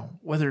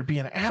 whether it be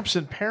an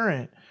absent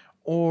parent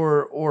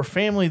or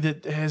family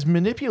that has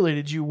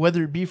manipulated you,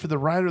 whether it be for the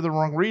right or the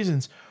wrong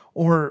reasons,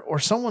 or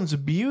someone's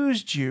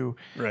abused you?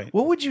 Right.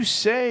 What would you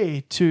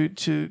say to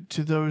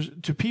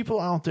people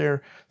out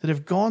there that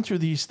have gone through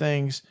these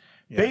things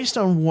based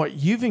on what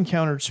you've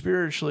encountered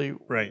spiritually?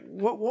 Right.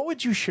 What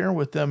would you share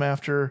with them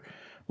after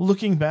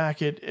looking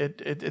back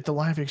at the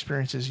life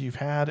experiences you've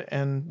had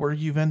and where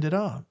you've ended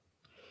up?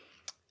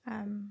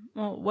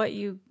 Well, what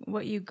you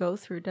go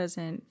through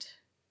doesn't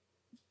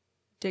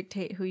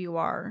dictate who you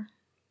are.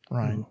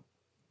 Right.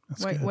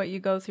 What you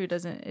go through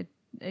doesn't,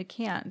 it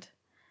can't.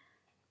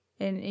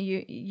 And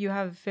you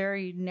have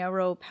very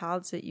narrow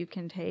paths that you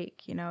can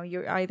take.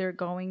 You're either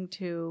going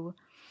to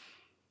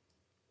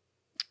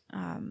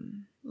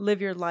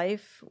live your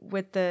life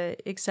with the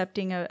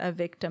accepting a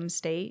victim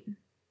state,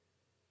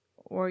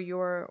 or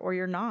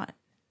you're not.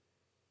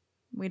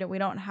 We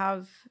don't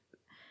have,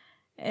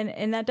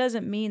 and that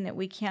doesn't mean that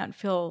we can't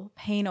feel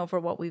pain over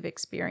what we've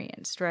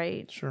experienced,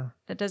 right? Sure.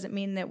 That doesn't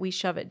mean that we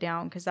shove it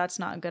down, because that's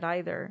not good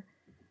either.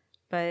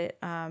 But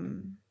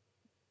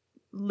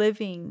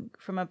living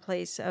from a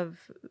place of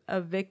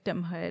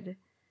victimhood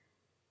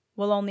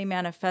will only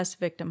manifest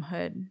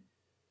victimhood.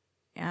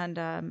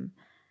 And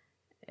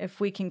if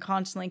we can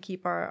constantly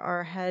keep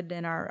our head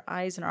and our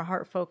eyes and our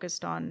heart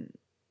focused on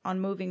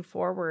moving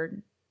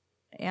forward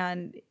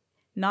and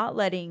not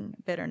letting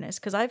bitterness,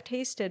 because I've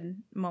tasted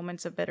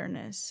moments of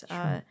bitterness.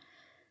 Sure.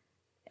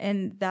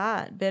 And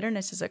that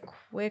bitterness is a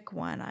quick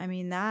one. I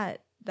mean,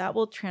 that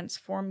will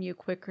transform you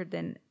quicker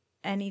than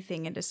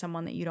anything into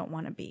someone that you don't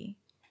want to be.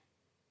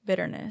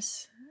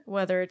 Bitterness,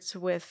 whether it's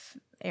with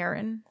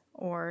Aaron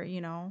or,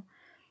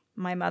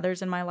 my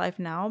mother's in my life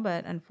now,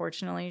 but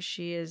unfortunately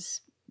she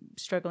is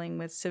struggling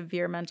with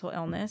severe mental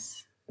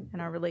illness,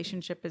 and our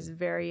relationship is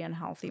very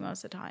unhealthy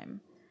most of the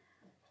time.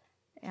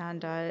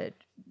 And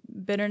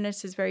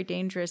bitterness is very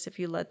dangerous if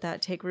you let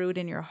that take root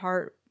in your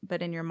heart,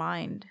 but in your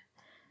mind.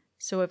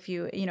 So if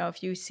you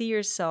see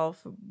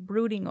yourself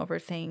brooding over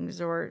things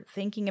or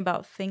thinking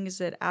about things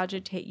that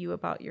agitate you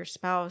about your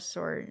spouse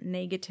or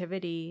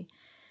negativity,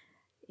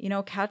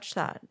 catch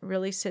that.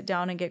 Really sit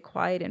down and get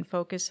quiet and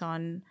focus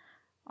on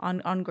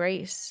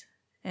grace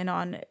and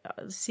on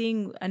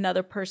seeing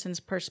another person's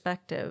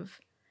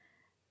perspective,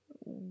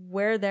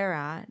 where they're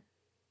at,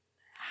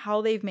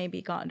 how they've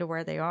maybe gotten to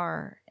where they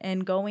are,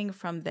 and going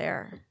from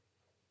there,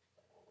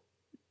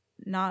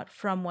 not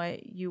from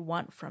what you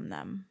want from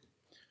them.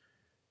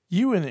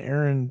 You and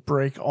Aaron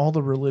break all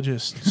the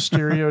religious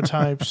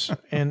stereotypes,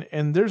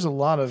 and there's a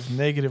lot of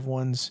negative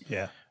ones.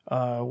 Yeah.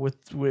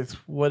 With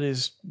what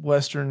is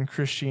Western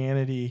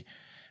Christianity,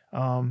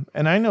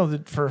 and I know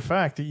that for a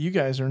fact that you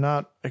guys are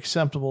not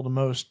acceptable to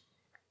most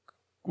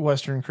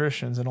Western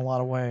Christians in a lot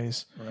of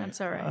ways. Right.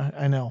 That's all right.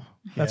 I know.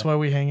 That's why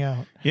we hang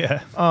out.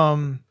 Yeah.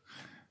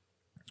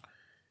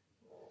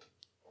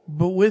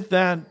 But with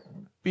that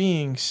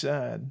being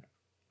said,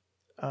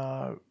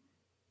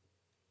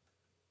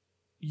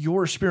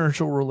 your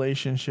spiritual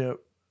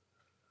relationship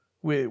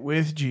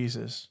with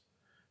Jesus,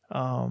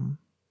 how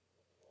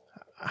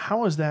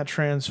has that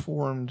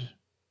transformed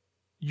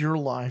your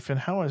life, and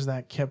how has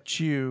that kept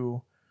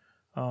you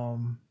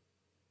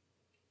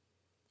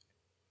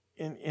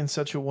in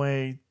such a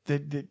way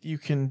that you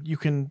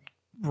can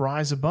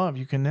rise above,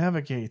 you can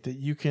navigate, that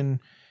you can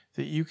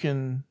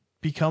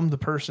become the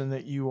person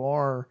that you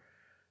are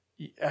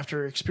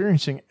after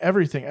experiencing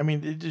everything? I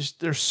mean,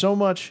 there's so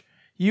much.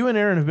 You and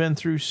Aaron have been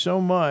through so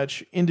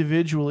much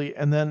individually,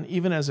 and then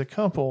even as a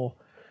couple.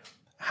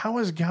 How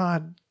has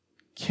God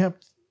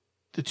kept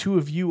the two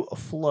of you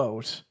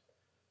afloat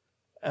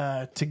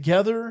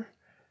together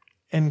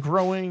and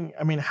growing?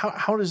 I mean,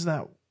 how does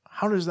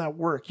that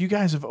work? You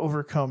guys have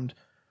overcome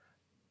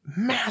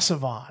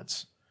massive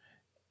odds,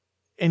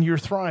 and you're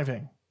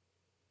thriving.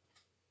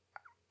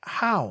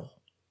 How?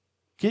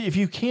 If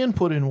you can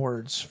put in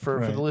words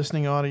for the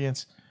listening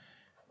audience,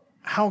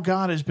 how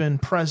God has been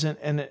present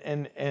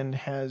and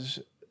has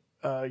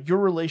your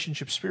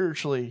relationship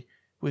spiritually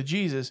with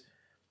Jesus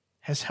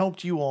has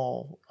helped you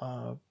all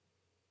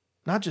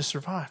not just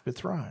survive, but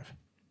thrive.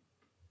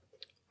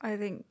 I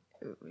think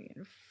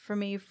for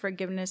me,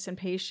 forgiveness and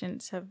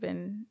patience have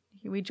been,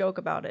 we joke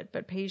about it,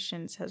 but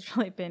patience has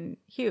really been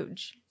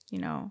huge.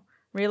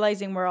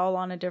 Realizing we're all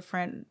on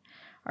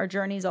our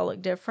journeys all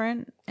look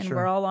different, and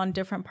we're all on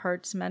different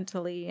parts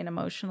mentally and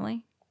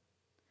emotionally,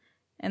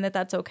 and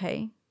that's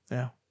okay.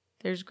 Yeah.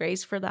 There's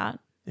grace for that.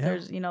 Yeah.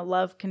 There's,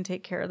 love can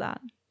take care of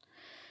that.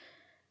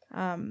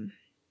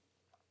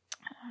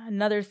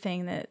 another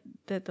thing that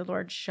the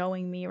Lord's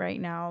showing me right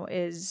now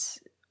is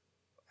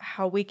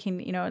how we can,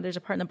 there's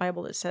a part in the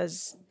Bible that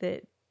says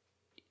that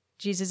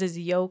Jesus'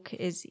 yoke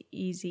is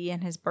easy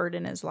and his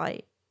burden is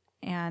light.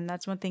 And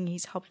that's one thing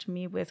he's helped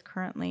me with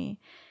currently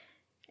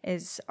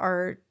is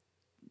our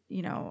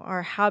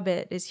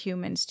habit as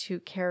humans to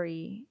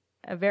carry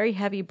a very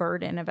heavy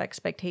burden of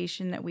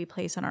expectation that we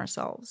place on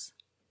ourselves.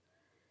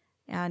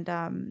 And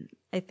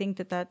I think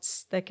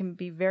that can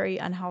be very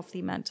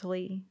unhealthy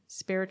mentally,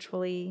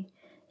 spiritually,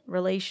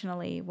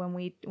 relationally, when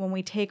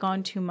we take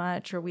on too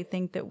much, or we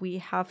think that we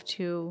have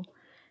to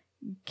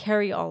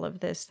carry all of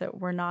this that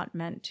we're not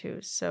meant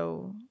to.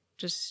 So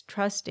just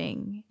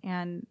trusting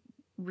and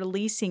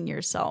releasing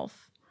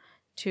yourself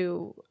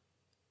to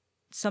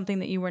something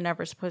that you were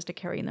never supposed to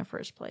carry in the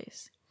first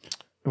place.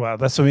 Wow,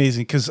 that's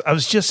amazing. Because I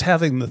was just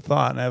having the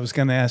thought, and I was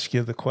going to ask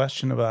you the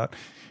question about,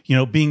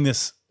 being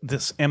this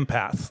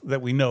empath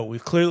that we know.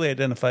 We've clearly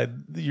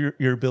identified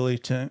your ability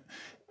to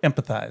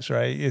empathize,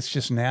 right? It's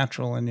just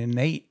natural and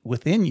innate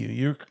within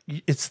you.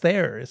 It's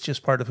there. It's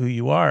just part of who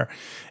you are.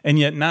 And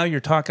yet now you're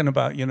talking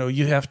about,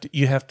 you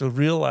have to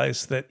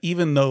realize that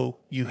even though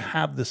you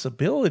have this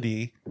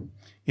ability,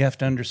 you have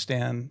to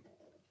understand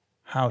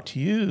how to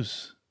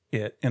use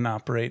it and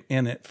operate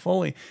in it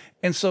fully.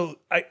 And so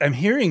I'm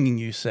hearing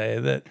you say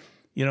that,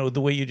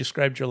 the way you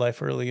described your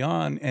life early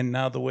on, and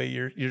now the way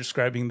you're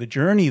describing the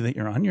journey that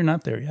you're on, you're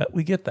not there yet.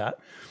 We get that.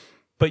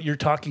 But you're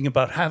talking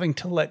about having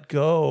to let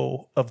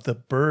go of the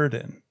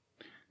burden.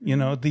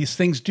 These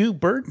things do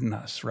burden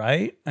us,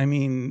 right? I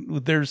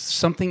mean, there's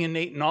something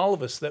innate in all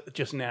of us that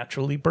just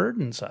naturally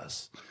burdens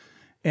us.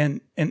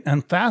 And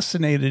I'm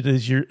fascinated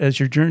as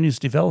your journey is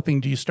developing.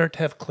 Do you start to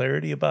have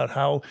clarity about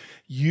how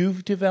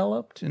you've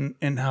developed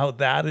and how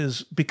that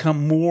has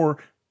become more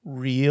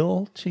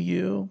real to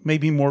you?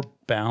 Maybe more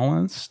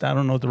balanced? I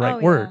don't know the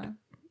right word. Yeah.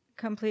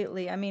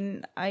 Completely. I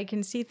mean, I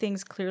can see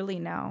things clearly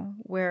now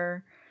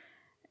where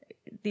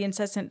the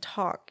incessant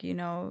talk, you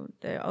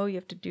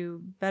have to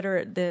do better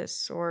at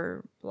this,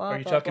 or blah,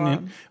 blah.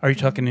 Are you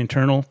talking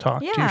internal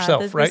talk to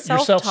yourself, right? Your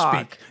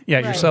self-speak. Yeah,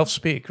 right. Your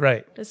self-speak,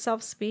 right. The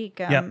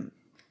self-speak.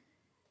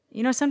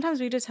 Sometimes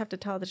we just have to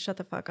tell it to shut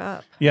the fuck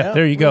up. Yeah,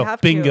 there you go.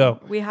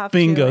 Bingo. We have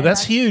Bingo. to.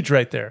 That's huge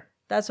right there.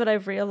 That's what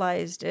I've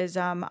realized is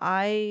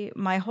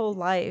my whole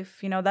life,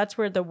 that's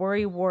where the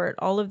worry wart,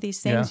 all of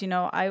these things,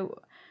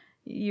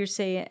 you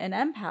say an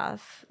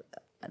empath,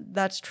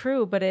 that's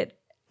true, but it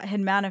had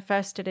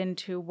manifested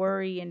into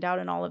worry and doubt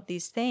and all of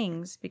these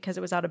things because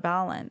it was out of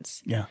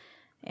balance. Yeah.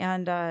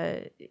 And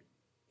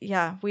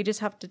we just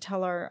have to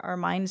tell our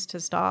minds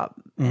to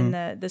stop, and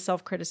the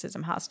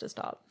self-criticism has to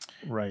stop.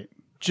 Right.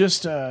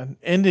 Just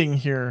ending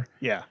here.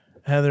 Yeah.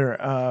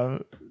 Heather, I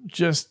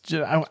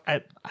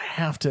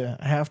have to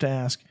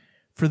ask,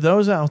 for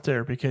those out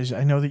there, because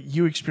I know that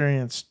you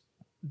experienced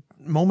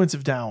moments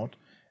of doubt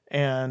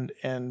and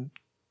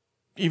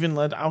even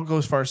I'll go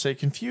as far as say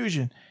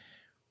confusion.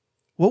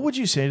 What would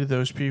you say to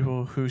those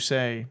people who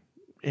say,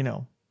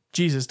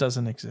 Jesus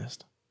doesn't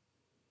exist?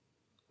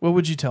 What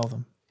would you tell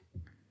them?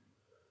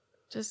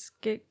 Just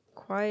get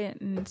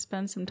quiet and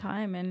spend some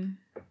time, and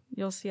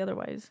you'll see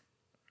otherwise.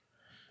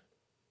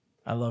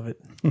 I love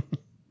it.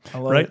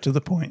 Right to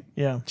the point.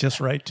 Yeah. Just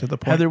right to the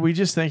point. Heather, we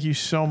just thank you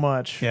so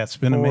much. Yeah, it's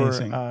been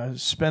amazing.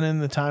 Spending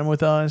the time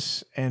with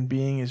us and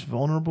being as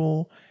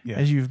vulnerable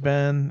as you've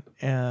been,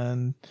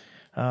 and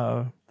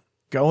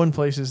going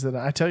places that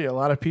I tell you a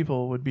lot of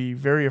people would be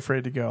very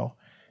afraid to go.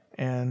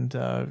 And,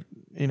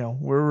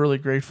 we're really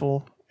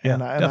grateful. Yeah,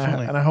 and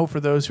definitely. I hope for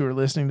those who are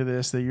listening to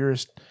this that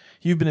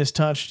you've been as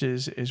touched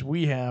as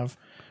we have,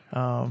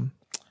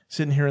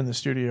 sitting here in the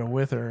studio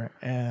with her.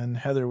 And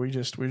Heather, we're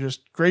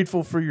just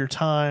grateful for your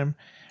time.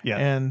 Yeah.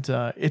 And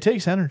it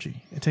takes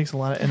energy. It takes a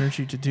lot of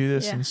energy to do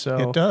this. Yeah. And so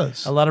it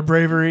does. a lot of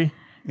bravery.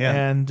 Yeah.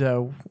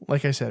 And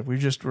like I said, we're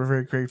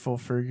very grateful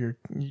for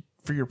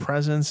your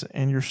presence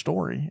and your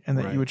story, and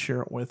that you would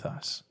share it with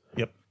us.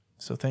 Yep.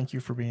 So thank you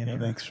for being here.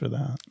 Thanks for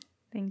that.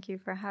 Thank you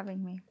for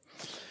having me.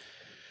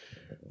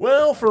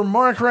 Well, for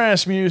Mark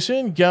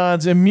Rasmussen,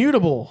 God's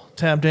immutable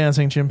tap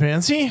dancing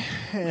chimpanzee,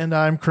 and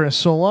I'm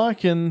Chris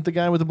Solak, and the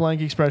guy with the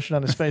blank expression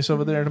on his face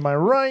over there to my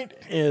right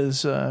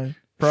is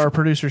our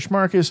producer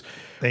Schmarkus.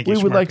 Thank you,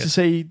 We would like Schmarkus. to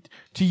say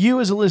to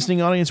you as a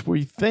listening audience,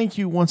 we thank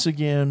you once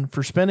again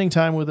for spending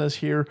time with us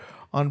here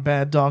on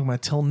Bad Dogma.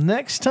 Till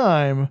next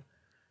time,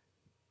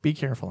 be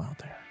careful out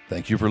there.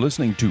 Thank you for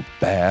listening to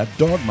Bad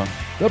Dogma,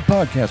 the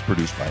podcast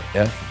produced by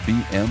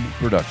FBM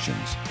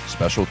Productions.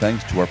 Special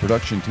thanks to our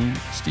production team,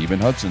 Stephen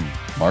Hudson,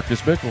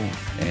 Marcus Bickle,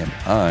 and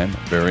I'm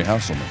Barry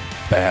Hasselman.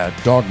 Bad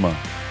Dogma,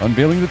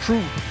 unveiling the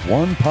truth,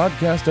 one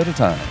podcast at a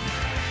time.